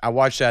 Yeah. I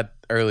watched that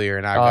earlier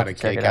and I got a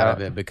kick out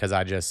of it because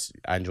I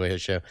enjoy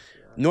his show.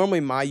 Normally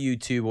my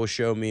YouTube will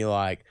show me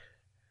like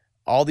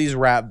all these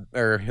rap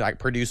or like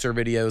producer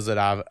videos that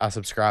I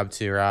subscribe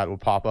to, right? Will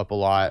pop up a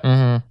lot.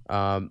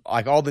 Mm-hmm.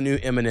 Like all the new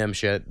Eminem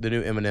shit. The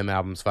new Eminem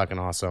album's fucking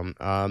awesome.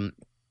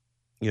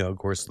 Of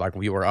course, like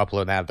we were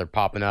uploading that, they're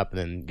popping up and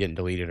then getting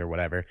deleted or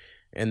whatever.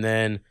 And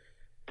then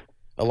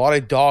a lot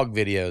of dog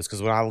videos,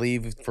 because when I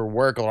leave for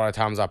work, a lot of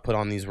times I put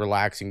on these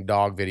relaxing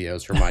dog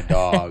videos for my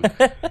dog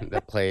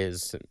that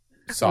plays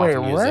soft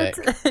music.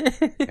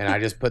 And I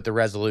just put the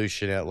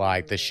resolution at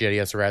like the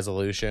shittiest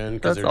resolution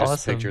because they're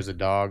just pictures of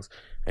dogs.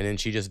 And then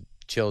she just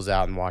chills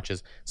out and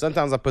watches.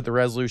 Sometimes I put the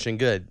resolution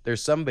good.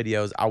 There's some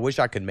videos, I wish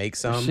I could make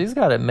some. She's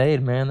got it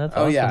made, man. That's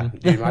awesome. Oh, yeah.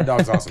 Dude, my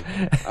dog's awesome.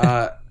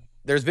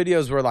 There's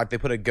videos where like they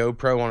put a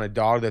GoPro on a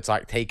dog that's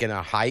like taking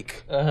a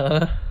hike.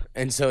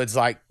 And so it's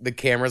like the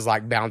camera's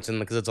like bouncing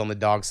because it's on the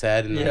dog's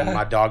head, and then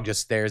my dog just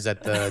stares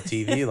at the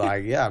TV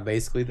like, yeah,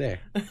 basically there.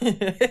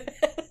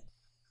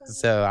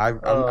 So I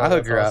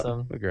hook her up.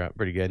 Hook her up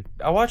pretty good.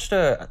 I watched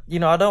I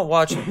don't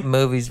watch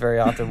movies very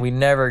often. We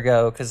never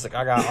go because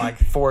I got like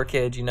 4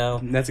 kids.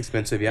 That's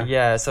expensive, yeah.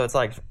 Yeah, so it's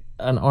like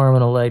an arm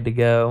and a leg to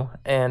go,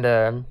 and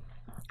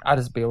I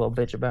just be a little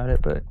bitch about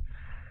it. But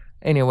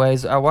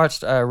anyways, I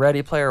watched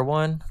Ready Player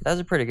One. That was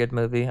a pretty good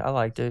movie. I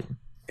liked it.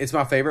 It's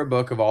my favorite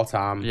book of all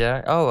time.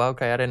 Yeah. Oh,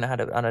 okay. I didn't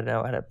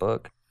know I had a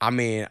book. I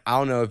mean, I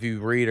don't know if you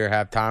read or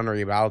have time to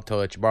read, but I'll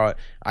tell you to borrow it.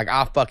 Like,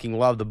 I fucking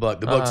love the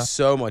book. The book's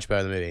so much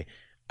better than the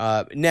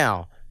movie.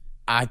 Now,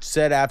 I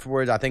said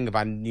afterwards, I think if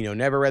I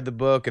never read the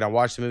book and I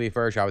watched the movie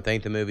first, I would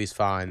think the movie's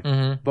fine.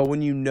 Mm-hmm. But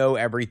when you know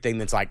everything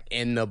that's like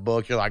in the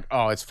book, you're like,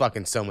 oh, it's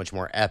fucking so much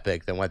more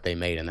epic than what they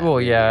made in that movie.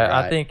 Well, yeah,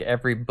 right? I think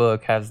every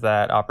book has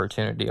that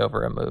opportunity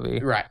over a movie.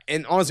 Right.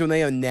 And honestly, when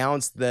they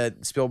announced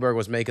that Spielberg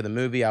was making the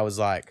movie, I was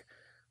like,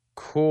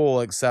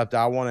 cool, except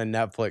I want a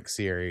Netflix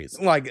series.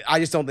 Like, I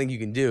just don't think you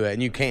can do it,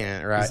 and you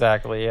can't, right?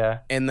 Exactly, yeah.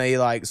 And they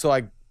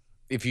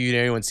if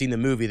anyone's seen the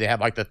movie, they have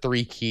like the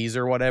 3 keys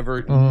or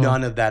whatever.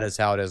 None of that is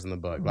how it is in the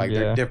book. Like,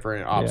 they're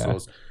different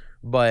obstacles.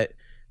 But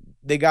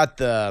they got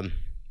the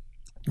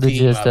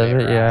gist of it,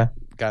 right? Yeah.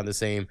 Kind of the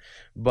same.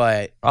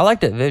 But I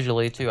liked it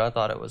visually, too. I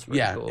thought it was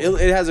pretty cool.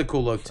 It has a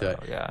cool look to it.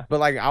 Yeah.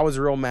 But, like, I was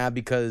real mad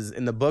because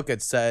in the book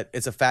it's a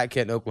fat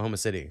kid in Oklahoma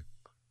City.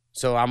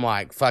 So I'm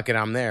like, fuck it,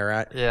 I'm there,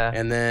 right? Yeah.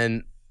 And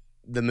then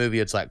the movie,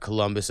 it's like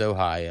Columbus,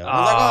 Ohio.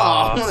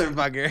 I was like, oh,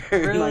 motherfucker.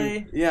 Really?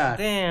 Like, yeah.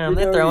 Damn,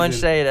 they're throwing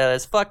shade at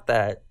us. Fuck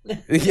that.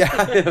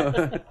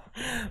 Yeah.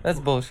 That's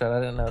bullshit. I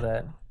didn't know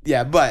that.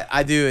 Yeah, but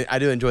I do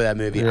enjoy that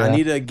movie. Yeah. I'm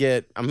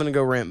going to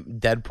go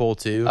rent Deadpool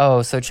 2.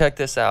 Oh, so check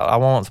this out. I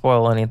won't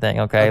spoil anything,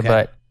 okay?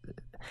 But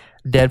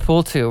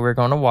Deadpool 2, we're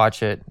going to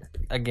watch it.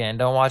 Again,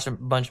 don't watch a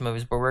bunch of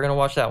movies, but we're going to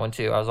watch that one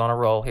too. I was on a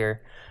roll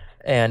here.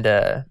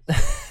 And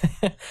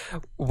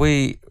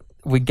we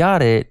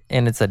got it,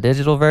 and it's a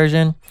digital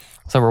version.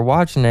 So we're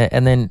watching it,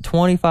 and then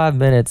 25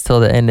 minutes till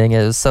the ending,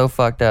 it was so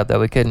fucked up that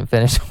we couldn't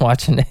finish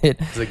watching it.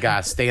 The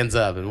guy stands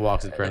up and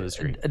walks in front of the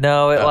screen.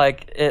 No,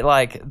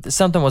 it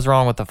something was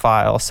wrong with the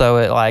file, so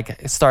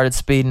it started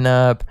speeding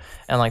up,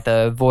 and like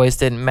the voice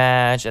didn't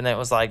match, and it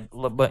was like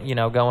going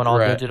all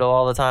digital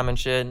all the time and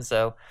shit. And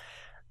so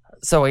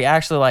So we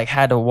actually like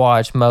had to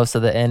watch most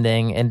of the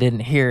ending and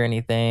didn't hear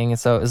anything.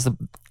 So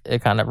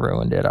it kind of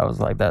ruined it. I was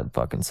like, that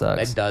fucking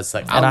sucks. It does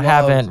suck. And I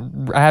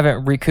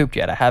haven't recouped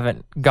yet. I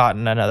haven't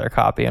gotten another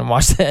copy and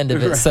watched the end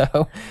of it.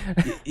 So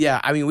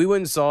yeah, I mean, we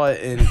went and saw it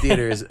in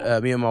theaters,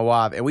 me and my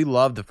wife, and we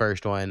loved the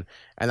first one.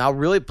 And I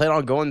really planned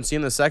on going and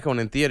seeing the second one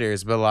in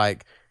theaters, but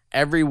like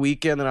every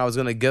weekend that I was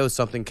gonna go,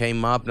 something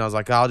came up, and I was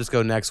like, I'll just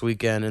go next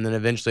weekend. And then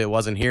eventually, it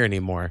wasn't here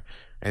anymore,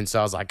 and so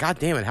I was like, God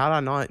damn it, how did I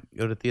not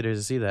go to theaters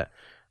to see that?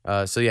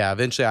 So yeah,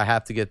 eventually I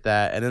have to get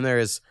that. And then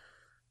there's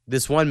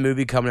this one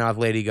movie coming out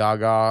with Lady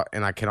Gaga,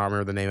 and I cannot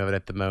remember the name of it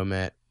at the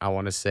moment. I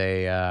want to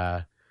say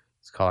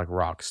it's called like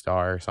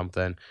Rockstar or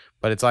something,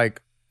 but it's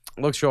like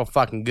looks real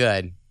fucking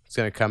good. It's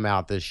gonna come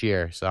out this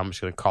year, so I'm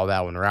just gonna call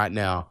that one right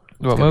now.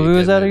 What movie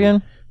was that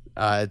again?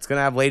 It's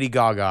gonna have Lady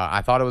Gaga.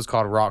 I thought it was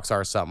called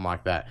Rockstar or something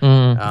like that.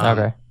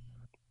 Okay.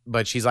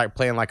 But she's like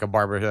playing like a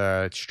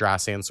Barbara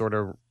Streisand sort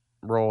of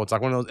role. It's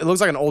like one of those. It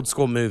looks like an old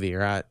school movie,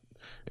 right?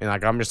 And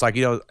like I'm just like,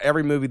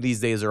 every movie these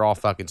days are all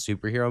fucking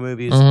superhero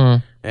movies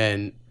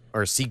and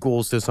or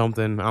sequels to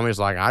something. I'm just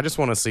like, I just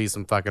want to see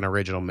some fucking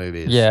original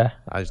movies. Yeah.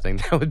 I just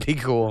think that would be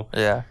cool.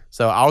 Yeah.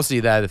 So I'll see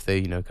that if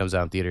they comes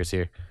out in theaters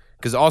here.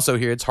 Because also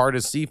here it's hard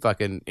to see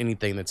fucking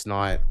anything that's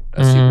not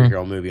a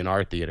superhero movie in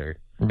our theater.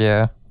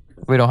 Yeah.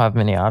 We don't have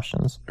many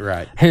options.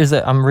 Right.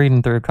 I'm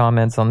reading through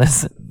comments on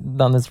this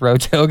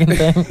Roach Hogan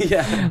thing.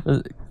 Yeah.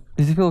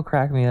 These people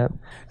crack me up.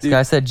 This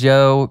guy said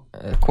Joe,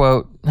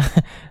 quote,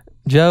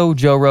 Joe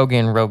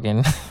Rogan.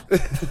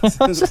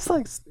 I was just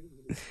like,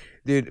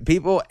 dude,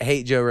 people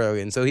hate Joe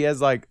Rogan. So he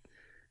has like,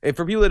 if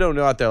for people that don't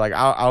know out there, like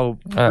I'll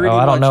I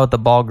don't know what the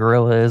ball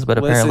gorilla is, but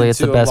apparently it's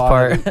the best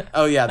part.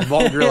 Oh yeah, the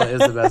ball gorilla is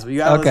the best. But you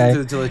gotta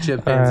listen to the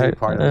chimpanzee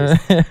part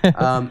of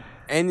this.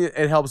 And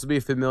it helps to be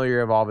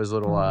familiar of all of his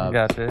little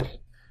gotcha.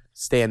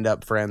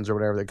 stand-up friends or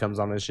whatever that comes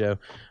on his show.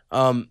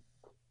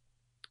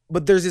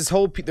 But there's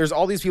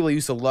all these people who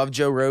used to love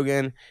Joe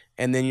Rogan,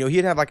 and then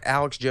he'd have like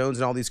Alex Jones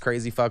and all these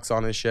crazy fucks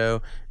on his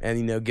show,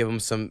 and give them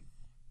some,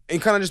 and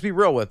kind of just be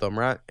real with them,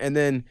 right? And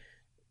then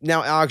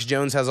now Alex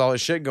Jones has all his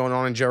shit going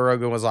on, and Joe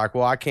Rogan was like,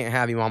 well, I can't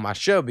have him on my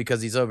show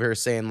because he's over here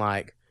saying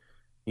like,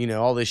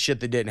 all this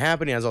shit that didn't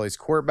happen. He has all these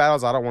court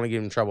battles. I don't want to get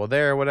him in trouble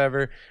there or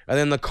whatever. And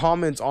then the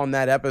comments on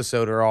that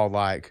episode are all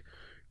like,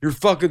 you're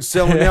fucking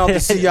selling out the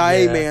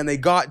CIA, man. They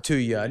got to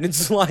you. And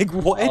it's like,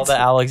 what? All the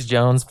Alex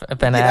Jones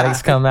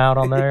fanatics come out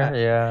on there.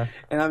 Yeah.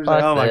 And I'm just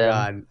like, oh my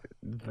God.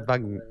 The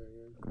fucking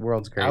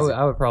world's crazy.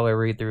 I would probably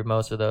read through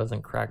most of those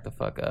and crack the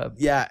fuck up.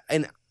 Yeah.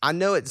 And I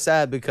know it's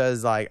sad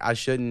because like I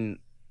shouldn't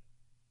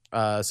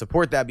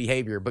support that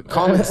behavior, but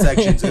comment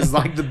sections is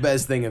like the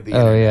best thing of the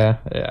internet. Oh, yeah.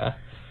 Yeah.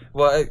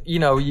 Well,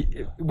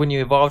 when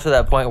you evolve to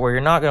that point where you're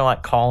not gonna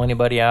like call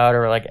anybody out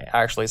or like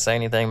actually say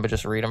anything, but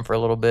just read them for a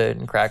little bit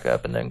and crack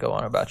up, and then go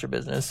on about your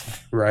business.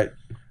 Right.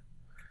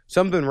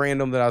 Something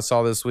random that I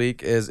saw this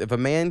week is if a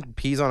man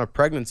pees on a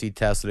pregnancy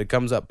test and it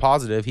comes up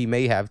positive, he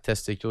may have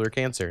testicular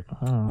cancer.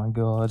 Oh my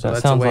God, so that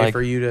that's sounds a way like,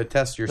 for you to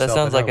test yourself. That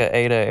sounds like an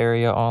ADA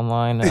area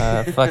online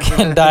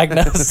fucking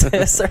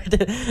diagnosis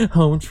or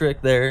home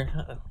trick there.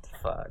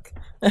 Fuck.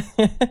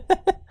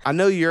 I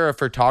know you're a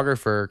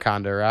photographer,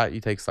 kinda, right? You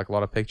take like a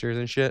lot of pictures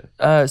and shit.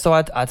 So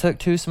I took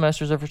 2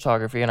 semesters of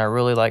photography, and I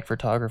really like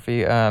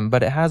photography.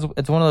 But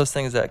it's one of those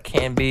things that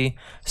can be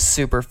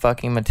super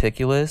fucking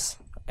meticulous,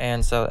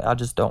 and so I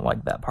just don't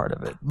like that part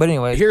of it. But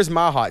anyway, here's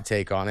my hot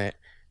take on it: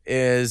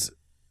 is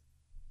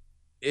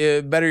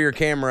better your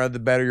camera, the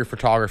better your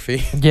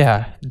photography.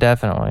 Yeah,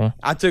 definitely.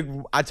 I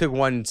took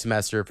 1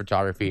 semester of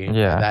photography.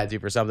 Yeah, that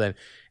for something,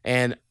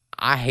 and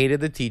I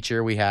hated the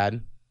teacher we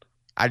had.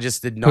 I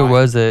just did not. Who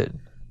was it?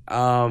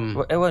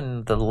 It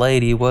wasn't the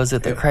lady, was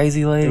it? The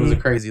crazy lady? It was a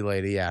crazy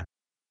lady, yeah.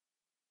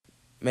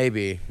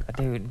 Maybe.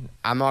 Dude.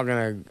 I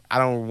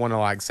don't want to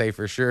like say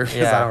for sure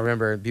because I don't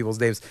remember people's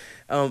names.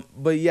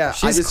 But yeah,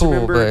 she's I just cool,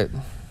 remember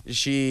but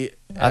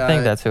I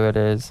think that's who it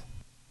is.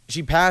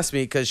 She passed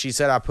me because she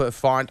said I put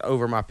font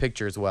over my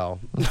pictures well.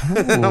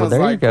 Ooh,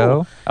 there you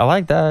go. Cool. I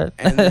like that.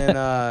 And then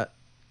I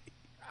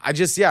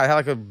had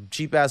like a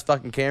cheap ass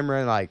fucking camera,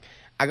 and like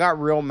I got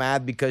real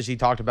mad because she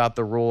talked about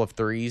the rule of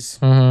 3s.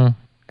 Mm-hmm.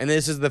 And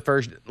this is the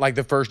first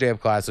day of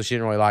class, so she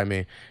didn't really like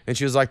me. And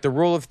she was like, the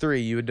rule of 3,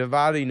 you would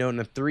divide it,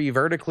 into 3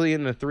 vertically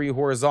and 3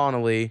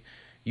 horizontally.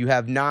 You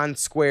have 9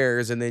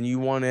 squares, and then you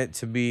want it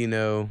to be,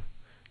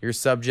 your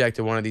subject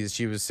to one of these.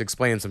 She was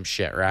explaining some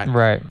shit, right?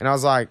 Right. And I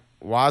was like,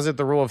 why is it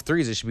the rule of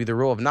 3s? It should be the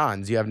rule of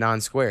 9s. You have 9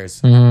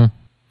 squares. Mm-hmm.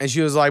 And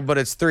she was like, but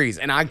it's 3s.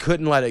 And I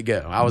couldn't let it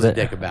go. I was a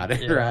dick about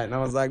it, right? And I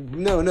was like,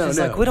 no. She's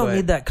like, we don't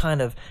need that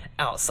kind of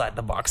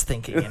outside-the-box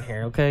thinking in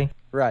here, okay?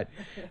 Right.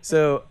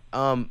 So,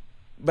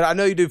 but I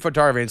know you do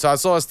photography, and so I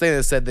saw this thing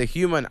that said the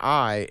human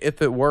eye,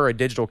 if it were a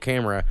digital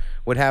camera,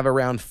 would have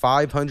around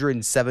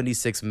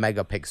 576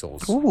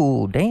 megapixels.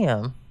 Ooh,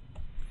 damn.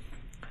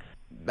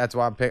 That's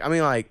why I picked. I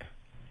mean, like,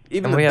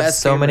 even and the we have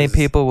best so many cameras,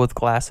 people with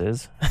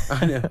glasses.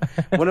 I know.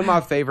 One of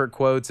my favorite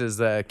quotes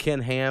is Ken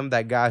Ham,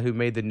 that guy who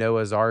made the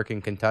Noah's Ark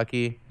in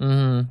Kentucky.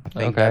 Mm-hmm. I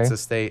think that's a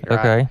state, right?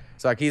 Okay.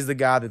 So, like, he's the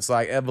guy that's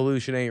like,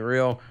 evolution ain't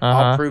real.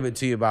 I'll prove it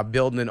to you by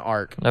building an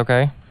ark.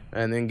 Okay.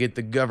 and then get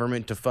the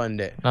government to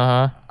fund it.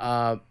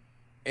 Uh-huh.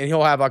 And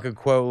he'll have like a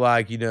quote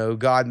like,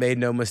 God made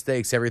no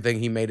mistakes. Everything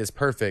he made is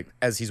perfect,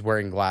 as he's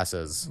wearing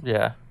glasses.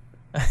 Yeah.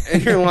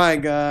 And you're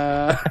like,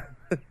 I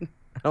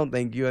don't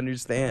think you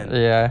understand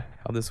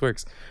how this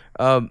works.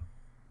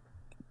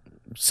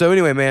 So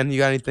anyway, man, you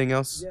got anything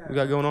else we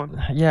got going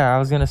on? Yeah, I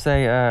was going to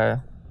say,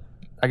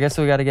 I guess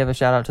we got to give a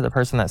shout out to the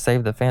person that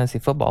saved the fantasy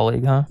football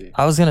league, huh? Yeah.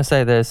 I was going to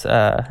say this,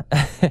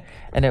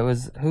 and it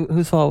was,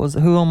 whose fault was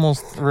it? Who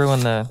almost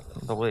ruined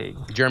the league?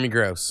 Jeremy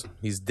Gross.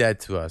 He's dead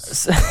to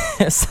us.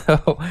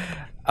 So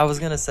I was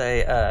going to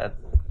say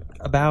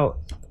about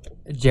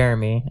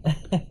Jeremy.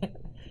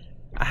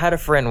 I had a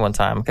friend one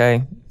time,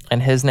 okay?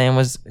 And his name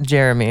was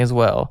Jeremy as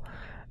well.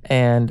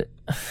 And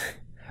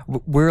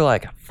we were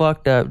like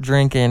fucked up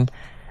drinking,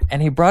 and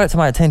he brought it to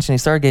my attention. He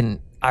started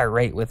getting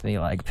irate with me,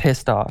 like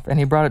pissed off, and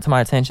he brought it to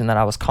my attention that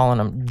I was calling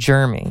him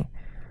Jeremy,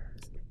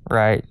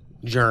 right?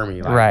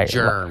 Jeremy, like right?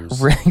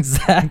 Germs,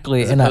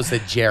 exactly. As opposed to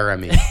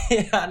Jeremy.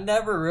 I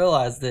never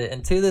realized it,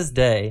 and to this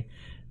day,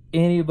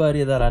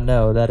 anybody that I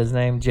know that is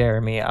named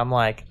Jeremy, I'm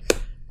like,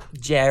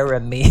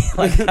 Jeremy.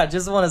 Like, I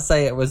just want to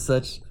say it with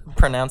such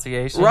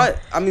pronunciation, right?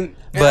 I mean,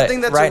 but I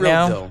think that's right a real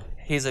now, deal.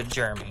 He's a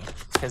Jeremy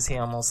because he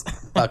almost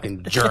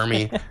fucking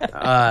Jeremy.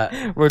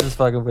 We're just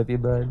fucking with you,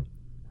 bud.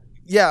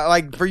 Yeah,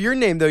 like for your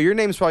name though, your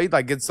name's probably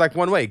like it's like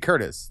one way,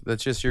 Curtis.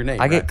 That's just your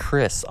name. I get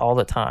Chris all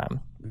the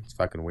time. It's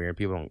fucking weird.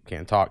 People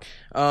can't talk.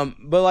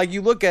 But like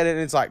you look at it and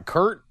it's like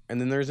Kurt,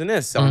 and then there's an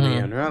S on the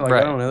end, right? Like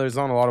I don't know. There's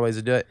not a lot of ways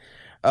to do it.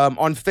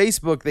 On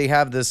Facebook, they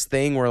have this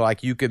thing where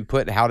like you can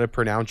put how to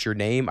pronounce your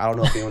name. I don't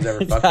know if anyone's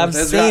ever fucked I've with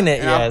this. seen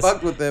it. Yes, I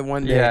fucked with it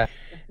one day,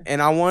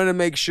 and I wanted to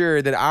make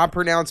sure that I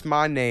pronounce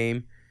my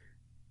name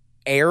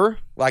air,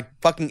 like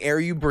fucking air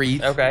you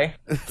breathe. Okay.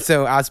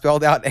 So I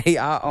spelled out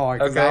AIR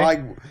because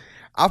okay.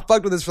 I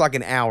fucked with this for like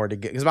an hour to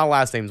get, because my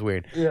last name's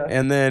weird. Yeah.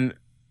 And then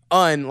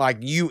like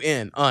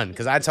UN,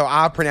 because that's how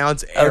I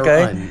pronounce air.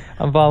 Okay.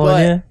 I'm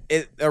following you.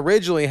 It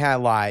originally had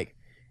like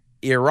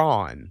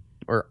Iran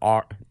or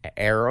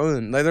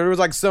Aaron. Like, there was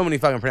like so many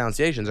fucking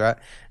pronunciations, right?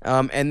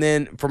 And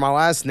then for my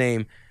last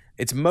name,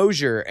 it's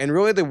Mosier. And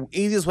really the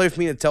easiest way for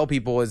me to tell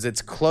people is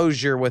it's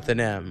closure with an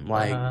M.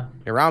 Like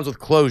it rhymes with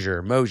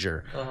closure,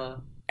 Mosier.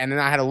 And then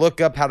I had to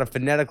look up how to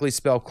phonetically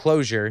spell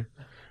closure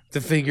to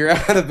figure out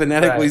how to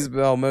phonetically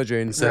spell Mosier.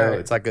 And so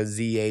it's like a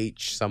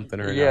ZH something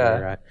or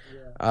another, right?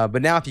 Yeah.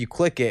 But now if you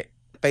click it,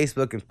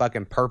 Facebook can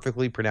fucking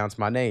perfectly pronounce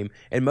my name,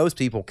 and most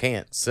people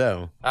can't.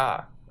 So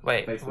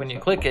wait, Facebook when you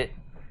click it,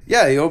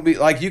 yeah, you'll be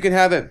like you can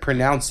have it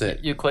pronounce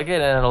it. You click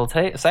it and it'll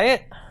say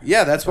it.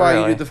 Yeah, that's why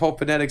you do the whole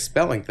phonetic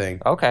spelling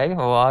thing. Okay,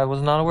 well I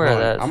was not aware of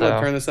that. I'm gonna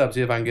turn this up,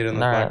 see if I can get it in the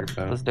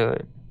microphone. Let's do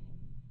it.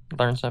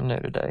 Learn something new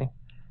today.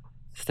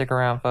 Stick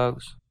around,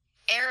 folks.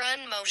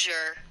 Aaron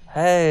Mosier.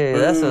 Hey,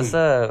 that's what's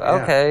up.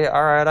 Yeah. Okay,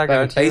 all right, I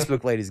got you.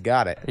 Facebook ladies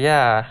got it.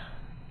 Yeah,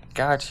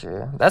 got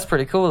you. That's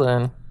pretty cool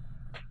then.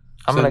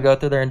 I'm going to go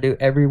through there and do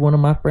every one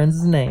of my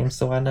friends' names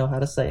so I know how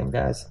to say them,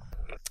 guys.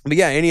 But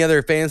yeah, any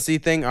other fantasy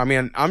thing? I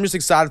mean, I'm just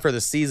excited for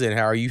the season.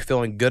 How are you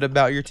feeling good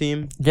about your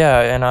team?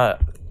 Yeah,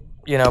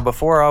 and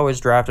before I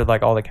always drafted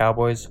like all the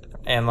Cowboys,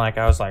 and like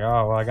I was like,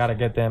 oh well, I got to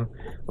get them.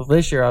 Well,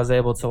 this year I was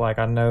able to like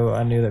I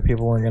knew that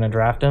people weren't going to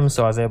draft them,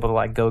 so I was able to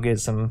like go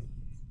get some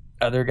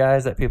other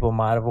guys that people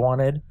might have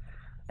wanted,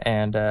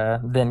 and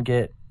then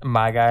get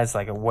my guys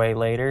like way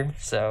later.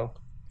 So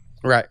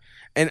right.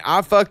 And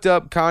I fucked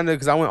up kind of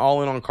because I went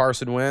all in on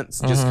Carson Wentz,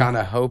 just kind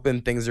of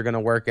hoping things are going to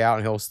work out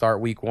and he'll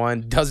start week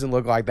 1. Doesn't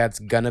look like that's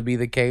going to be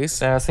the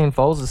case. Yeah, I've seen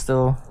Foles is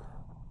still.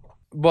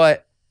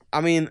 But, I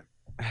mean,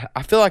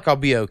 I feel like I'll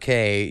be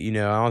okay. I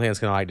don't think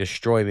it's going to like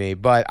destroy me.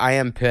 But I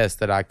am pissed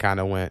that I kind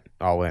of went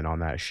all in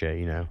on that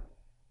shit,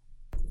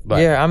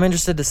 But, yeah, I'm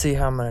interested to see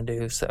how I'm going to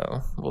do,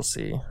 so we'll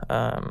see.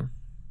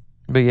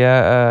 But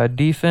yeah,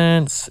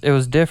 defense, it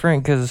was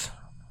different because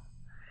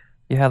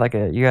you had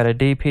you got a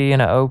DP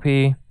and an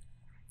OP,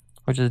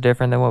 which is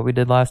different than what we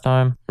did last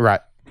time. Right.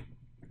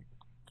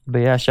 But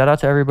yeah, shout out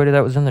to everybody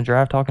that was in the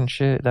draft talking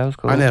shit. That was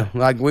cool. I know.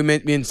 Like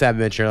me and Sab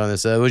mentioned on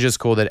this, it was just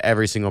cool that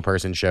every single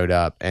person showed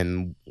up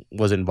and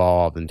was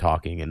involved in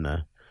talking in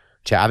the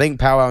chat. I think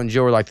Powwow and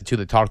Joe were like the two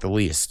that talked the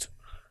least.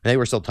 They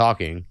were still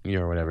talking,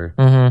 or whatever.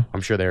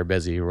 I'm sure they were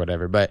busy or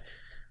whatever. But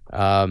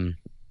I'm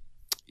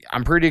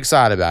pretty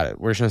excited about it.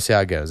 We're just going to see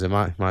how it goes. It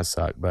might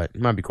suck, but it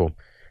might be cool.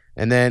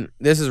 And then,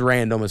 this is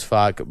random as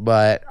fuck,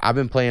 but I've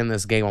been playing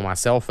this game on my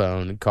cell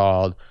phone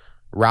called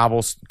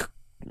Rival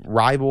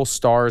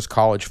Stars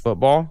College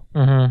Football.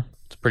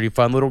 It's a pretty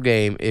fun little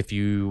game if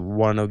you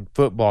want a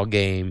football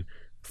game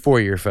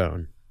for your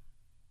phone.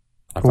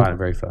 I find it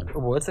very fun.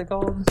 What's it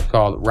called? It's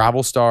called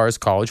Rival Stars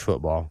College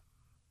Football.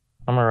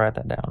 I'm going to write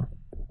that down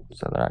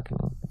so that I can...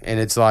 And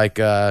it's like,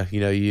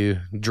 you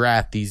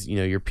draft these,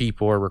 your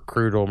people or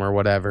recruit them or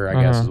whatever,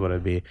 I guess is what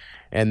it'd be.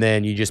 And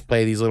then you just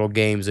play these little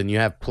games and you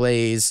have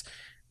plays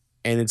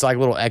and it's like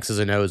little X's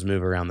and O's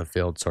move around the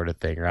field sort of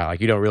thing, right?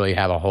 Like you don't really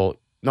have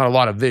not a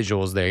lot of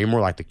visuals there. You're more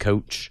like the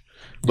coach,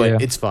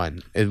 but it's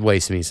fun. It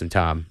wastes me some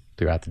time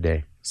throughout the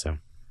day. So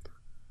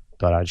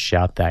thought I'd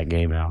shout that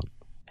game out.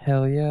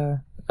 Hell yeah.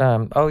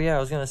 Oh yeah, I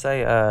was gonna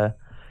say.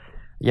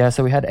 Yeah,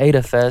 so we had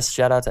Ada Fest.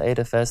 Shout out to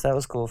Ada Fest. That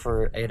was cool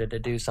for Ada to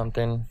do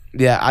something.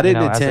 Yeah, I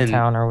didn't as a attend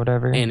town or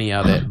whatever. any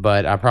of it,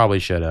 but I probably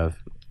should have.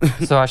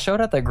 So I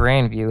showed at the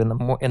Grandview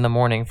in the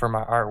morning for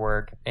my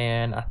artwork,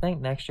 and I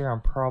think next year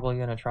I'm probably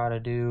gonna try to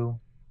do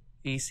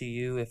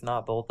ECU, if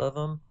not both of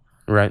them.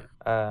 Right.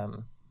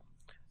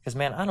 Because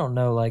man, I don't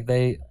know, like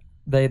they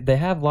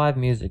have live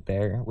music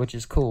there, which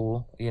is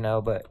cool,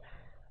 but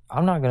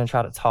I'm not gonna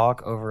try to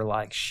talk over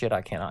like shit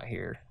I cannot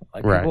hear.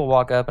 Like Right. people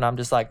walk up and I'm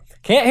just like,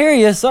 can't hear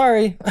you,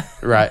 sorry.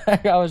 Right.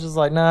 I was just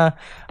like, nah,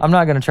 I'm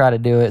not gonna try to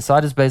do it. So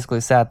I just basically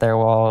sat there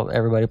while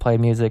everybody played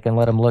music and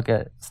let them look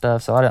at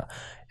stuff. So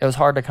it was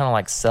hard to kind of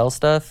like sell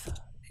stuff,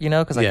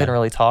 because I couldn't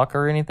really talk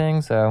or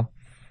anything. So,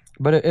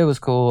 but it was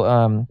cool.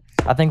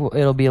 I think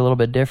it'll be a little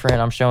bit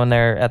different. I'm showing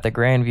there at the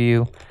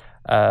Grandview,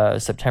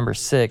 September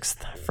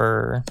 6th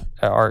for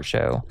an art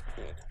show.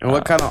 And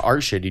what kind of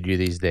art shit do you do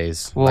these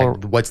days? Well,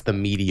 like, what's the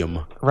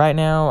medium? Right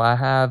now, I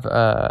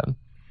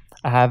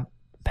have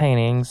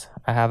paintings.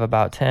 I have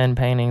about 10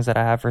 paintings that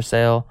I have for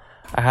sale.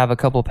 I have a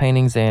couple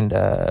paintings and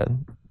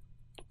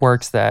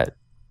works that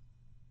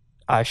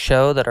I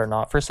show that are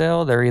not for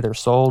sale. They're either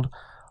sold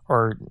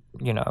or,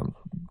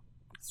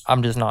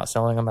 I'm just not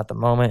selling them at the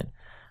moment.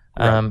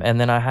 Right. And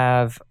then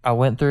I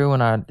went through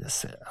and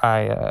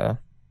I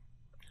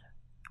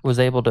was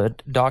able to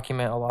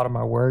document a lot of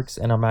my works,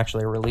 and I'm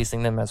actually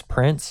releasing them as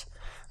prints.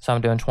 So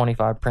I'm doing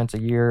 25 prints a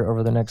year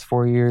over the next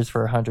 4 years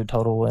for 100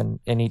 total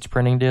in each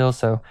printing deal.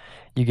 So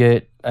you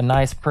get a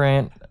nice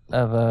print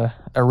of a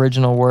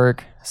original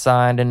work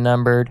signed and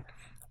numbered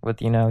with,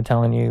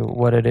 telling you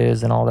what it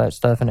is and all that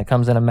stuff. And it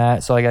comes in a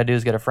mat. So all you gotta do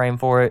is get a frame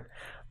for it.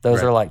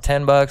 Those are like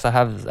 $10.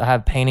 I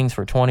have paintings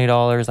for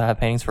 $20. I have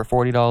paintings for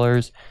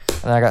 $40.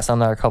 And I got some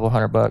that are a couple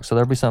 $100. So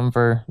there'll be something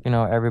for,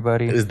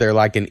 everybody. Is there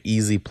like an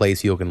easy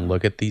place you can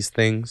look at these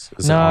things?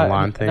 Is it an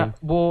online thing?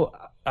 Well,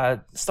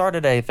 I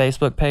started a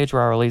Facebook page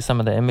where I release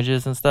some of the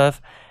images and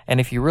stuff. And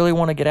if you really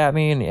want to get at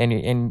me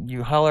and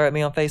you holler at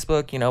me on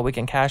Facebook, we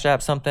can Cash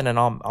App something and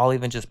I'll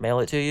even just mail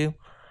it to you.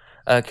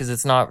 Because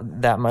it's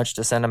not that much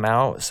to send them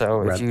out.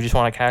 So if you just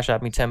want to Cash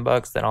App me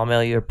 $10, then I'll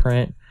mail you a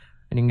print.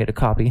 And you can get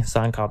a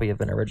signed copy of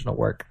an original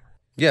work.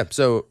 Yeah,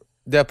 so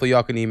definitely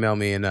y'all can email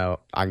me and I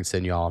can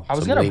send y'all I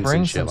was some gonna links bring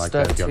and shit some like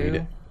stuff that if y'all need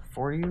it.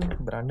 for you,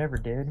 but I never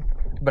did.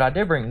 But I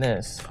did bring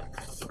this.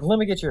 Let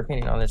me get your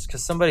opinion on this,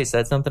 because somebody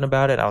said something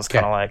about it. I was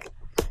kind of like,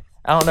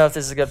 I don't know if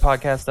this is good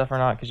podcast stuff or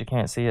not, because you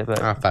can't see it.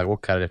 But Fine, we'll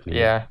cut it if needed.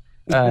 Yeah.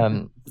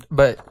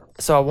 But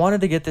so I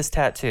wanted to get this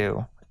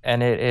tattoo,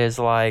 and it is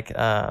like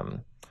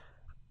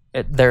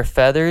they're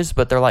feathers,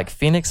 but they're like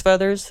phoenix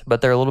feathers,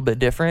 but they're a little bit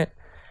different.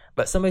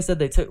 But somebody said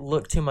they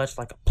look too much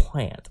like a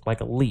plant,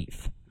 like a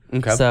leaf.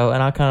 Okay. So,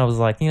 and I kind of was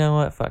like, you know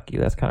what? Fuck you.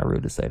 That's kind of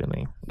rude to say to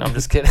me. No, I'm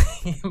just kidding.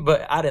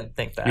 But I didn't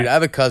think that. Dude, I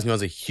have a cousin who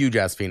has a huge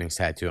ass phoenix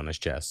tattoo on his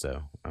chest,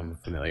 so I'm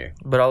familiar.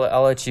 But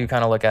I'll let you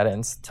kind of look at it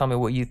and tell me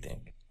what you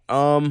think.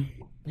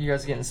 You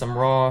guys getting some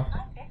raw,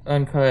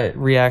 uncut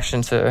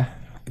reaction to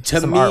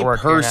some me artwork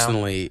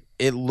personally,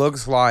 it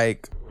looks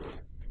like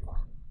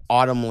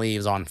autumn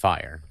leaves on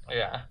fire.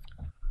 Yeah.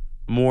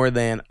 More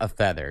than a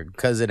feather,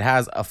 because it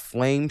has a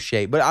flame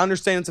shape. But I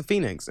understand it's a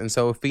phoenix, and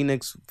so a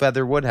phoenix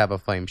feather would have a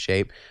flame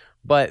shape.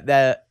 But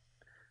that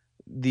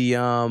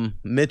the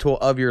middle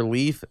of your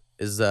leaf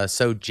is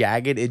so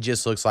jagged, it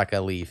just looks like a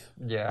leaf.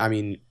 Yeah. I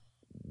mean,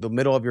 the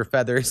middle of your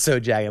feather is so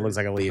jagged, it looks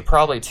like a leaf.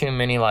 Probably too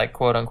many like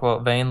quote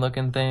unquote vein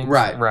looking things.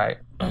 Right.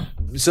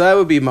 So that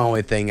would be my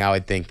only thing I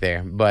would think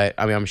there. But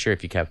I mean, I'm sure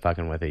if you kept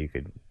fucking with it, you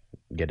could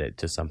get it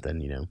to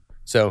something,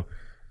 So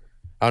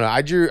I don't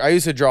know. I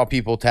used to draw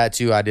people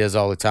tattoo ideas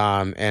all the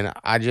time, and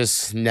I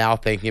just now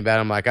thinking about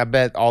it, I'm like, I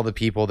bet all the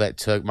people that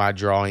took my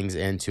drawings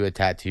into a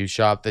tattoo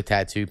shop, the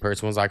tattoo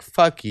person was like,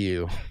 "Fuck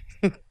you."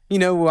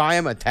 I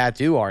am a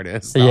tattoo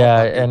artist.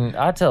 Yeah, and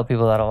I tell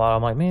people that a lot.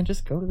 I'm like, man,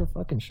 just go to the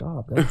fucking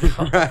shop.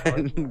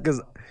 Right, because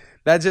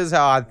that's just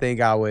how I think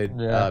I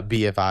would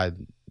be if I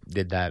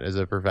did that as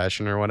a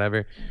profession or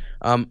whatever.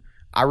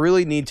 I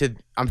really need to.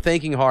 I'm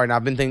thinking hard, and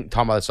I've been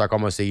talking about this like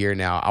almost a year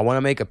now. I want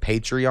to make a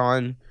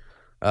Patreon.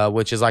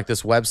 Which is like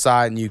this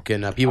website, and you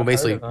can people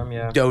basically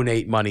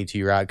donate money to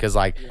you, right? Because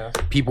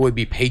people would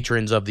be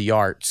patrons of the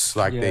arts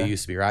like they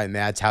used to be, right? And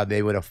that's how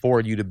they would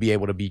afford you to be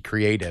able to be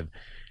creative.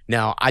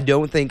 Now, I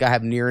don't think I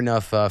have near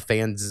enough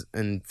fans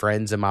and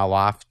friends in my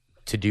life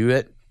to do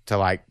it, to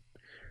like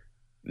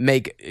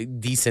make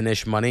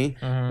decent-ish money.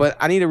 Mm-hmm. But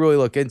I need to really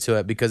look into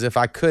it, because if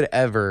I could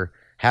ever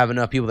have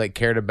enough people that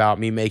cared about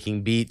me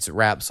making beats,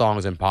 rap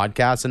songs, and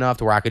podcasts enough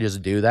to where I could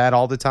just do that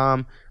all the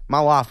time, my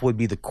life would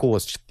be the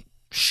coolest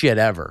shit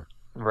ever.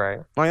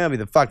 Right. Like,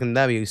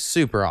 that'd be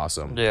super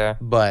awesome. Yeah.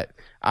 But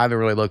I haven't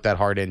really looked that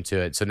hard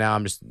into it. So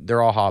now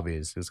they're all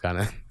hobbies. It's kind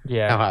of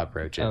how I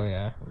approach it. Oh,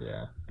 yeah.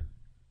 Yeah.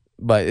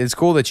 But it's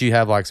cool that you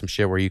have like some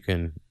shit where you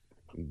can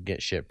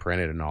get shit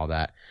printed and all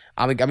that.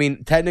 I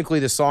mean, technically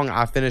the song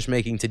I finished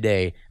making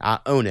today, I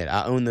own it.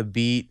 I own the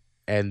beat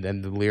and the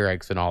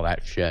lyrics and all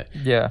that shit.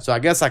 Yeah. So I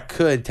guess I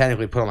could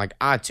technically put on like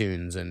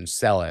iTunes and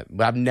sell it.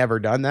 But I've never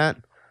done that.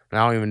 And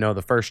I don't even know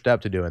the first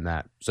step to doing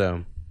that.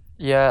 So...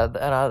 Yeah, and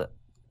I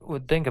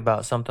would think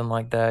about something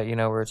like that,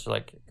 where it's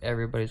like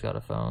everybody's got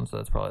a phone, so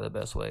that's probably the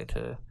best way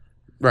to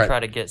try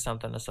to get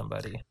something to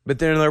somebody. But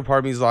then another part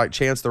of me is like,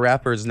 Chance the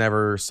Rapper's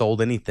never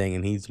sold anything,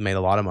 and he's made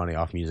a lot of money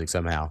off music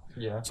somehow.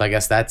 Yeah. So I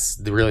guess that's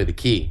really the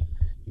key.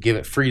 Give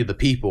it free to the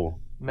people.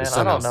 Man,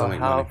 I don't know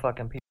how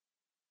fucking people...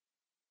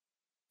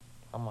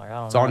 I'm like, I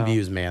don't know. It's on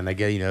views, man. They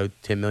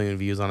get, 10 million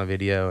views on a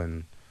video,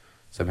 and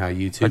somehow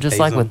YouTube Or just pays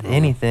like them. with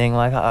anything,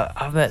 like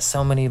I've met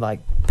so many like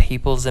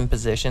peoples in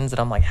positions that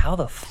I'm like, how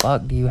the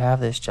fuck do you have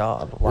this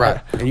job? Right.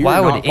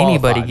 Why would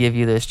anybody give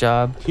you this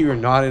job? You are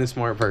not a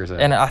smart person.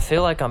 And I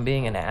feel like I'm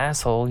being an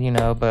asshole,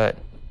 but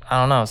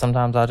I don't know.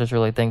 Sometimes I just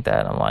really think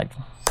that. I'm like,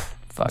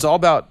 fuck. It's all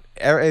about...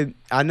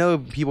 I know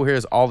people hear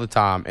this all the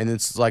time, and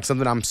it's like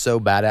something I'm so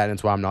bad at, and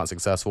it's why I'm not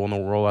successful in the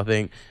world, I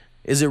think,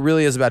 is it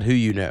really is about who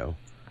you know.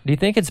 Do you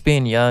think it's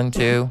being young,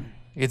 too?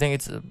 You think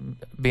it's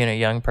being a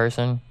young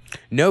person?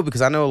 No,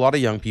 because I know a lot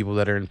of young people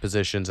that are in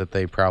positions that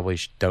they probably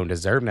don't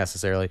deserve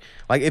necessarily.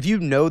 Like, if you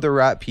know the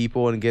right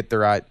people and get the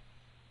right,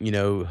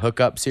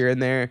 hookups here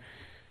and there,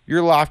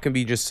 your life can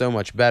be just so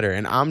much better.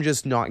 And I'm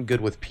just not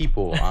good with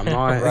people. I'm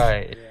not.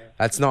 Right.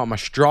 That's not my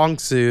strong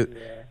suit.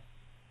 Yeah.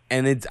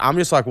 And I'm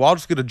just like, well, I'll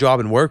just get a job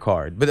and work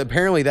hard. But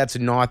apparently that's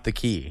not the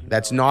key.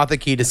 That's not the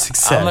key to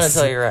success. I'm going to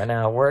tell you right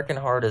now, working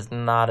hard is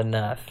not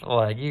enough.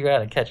 Like, you got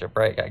to catch a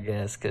break, I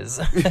guess, because...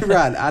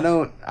 Right.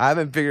 I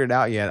haven't figured it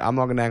out yet. I'm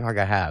not going to act like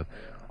I have.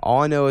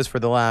 All I know is for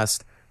the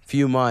last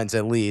few months,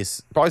 at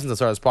least, probably since I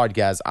started this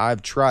podcast,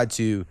 I've tried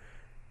to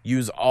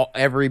use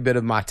every bit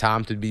of my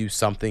time to do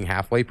something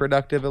halfway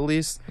productive, at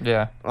least.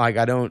 Yeah. Like,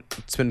 I don't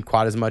spend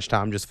quite as much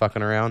time just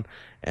fucking around.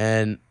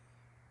 And...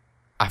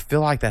 I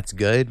feel like that's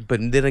good, but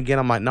then again,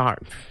 I'm like, nah,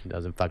 it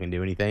doesn't fucking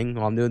do anything.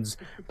 All I'm doing is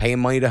paying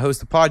money to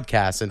host a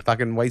podcast and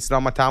fucking wasting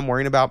all my time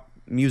worrying about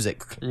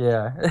music.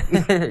 Yeah.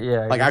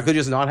 Yeah. Like, I could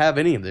just not have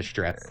any of this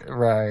stress.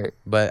 Right.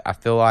 But I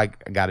feel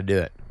like I got to do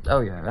it.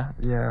 Oh, yeah.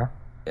 Yeah.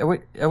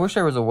 I wish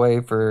there was a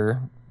way for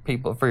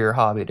your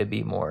hobby to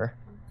be more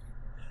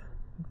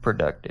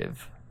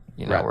productive,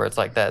 right. Where it's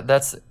like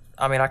that.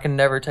 I can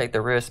never take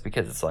the risk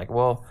because it's like,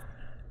 well,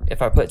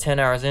 if I put 10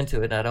 hours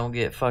into it and I don't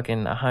get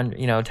fucking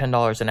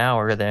 $10 an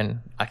hour,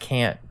 then I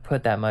can't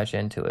put that much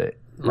into it.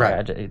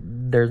 Right.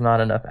 There's not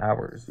enough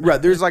hours.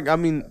 Right. There's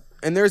and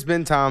there's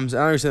been times,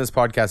 and I understand this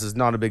podcast is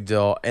not a big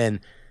deal,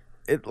 and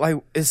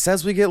it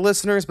says we get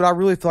listeners, but I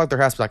really feel like there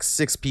has to be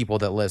 6 people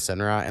that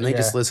listen, right? And they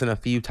just listen a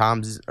few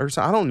times or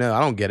so. I don't know. I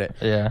don't get it.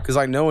 Yeah. Because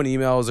no one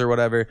emails or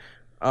whatever.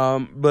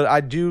 But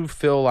I do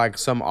feel like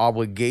some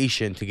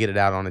obligation to get it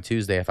out on a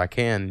Tuesday if I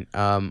can.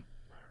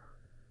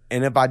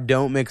 And if I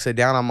don't mix it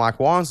down, I'm like,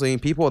 well, honestly,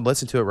 people would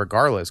listen to it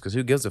regardless because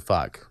who gives a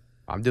fuck?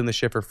 I'm doing this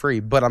shit for free.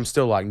 But I'm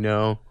still like,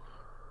 no,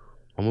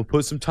 I'm going to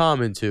put some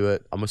time into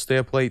it. I'm going to stay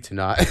up late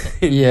tonight.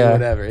 And do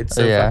whatever. It's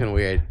so fucking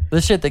weird.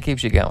 The shit that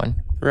keeps you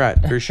going. Right,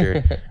 for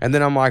sure. And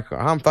then I'm like,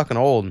 I'm fucking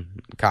old,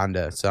 kind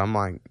of. So I'm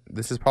like,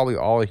 this is probably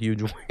all a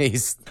huge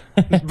waste.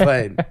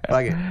 But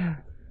fuck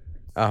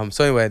it.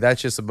 So anyway,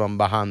 that's just some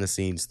behind the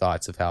scenes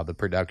thoughts of how the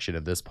production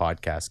of this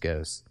podcast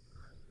goes.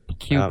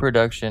 Cue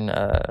production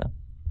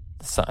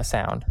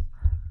sound.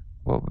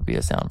 What would be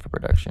a sound for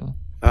production?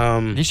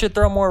 You should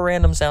throw more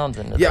random sounds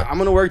into Yeah, I'm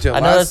gonna work to it. I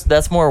know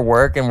that's more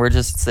work, and we're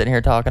just sitting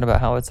here talking about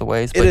how it's a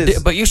waste.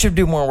 But but you should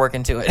do more work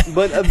into it.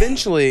 But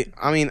eventually,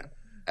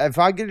 if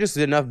I get just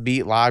enough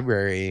beat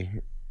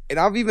library, and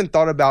I've even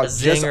thought about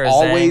just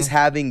always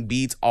having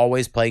beats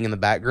always playing in the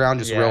background,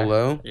 just real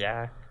low.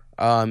 Yeah.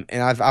 And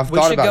I've thought about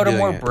doing it. We should go to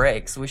more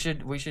breaks.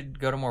 We should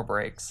go to more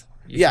breaks.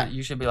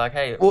 You should be like,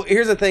 hey. Well,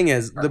 here's the thing: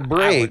 is the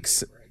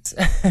breaks.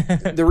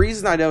 The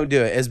reason I don't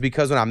do it is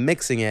because when I'm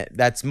mixing it,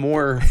 that's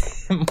more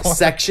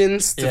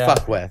sections to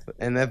fuck with.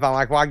 And if I'm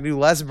like, well, I can do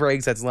less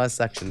breaks, that's less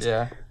sections.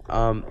 Yeah.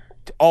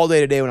 All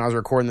day today when I was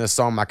recording this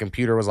song, my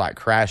computer was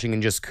crashing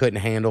and just couldn't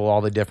handle all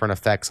the different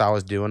effects I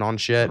was doing on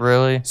shit.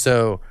 Really?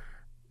 So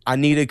I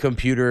need a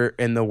computer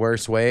in the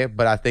worst way,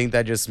 but I think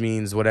that just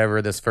means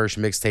whatever this first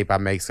mixtape I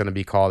make is going to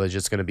be called is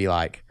just going to be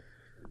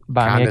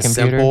kind of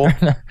simple.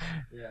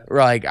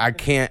 I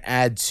can't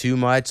add too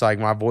much.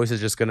 My voice is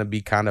just gonna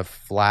be kind of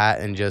flat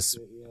and just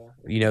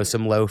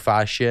some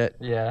lo-fi shit.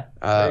 Yeah.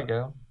 There you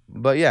go.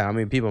 But yeah,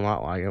 people might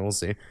like it. We'll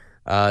see.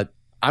 I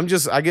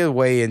get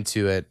way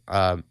into it.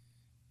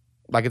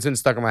 It's been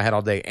stuck in my head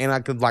all day, and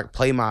I could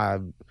play my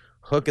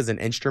hook as an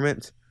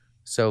instrument.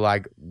 So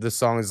the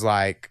song is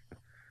I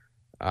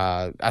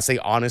say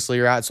honestly,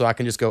 right? So I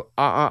can just go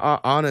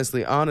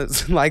honestly,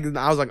 honest.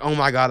 I was like, oh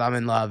my god, I'm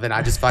in love, and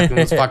I just fucking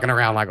was fucking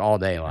around all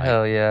day.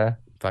 Hell yeah.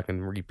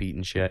 Fucking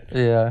repeating shit.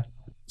 Yeah.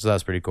 So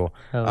that's pretty cool.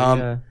 Hell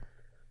yeah.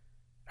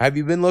 Have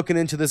you been looking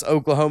into this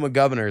Oklahoma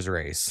governor's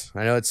race?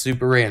 I know it's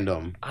super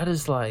random. I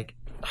just I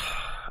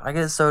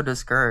get so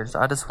discouraged.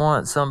 I just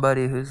want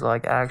somebody who's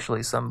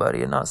actually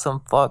somebody and not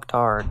some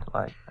fucktard.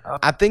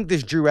 I think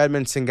this Drew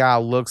Edmondson guy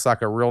looks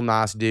like a real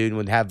nice dude and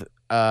would have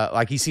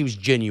he seems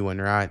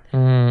genuine, right?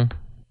 Mm-hmm.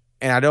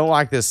 And I don't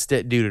like this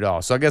dude at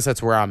all. So I guess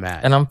that's where I'm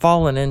at. And I'm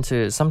falling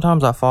into,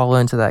 sometimes I fall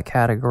into that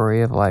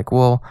category of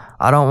well,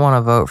 I don't want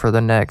to vote for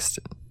the next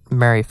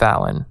Mary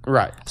Fallon.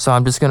 Right. So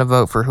I'm just going to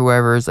vote for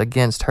whoever's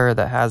against her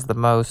that has the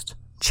most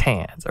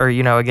chance, or,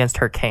 against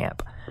her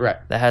camp. Right.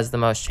 That has the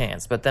most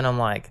chance. But then I'm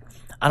like,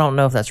 I don't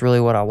know if that's really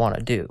what I want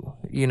to do,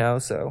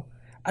 So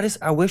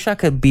I wish I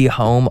could be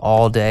home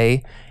all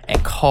day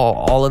and call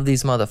all of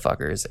these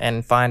motherfuckers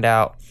and find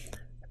out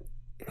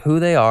who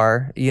they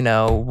are,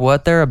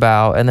 what they're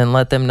about, and then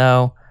let them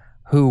know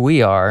who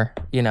we are,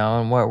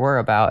 and what we're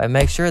about, and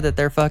make sure that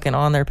they're fucking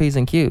on their P's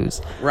and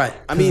Q's. Right.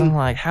 I 'Cause mean, I'm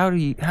like, how are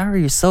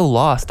you so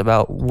lost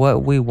about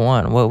what we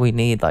want, what we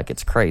need? Like,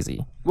 it's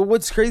crazy. well,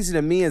 what's crazy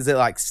to me is that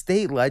like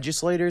state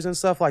legislators and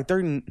stuff, like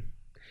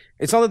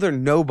it's not that they're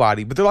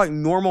nobody, but they're like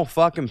normal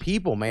fucking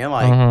people, man.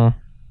 Like,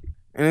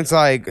 and it's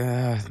like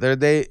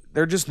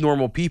they're just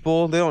normal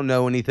people. They don't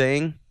know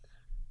anything.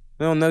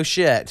 They don't know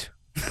shit.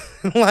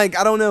 Like,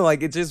 I don't know.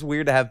 Like, it's just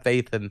weird to have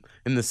faith in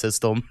the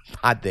system.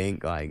 I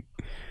think like.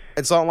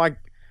 It's not like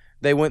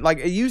they went like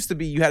it used to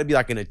be. You had to be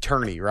like an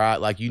attorney, right?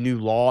 Like you knew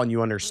law and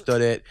you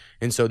understood it,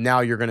 and so now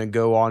you're gonna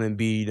go on and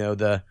be,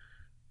 the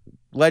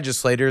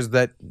legislators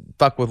that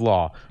fuck with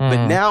law.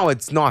 But now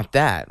it's not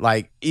that.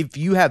 Like if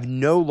you have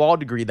no law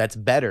degree, that's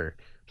better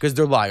because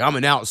they're like, I'm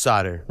an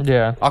outsider.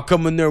 Yeah, I'll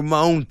come in there with my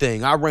own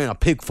thing. I ran a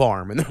pig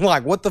farm, and they're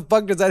like, what the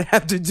fuck does that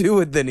have to do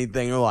with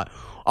anything? They're like,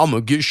 I'm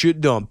gonna get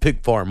shit done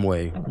pig farm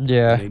way.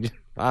 Yeah,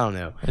 I don't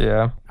know.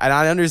 Yeah, and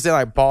I understand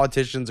like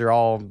politicians are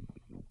all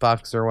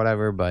fucks or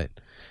whatever, but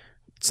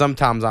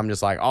sometimes I'm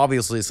just like,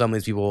 obviously some of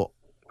these people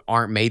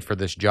aren't made for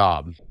this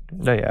job.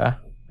 Yeah.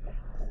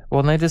 Well,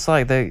 and they just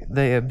like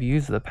they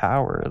abuse the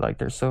power. Like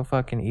they're so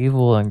fucking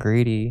evil and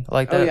greedy.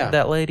 Like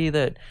that lady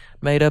that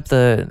made up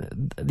the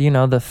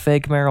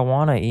fake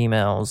marijuana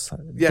emails.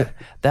 Yeah,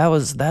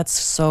 that's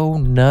so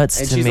nuts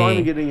and to me. she's not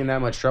even getting in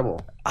that much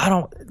trouble.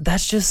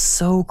 That's just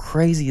so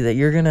crazy that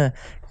you're gonna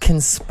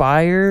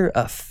conspire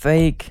a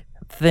fake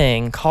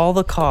thing, call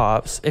the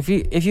cops. If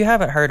you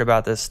haven't heard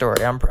about this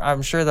story,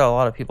 I'm sure that a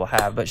lot of people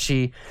have, but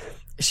she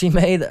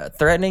made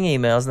threatening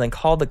emails and then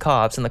called the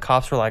cops, and the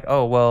cops were like,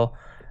 oh well,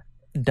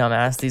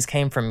 dumbass, these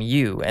came from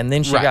you, and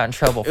then she got in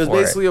trouble for it. It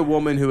was basically a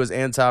woman who was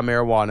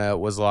anti-marijuana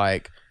was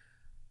like,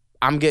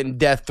 I'm getting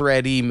death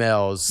threat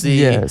emails.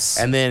 See? Yes.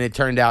 And then it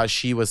turned out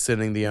she was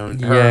sending her own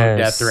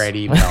death threat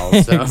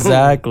emails. So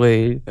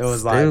exactly. It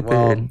was Stupid. like,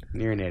 well,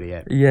 you're an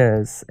idiot.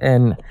 Yes.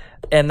 And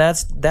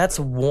that's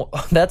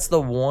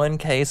the one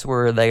case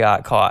where they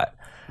got caught.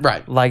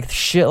 Right. Like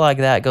shit like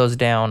that goes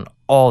down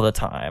all the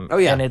time. Oh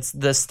yeah. And it's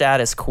the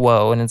status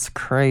quo, and it's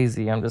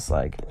crazy. I'm just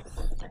like,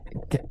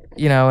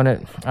 and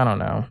I don't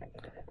know.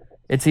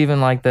 It's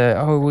even like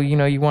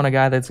you want a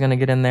guy that's going to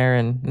get in there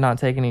and not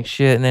take any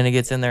shit, and then he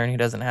gets in there and he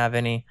doesn't have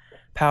any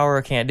power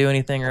or can't do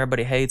anything, or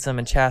everybody hates him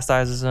and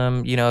chastises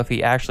him, if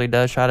he actually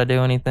does try to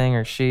do anything,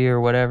 or she or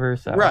whatever.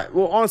 So. Right.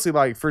 Well, honestly,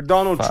 like for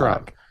Donald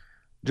Trump,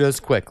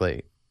 just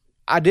quickly,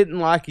 I didn't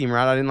like him,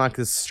 right? I didn't like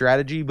his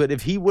strategy, but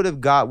if he would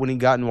have when he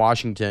got in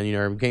Washington,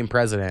 or became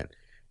president,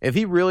 if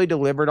he really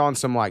delivered on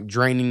some like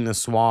draining the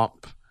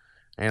swamp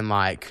and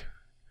like,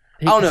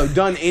 I don't know,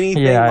 done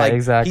anything. Yeah, like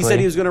exactly. He said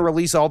he was going to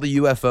release all the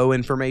UFO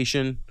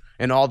information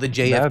and all the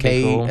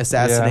JFK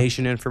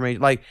assassination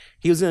information. Like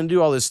he was going to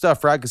do all this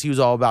stuff, right? Because he was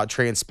all about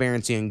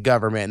transparency in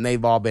government, and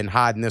they've all been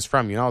hiding this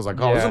from you. And I was like,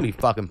 this is going to be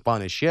fucking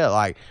fun as shit.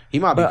 Like he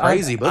might be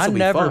crazy, but this will be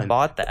fun. I never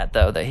bought that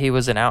though, that he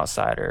was an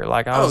outsider.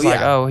 Like I was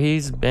like,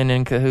 he's been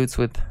in cahoots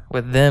with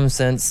them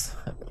since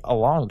a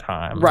long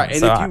time. Right. And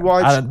so if you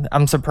watch,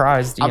 I'm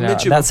surprised. I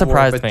mentioned that before,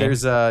 surprised but me.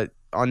 there's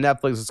on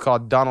Netflix, it's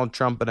called Donald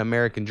Trump, An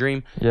American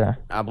Dream. Yeah.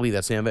 I believe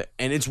that's the name of it.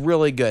 And it's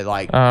really good.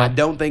 Like, I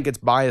don't think it's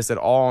biased at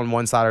all on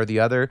one side or the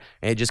other.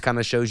 And it just kind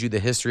of shows you the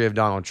history of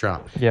Donald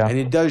Trump. Yeah. And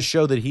it does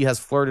show that he has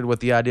flirted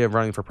with the idea of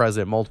running for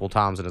president multiple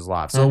times in his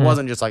life. So it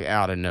wasn't just like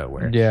out of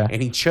nowhere. Yeah.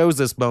 And he chose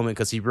this moment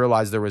because he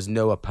realized there was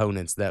no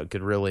opponents that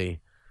could really,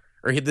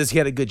 or he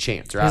had a good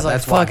chance, right? He's like,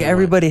 That's why fuck, he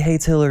everybody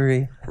hates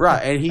Hillary.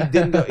 Right. And he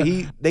didn't go,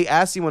 they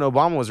asked him when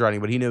Obama was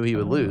running, but he knew he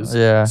would lose.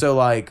 Yeah. So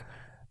like,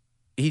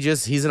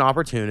 he's an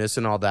opportunist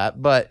and all that,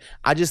 but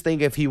I just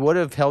think if he would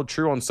have held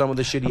true on some of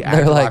the shit he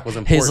acted like was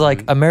important. He's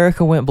like,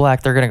 America went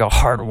black, they're gonna go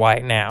hard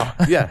white now.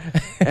 Yeah,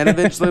 and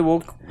eventually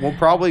we're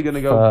probably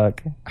gonna go.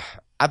 Fuck.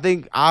 I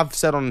think I've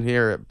said on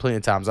here plenty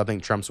of times, I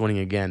think Trump's winning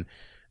again.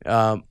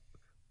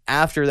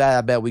 After that,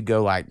 I bet we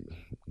go like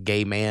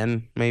gay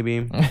man,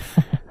 maybe.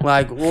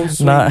 Like we'll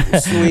swing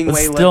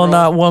way still liberal.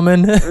 not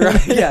woman.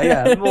 Right?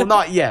 Yeah. Well,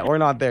 not yet. We're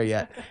not there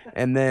yet,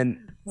 and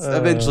then.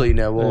 Eventually,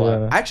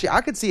 we'll actually,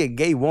 I could see a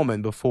gay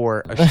woman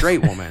before a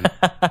straight woman.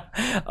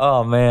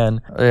 Oh man,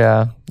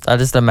 yeah. I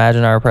just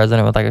imagine our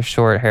president with like a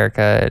short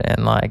haircut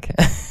and like,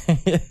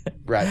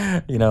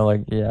 right?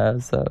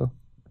 So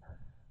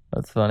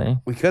that's funny.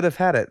 We could have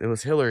had it. It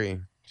was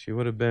Hillary. She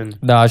would have been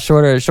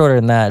shorter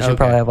than that. She'd Okay.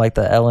 probably have like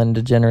the Ellen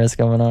DeGeneres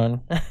going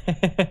on.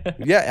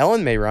 Yeah,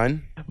 Ellen may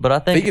run. But I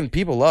think Speaking,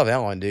 people love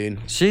Ellen, dude.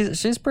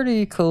 she's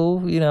pretty cool,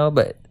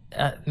 but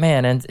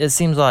man, and it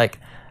seems like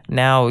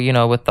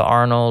now, with the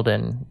Arnold,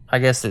 and I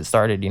guess it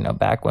started,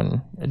 back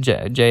when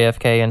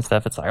JFK and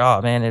stuff, it's like,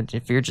 oh man,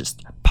 if you're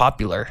just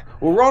popular.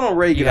 Well, Ronald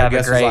Reagan, I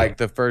guess, was like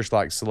the first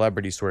like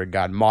celebrity sort of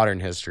guy in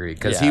modern history,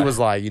 because he was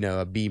like,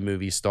 a B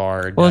movie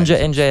star. Well, and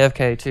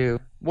JFK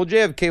too. Well,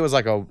 JFK was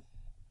like a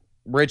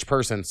rich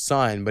person's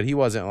son, but he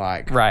wasn't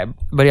like right.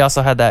 But he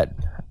also had that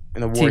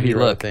in the war TV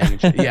hero look thing.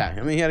 Yeah,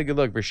 I mean, he had a good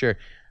look for sure.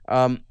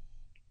 It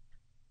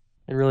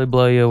really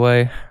blow you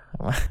away.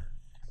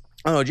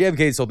 Oh,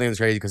 JFK's whole thing was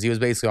crazy because he was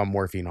basically on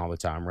morphine all the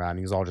time, right? And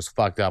he was all just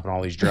fucked up on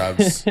all these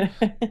drugs.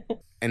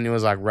 And it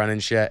was like running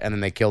shit, and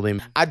then they killed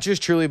him. I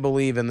just truly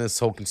believe in this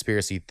whole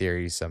conspiracy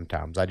theory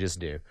sometimes. I just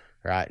do,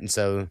 right? And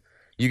so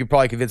you could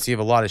probably convince me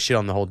of a lot of shit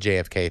on the whole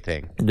JFK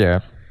thing.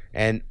 Yeah.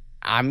 And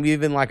I'm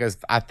even like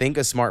I think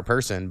a smart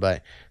person,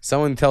 but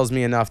someone tells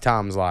me enough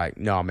times like,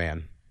 no,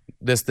 man,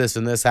 this,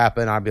 and this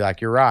happened. I'd be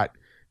like, you're right.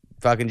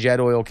 Fucking jet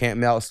oil can't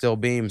melt steel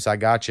beams. I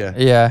gotcha.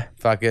 Yeah.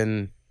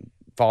 Fucking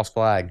false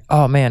flag.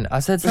 Oh man,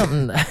 I said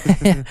something.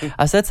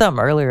 I said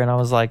something earlier, and I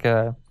was like,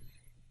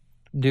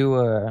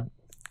 do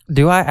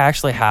I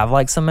actually have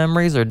like some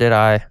memories, or did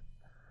I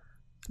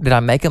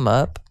make them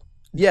up?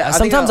 Yeah.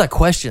 Sometimes I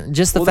question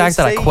just the fact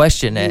that I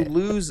question it. You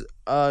lose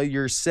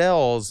your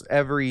cells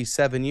every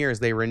 7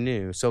 years. They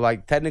renew. So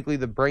like technically,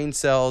 the brain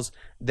cells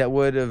that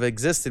would have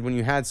existed when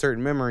you had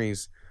certain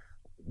memories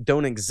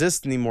don't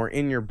exist anymore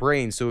in your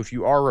brain. So if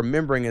you are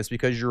remembering, it's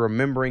because you're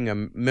remembering a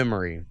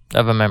memory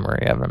of a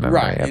memory.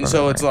 Right. And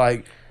so it's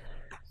like,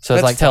 so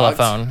it's like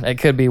telephone. It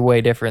could be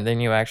way different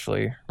than you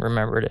actually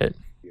remembered it.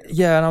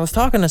 Yeah, and I was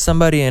talking to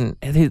somebody, and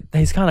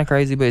he's kind of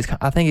crazy, but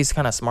I think he's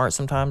kind of smart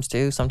sometimes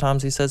too.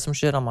 Sometimes he says some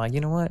shit. I'm like,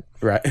 you know what?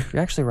 Right.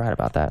 You're actually right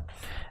about that.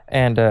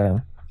 And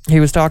we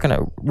were talking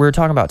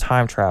about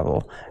time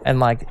travel,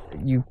 and like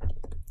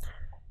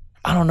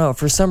I don't know,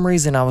 for some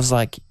reason I was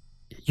like,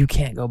 you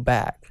can't go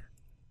back.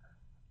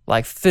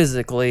 Like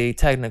physically,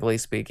 technically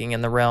speaking,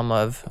 in the realm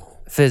of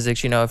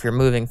physics, if you're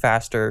moving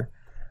faster,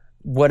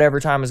 whatever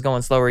time is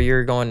going slower,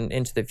 you're going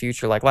into the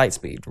future, like light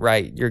speed,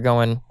 right? You're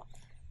going.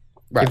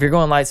 Right. If you're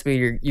going light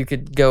speed, you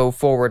could go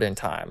forward in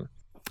time.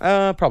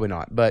 Probably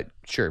not, but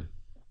sure.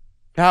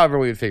 However,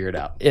 we would figure it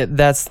out.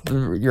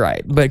 You're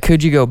right. But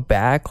could you go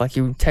back? Like,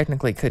 you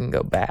technically couldn't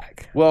go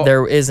back. Well,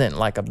 there isn't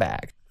like a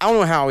back. I don't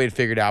know how we'd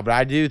figure it out, but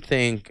I do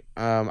think,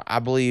 I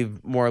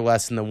believe more or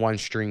less in the one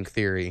string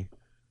theory.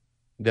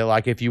 That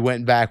like if you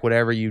went back,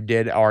 whatever you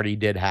did already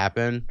did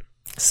happen.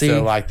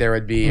 So like there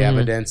would be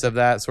evidence of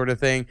that sort of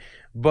thing.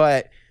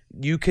 But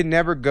you can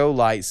never go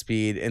light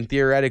speed, and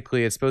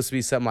theoretically it's supposed to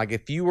be something like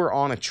if you were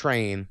on a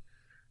train,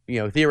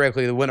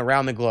 theoretically that went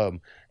around the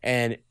globe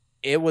and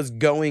it was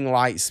going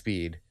light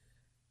speed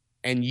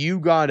and you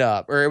got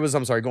up, or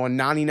going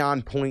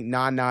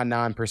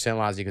 99.999%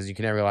 light speed because you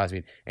can never go light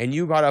speed, and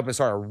you got up and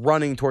started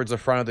running towards the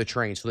front of the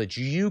train so that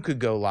you could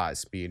go light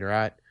speed,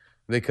 right?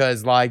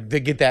 Because like to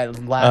get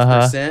that last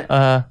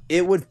percent,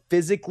 it would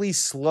physically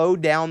slow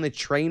down the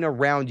train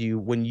around you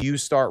when you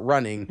start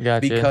running.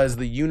 Gotcha. Because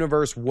the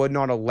universe would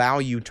not allow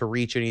you to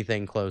reach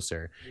anything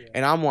closer. Yeah.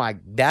 And I'm like,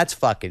 that's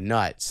fucking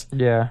nuts.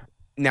 Yeah.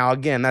 Now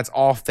again, that's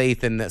all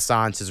faith in that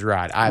science is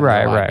right. I'm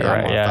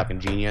a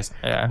fucking genius.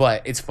 Yeah.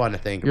 But it's fun to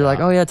think. You're about. Like,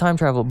 oh yeah, time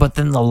travel, but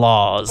then the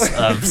laws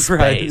of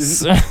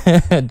space. You're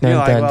like,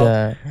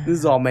 well, this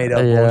is all made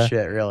up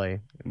bullshit, really.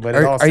 But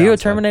are you a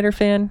Terminator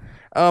fan?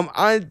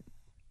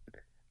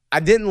 I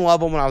didn't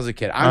love them when I was a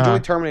kid. I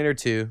enjoyed Terminator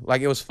 2.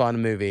 Like, it was a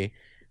fun movie.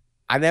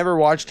 I never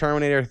watched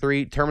Terminator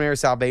 3. Terminator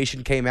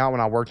Salvation came out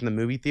when I worked in the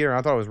movie theater, and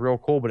I thought it was real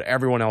cool, but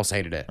everyone else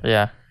hated it.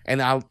 Yeah. And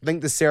I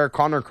think the Sarah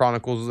Connor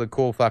Chronicles was a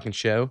cool fucking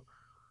show.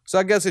 So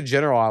I guess in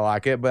general I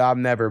like it, but I've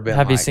never been.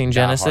 Have you seen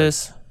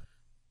Genesis?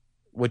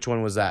 Which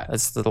one was that?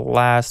 It's the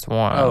last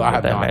one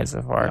that they made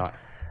so far.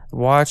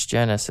 Watch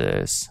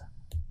Genesis.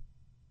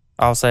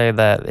 I'll say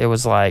that it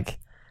was like,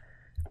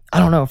 I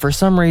don't know, for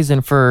some reason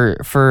for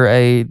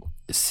a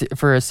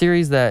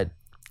series that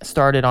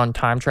started on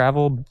time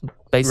travel,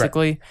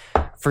 basically,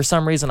 for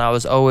some reason I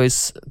was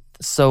always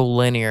so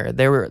linear.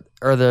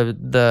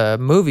 The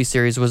movie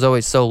series was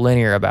always so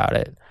linear about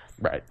it.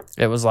 Right.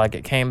 It was like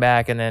it came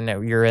back and then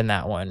you're in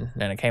that one,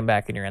 and it came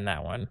back and you're in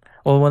that one.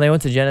 Well, when they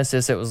went to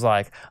Genesis, it was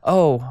like,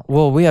 oh,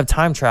 well, we have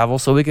time travel,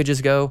 so we could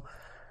just go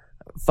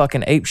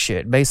fucking ape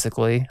shit,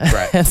 basically.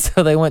 Right. And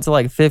so they went to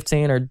like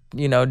 15 or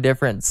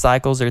different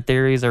cycles or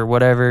theories or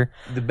whatever.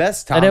 The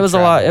best time, and it was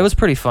travel, a lot. It was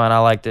pretty fun. I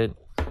liked it.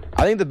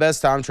 I think the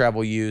best time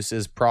travel use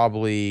is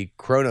probably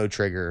Chrono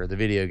Trigger, the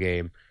video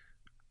game.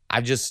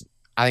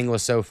 I think it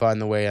was so fun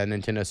the way a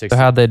Nintendo 64. So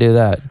how'd they do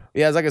that?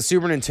 Yeah, it's like a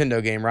Super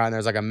Nintendo game, right? And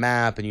there's like a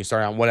map, and you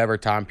start on whatever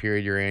time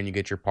period you're in. You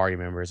get your party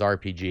members,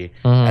 RPG.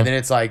 Mm-hmm. And then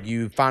it's like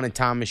you find a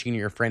time machine, or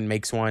your friend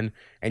makes one,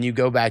 and you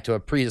go back to a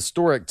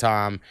prehistoric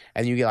time,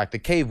 and you get like the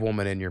cave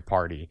woman in your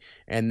party.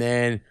 And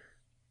then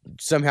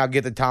somehow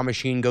get the time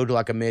machine, go to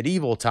like a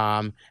medieval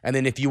time, and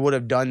then if you would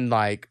have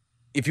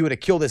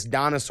killed this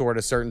dinosaur at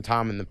a certain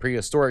time in the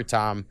prehistoric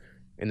time,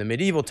 in the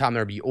medieval time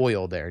there'd be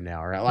oil there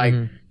now, right? Like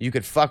you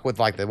could fuck with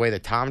like the way the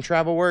time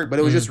travel worked, but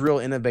it was just real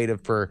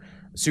innovative for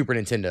Super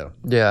Nintendo.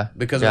 Yeah.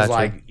 Because it was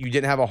like you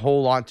didn't have a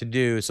whole lot to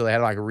do, so they had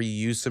to like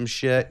reuse some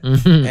shit.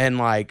 And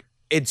like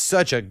it's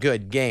such a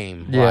good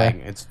game. Yeah. Like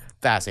it's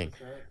fascinating.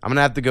 I'm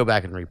gonna have to go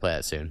back and replay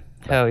it soon.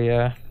 Hell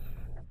yeah.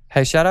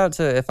 Hey, shout out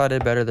to If I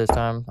Did Better This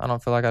Time. I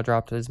don't feel like I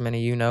dropped as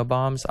many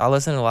bombs. I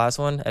listened to the last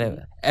one,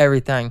 and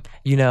everything,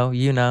 Dude,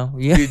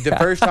 the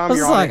first time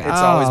you're on it, it's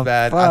always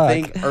bad. Fuck. I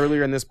think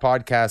earlier in this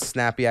podcast,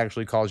 Snappy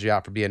actually calls you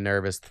out for being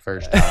nervous the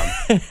first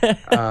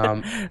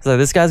time. So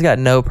this guy's got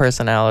no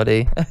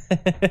personality.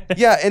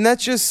 Yeah, and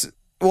that's just...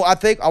 Well, I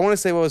want to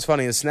say what was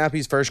funny is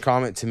Snappy's first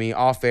comment to me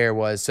off air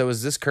was, so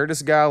is this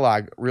Curtis guy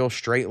like real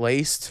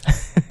straight-laced?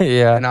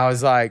 Yeah. And I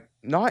was like,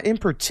 not in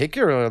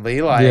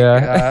particularly. Like,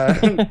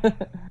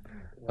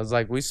 I was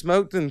like, we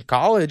smoked in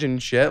college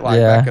and shit, like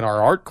back in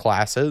our art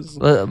classes.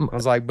 I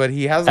was like, but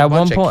he has a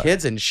bunch of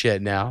kids and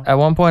shit now. At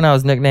one point, I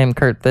was nicknamed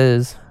Kurt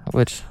Thiz,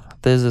 which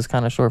Thiz is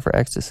kind of short for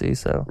ecstasy.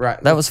 So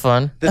that was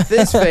fun. The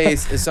Thiz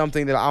face is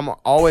something that I'm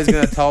always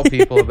going to tell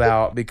people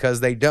about because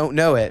they don't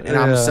know it. And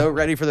I'm so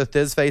ready for the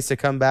Thiz face to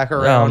come back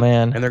around. Oh,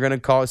 man. And they're going to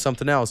call it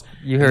something else.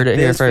 You heard it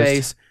here first. Thiz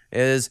face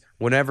is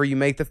whenever you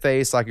make the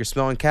face like you're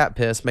smelling cat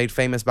piss, made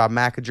famous by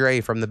Mac Dre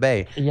from the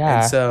Bay.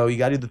 Yeah. And so you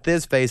got to do the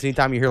Thiz face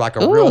anytime you hear like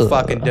a real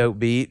fucking dope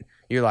beat.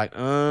 You're like,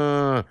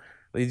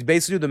 You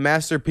basically do the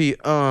Master P,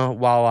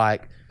 while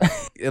like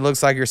it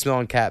looks like you're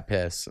smelling cat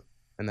piss.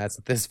 And that's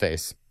the Thiz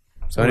face.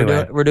 So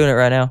anyway. We're doing it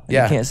right now.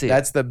 Yeah. You can't see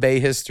that's the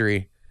Bay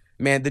history.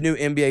 Man, the new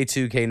NBA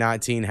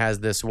 2K19 has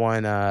this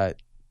one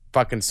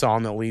fucking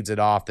song that leads it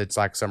off that's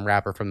like some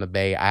rapper from the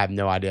Bay. I have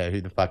no idea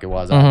who the fuck it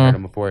was. I've heard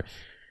him before.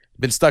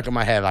 Been stuck in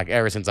my head like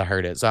ever since I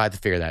heard it, so I had to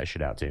figure that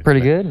shit out too.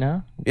 Pretty good,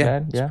 no? Yeah,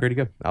 Bad, it's pretty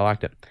good. I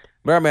liked it.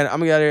 But all right, man, I'm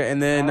gonna get out here,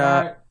 and then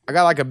I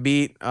got like a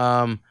beat.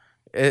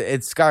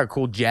 It's got a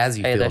cool jazzy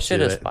feel. Hey, that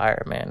shit to is it.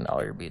 fire, man.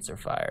 All your beats are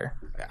fire.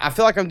 I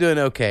feel like I'm doing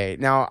okay.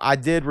 Now, I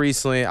did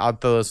recently, I'll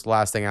throw this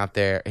last thing out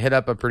there, hit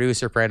up a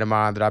producer friend of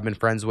mine that I've been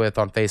friends with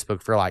on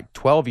Facebook for like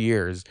 12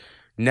 years.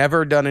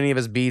 Never done any of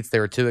his beats. They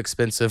were too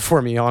expensive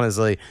for me,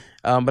 honestly.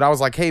 But I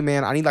was like, hey,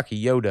 man, I need like a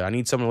Yoda. I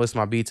need someone to listen to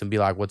my beats and be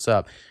like, what's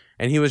up?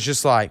 And he was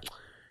just like,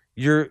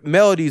 your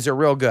melodies are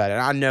real good. And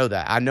I know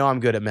that. I know I'm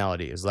good at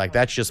melodies. Like,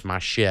 that's just my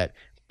shit.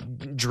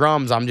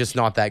 Drums, I'm just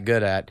not that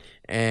good at.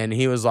 And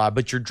he was like,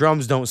 but your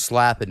drums don't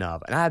slap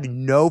enough. And I have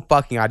no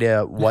fucking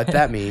idea what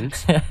that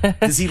means.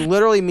 Does he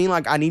literally mean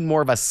like I need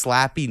more of a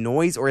slappy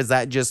noise, or is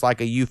that just like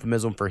a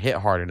euphemism for hit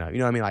hard enough? You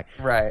know what I mean? Like,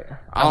 right.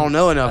 I don't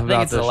know enough I about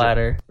think it's this the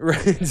latter.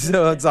 Right.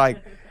 So it's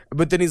like,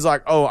 but then he's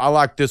like, oh, I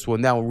like this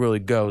one. That one really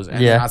goes. And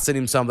then I sent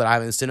him some that I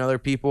haven't sent other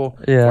people.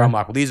 Yeah. Where I'm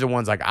like, well, these are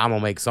ones like I'm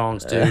gonna make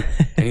songs too.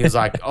 And he was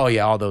like, oh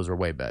yeah, all those are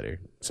way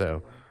better.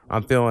 So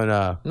I'm feeling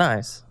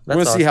nice. We're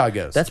gonna see how it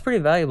goes. That's pretty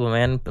valuable,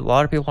 man. A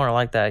lot of people aren't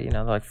like that,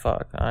 they're like,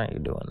 fuck, I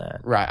ain't doing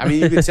that. Right. I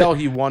mean, you could tell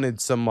he wanted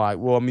some like,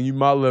 well, I mean, you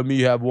might let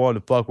me have one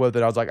to fuck with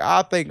it. I was like,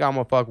 I think I'm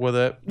gonna fuck with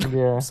it.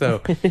 Yeah.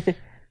 So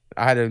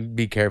I had to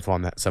be careful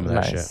on some of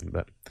that shit.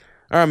 But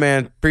all right,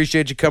 man.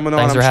 Appreciate you coming on.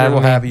 Thanks I'm for sure having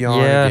we'll me. have you on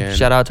again.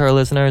 Shout out to our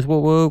listeners.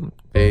 Whoop whoop.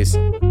 Peace.